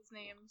his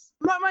names.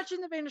 Much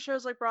in the vein of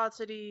shows like Broad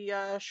City,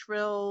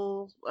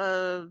 Shrill,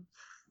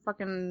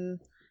 fucking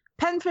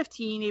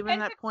 10-15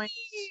 even at points.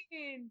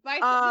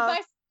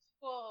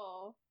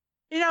 Bisexual.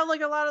 You know,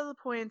 like a lot of the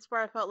points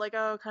where I felt like,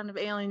 oh, kind of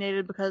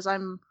alienated because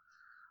I'm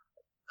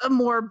a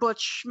more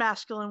butch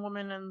masculine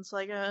woman, and it's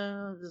like,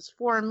 it's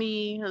for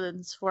me, and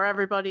it's for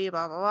everybody,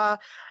 blah blah blah.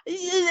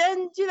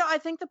 And you know, I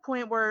think the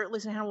point where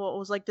Lisa Hannibal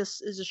was like,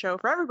 this is a show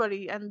for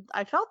everybody, and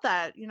I felt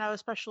that, you know,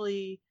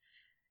 especially,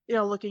 you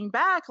know, looking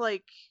back,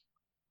 like,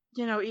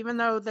 you know, even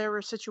though there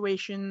were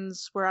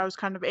situations where I was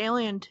kind of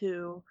alien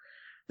to,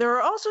 there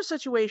were also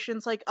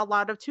situations, like a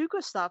lot of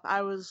Tuca stuff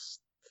I was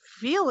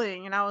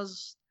feeling, and I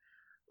was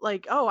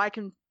like, oh, I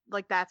can,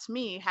 like, that's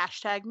me,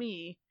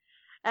 #me.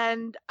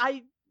 And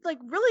I, like,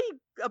 really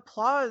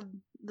applaud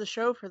the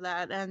show for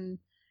that. And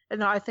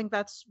I think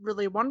that's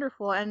really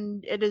wonderful.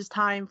 And it is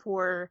time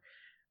for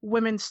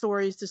women's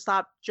stories to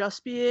stop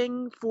just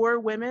being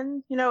for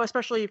women, you know,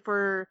 especially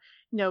for,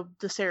 you know,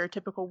 the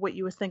stereotypical what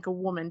you would think a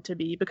woman to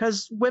be,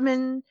 because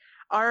women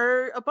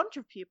are a bunch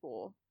of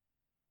people,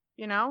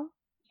 you know?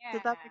 Yeah.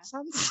 Did that make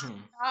sense?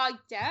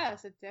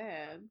 Yes, it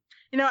did.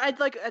 You know, I'd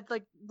like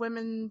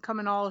women come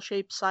in all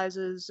shapes,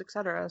 sizes,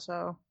 etc.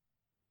 So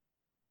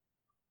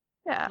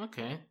yeah.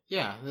 Okay.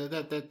 Yeah.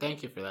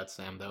 Thank you for that,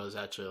 Sam. That was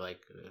actually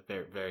like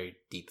very, very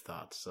deep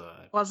thoughts. So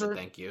Was it?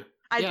 Thank you.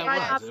 I Yeah, try it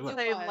not was, to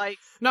say like.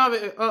 No,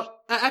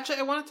 but actually,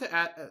 I wanted to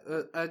add.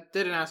 I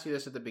didn't ask you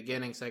this at the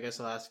beginning, so I guess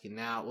I'll ask you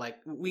now. Like,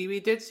 we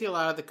did see a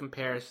lot of the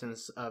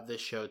comparisons of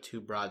this show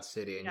to Broad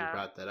City, and you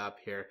brought that up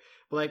here.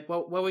 But like,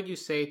 what would you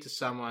say to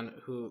someone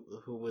who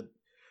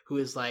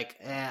is like,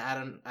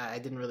 I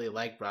didn't really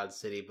like Broad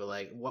City, but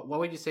like, what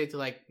would you say to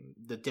like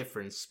the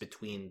difference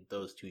between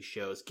those two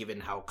shows, given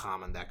how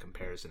common that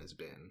comparison has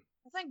been?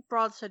 I think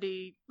Broad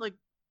City, like,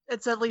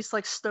 it's at least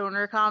like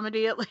stoner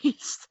comedy, at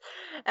least,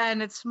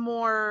 and it's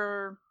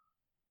more,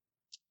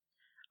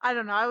 I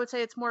don't know, I would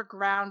say it's more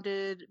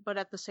grounded, but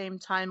at the same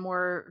time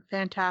more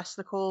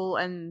fantastical.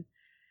 And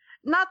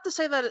not to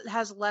say that it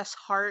has less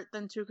heart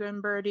than Tuca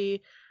and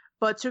Birdie,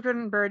 but Tuca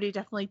and Birdie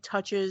definitely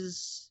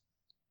touches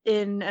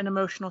in an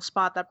emotional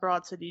spot that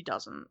Broad City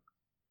doesn't.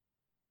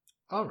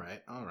 All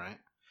right.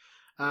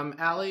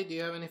 Allie, do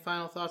you have any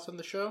final thoughts on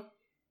the show?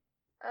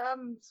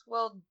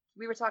 Well,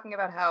 we were talking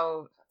about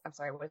how, I'm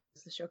sorry,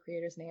 what's the show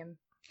creator's name?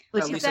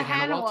 Lisa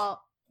Hannibal.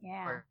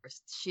 Yeah.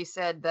 She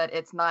said that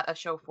it's not a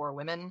show for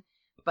women,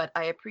 but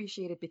I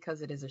appreciate it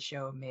because it is a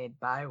show made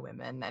by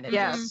women, and it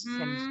just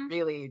can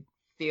really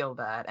feel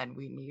that, and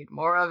we need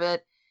more of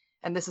it.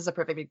 And this is a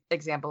perfect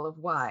example of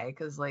why,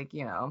 because, like,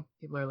 you know,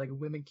 people are like,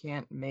 women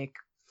can't make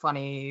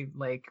funny,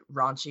 like,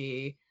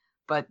 raunchy,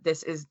 but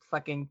this is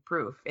fucking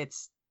proof.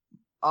 It's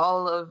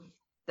all of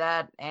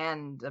that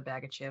and a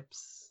bag of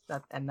chips.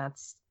 That's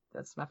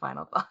my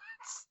final thoughts.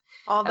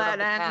 All that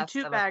and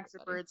 2 bags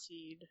of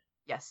birdseed.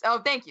 Yes. Oh,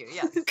 thank you.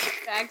 Yes.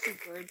 Bags of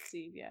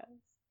birdseed. Yes.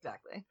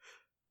 Exactly.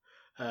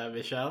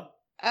 Michelle?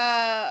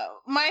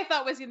 My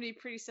thought was going to be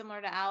pretty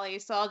similar to Allie,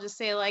 so I'll just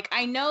say, like,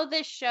 I know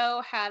this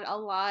show had a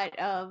lot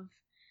of,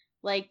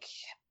 like,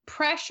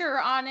 pressure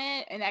on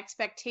it and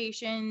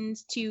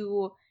expectations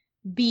to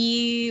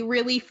be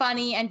really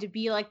funny and to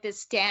be, like,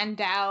 this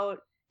standout,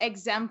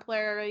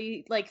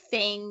 exemplary, like,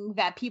 thing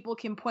that people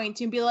can point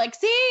to and be like,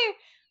 see,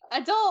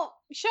 adult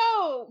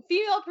show,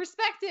 female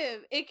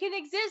perspective, it can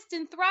exist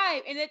and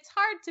thrive. And it's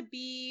hard to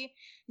be,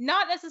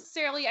 not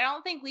necessarily, I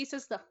don't think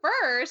Lisa's the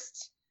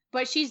first,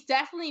 but she's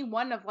definitely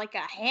one of like a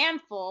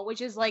handful,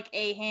 which is like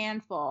a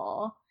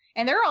handful.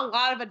 And there are a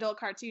lot of adult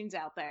cartoons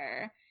out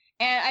there.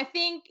 And I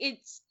think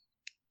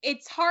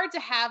it's hard to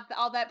have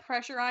all that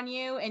pressure on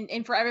you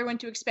and for everyone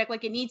to expect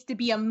like it needs to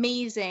be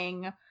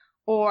amazing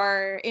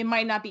or it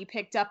might not be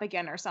picked up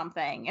again or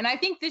something. And I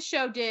think this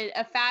show did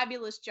a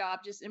fabulous job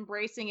just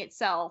embracing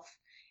itself.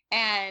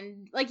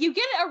 And like you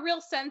get a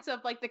real sense of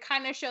like the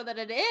kind of show that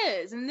it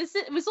is. And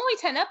it was only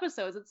 10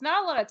 episodes. It's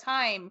not a lot of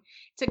time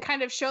to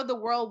kind of show the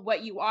world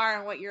what you are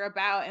and what you're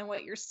about and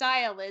what your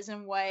style is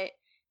and what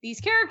these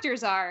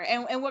characters are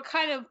and what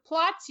kind of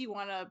plots you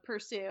want to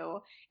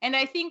pursue. And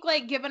I think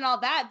like given all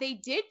that, they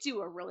did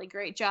do a really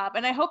great job.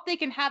 And I hope they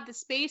can have the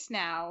space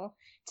now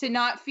to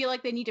not feel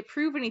like they need to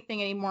prove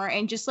anything anymore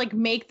and just like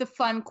make the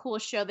fun, cool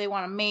show they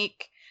want to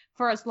make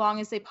for as long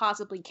as they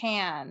possibly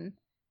can.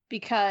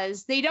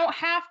 Because they don't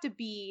have to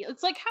be,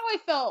 it's like how I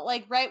felt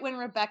like right when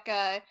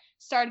Rebecca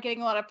started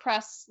getting a lot of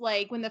press,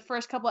 like when the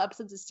first couple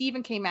episodes of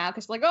Steven came out,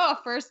 because like, oh,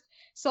 first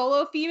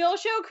solo female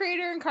show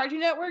creator in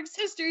Cartoon Network's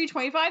history,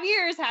 25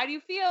 years, how do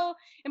you feel?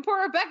 And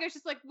poor Rebecca's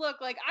just like,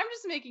 look, like I'm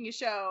just making a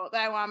show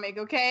that I want to make,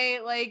 okay?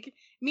 Like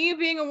me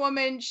being a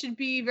woman should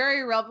be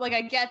very relevant. Like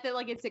I get that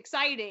like it's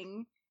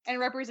exciting and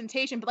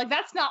representation, but like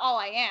that's not all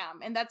I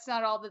am, and that's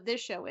not all that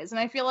this show is. And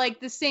I feel like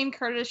the same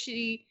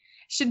courtesy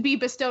should be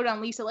bestowed on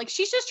Lisa. Like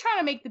she's just trying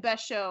to make the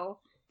best show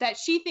that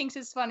she thinks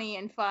is funny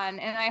and fun,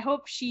 and I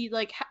hope she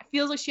like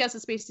feels like she has the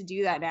space to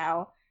do that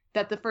now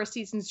that the first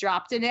season's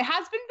dropped, and it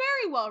has been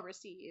very well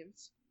received.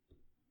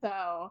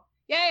 So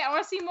yay, I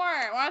want to see more.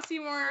 I want to see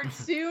more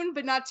soon,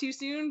 but not too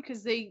soon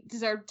because they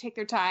deserve to take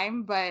their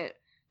time. But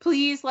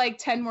please, like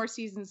 10 more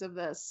seasons of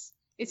this.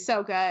 It's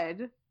so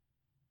good.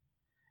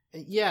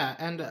 Yeah,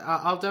 and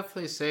I'll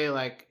definitely say,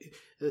 like,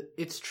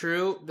 it's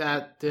true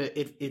that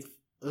it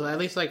at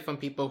least like from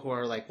people who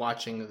are like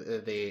watching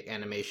the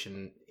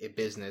animation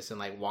business and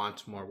like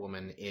want more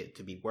women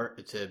to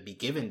be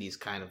given these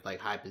kind of like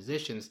high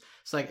positions.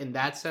 It's like in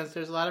that sense,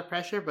 there's a lot of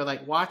pressure. But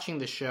like watching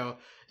the show,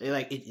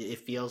 it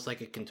feels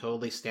like it can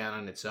totally stand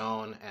on its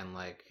own, and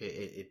like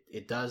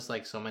it does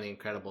like so many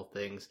incredible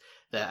things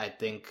that I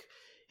think.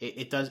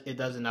 It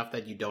does enough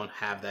that you don't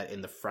have that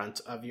in the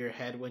front of your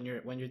head when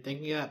you're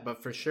thinking that,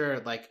 but for sure,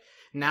 like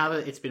now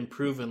that it's been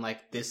proven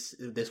like this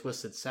was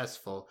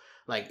successful,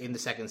 like in the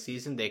second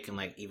season they can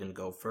like even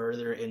go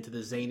further into the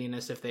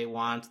zaniness if they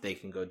want, they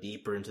can go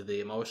deeper into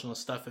the emotional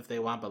stuff if they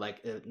want, but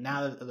like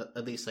now that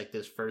at least like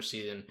this first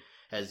season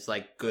has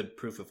like good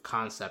proof of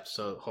concept,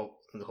 so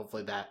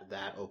hopefully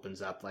that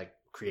opens up like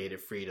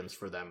creative freedoms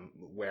for them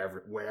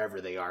wherever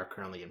they are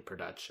currently in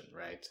production,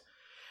 right?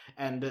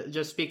 And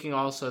just speaking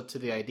also to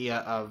the idea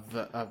of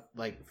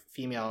like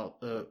female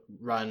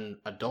run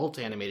adult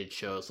animated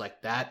shows, like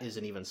that is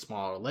an even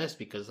smaller list,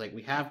 because like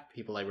we have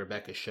people like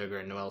Rebecca Sugar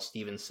and Noelle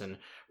Stevenson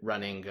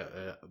running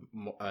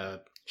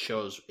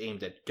shows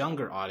aimed at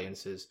younger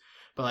audiences.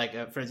 But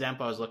like for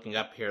example, I was looking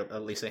up here,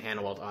 Lisa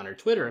Hanawalt on her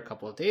Twitter a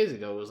couple of days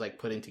ago was like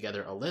putting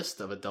together a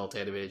list of adult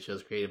animated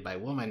shows created by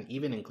women,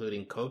 even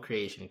including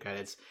co-creation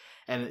credits.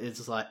 And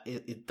it's like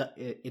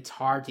it's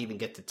hard to even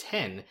get to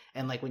 10.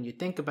 And like when you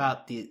think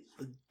about the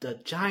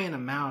giant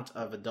amount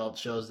of adult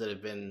shows that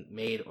have been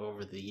made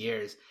over the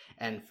years,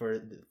 and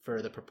for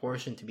the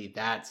proportion to be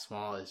that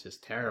small is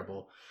just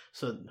terrible.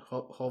 So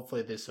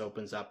hopefully this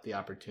opens up the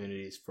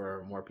opportunities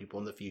for more people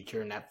in the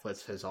future.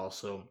 Netflix has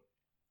also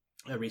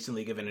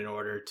recently given an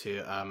order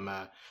to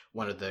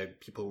one of the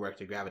people who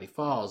worked at Gravity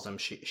Falls,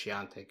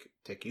 Shion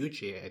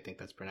Takeuchi, I think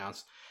that's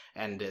pronounced,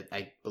 and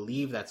I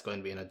believe that's going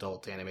to be an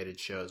adult animated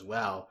show as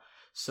well.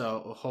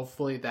 So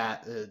hopefully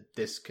that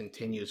this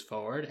continues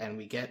forward, and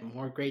we get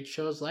more great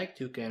shows like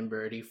Tuca and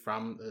Birdie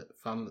from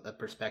a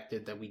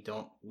perspective that we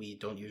don't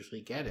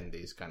usually get in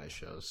these kind of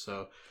shows.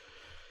 So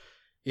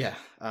yeah,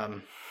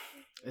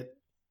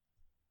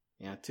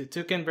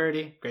 Tuca and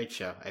Birdie, great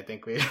show. I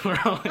think we're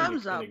all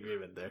in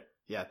agreement there.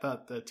 Yeah,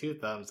 the 2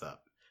 thumbs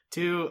up.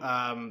 2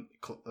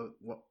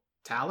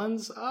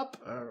 talons up,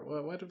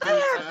 or what do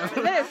they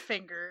have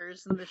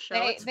fingers in the show.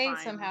 They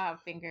somehow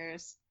have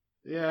fingers.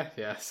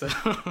 Yeah. So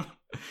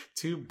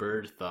 2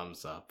 bird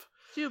thumbs up.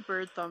 2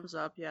 bird thumbs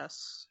up.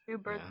 Yes. 2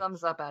 bird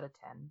thumbs up out of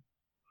 10.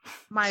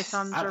 My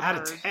thumbs are out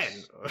birds. of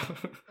 10.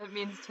 It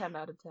means 10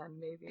 out of 10,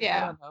 maybe.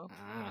 Yeah. I don't know.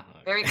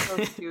 Okay. Very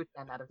close to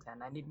 10 out of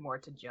 10. I need more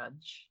to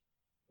judge.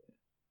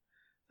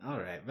 All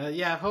right, but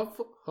yeah,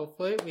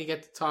 hopefully we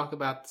get to talk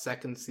about the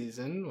second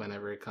season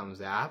whenever it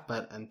comes out.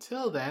 But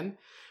until then,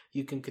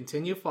 you can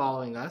continue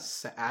following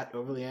us at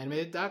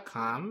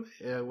overlyanimated.com,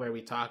 where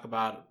we talk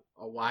about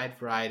a wide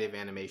variety of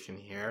animation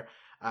here.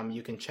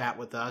 You can chat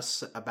with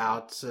us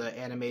about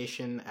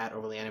animation at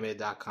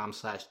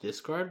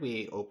overlyanimated.com/Discord.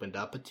 We opened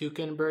up a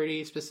Tuca and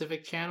Birdie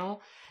specific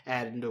channel,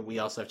 and we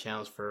also have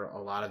channels for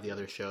a lot of the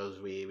other shows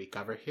we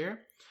cover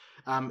here.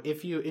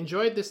 If you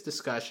enjoyed this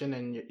discussion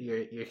and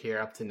you're here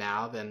up to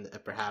now, then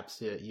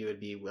perhaps you would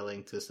be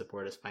willing to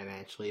support us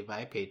financially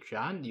via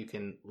Patreon. You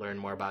can learn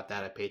more about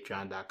that at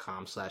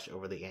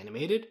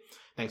patreon.com/overlyanimated.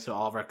 Thanks to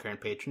all of our current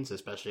patrons,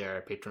 especially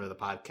our patron of the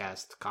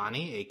podcast,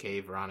 Connie,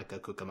 aka Veronica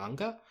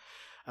Cucamonga.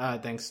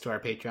 Thanks to our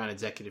Patreon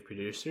executive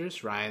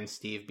producers, Ryan,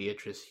 Steve,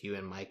 Beatrice, Hugh,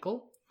 and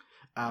Michael.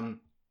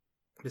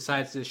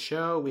 Besides this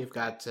show, we've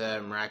got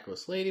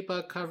Miraculous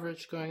Ladybug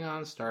coverage going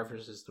on, Star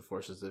vs. the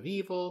Forces of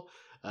Evil,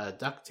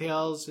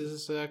 DuckTales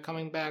is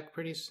coming back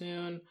pretty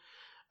soon.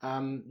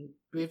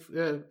 We've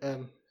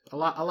a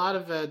lot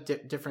of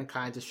different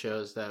kinds of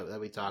shows that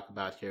we talk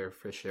about here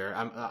for sure.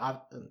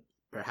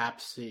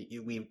 Perhaps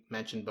we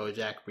mentioned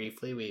BoJack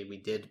briefly. We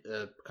did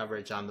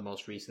coverage on the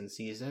most recent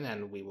season,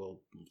 and we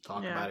will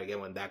talk about it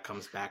again when that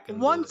comes back.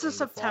 Once in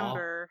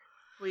September,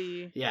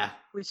 we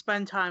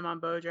spend time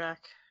on BoJack.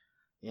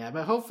 Yeah,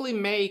 but hopefully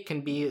May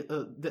can be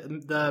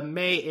the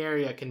May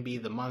area can be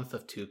the month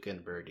of Tuca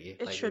and Birdie.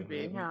 It should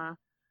be, yeah.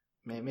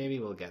 Maybe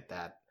we'll get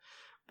that.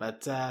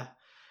 But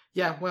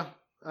yeah, well,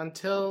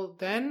 until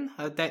then,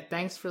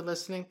 thanks for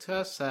listening to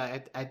us.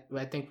 I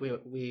think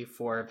we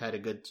 4 have had a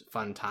good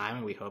fun time,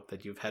 and we hope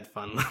that you've had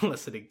fun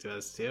listening to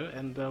us too.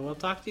 And we'll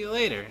talk to you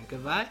later.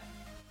 Goodbye.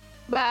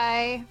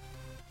 Bye.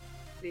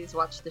 Please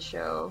watch the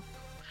show.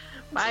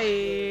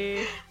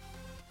 Bye.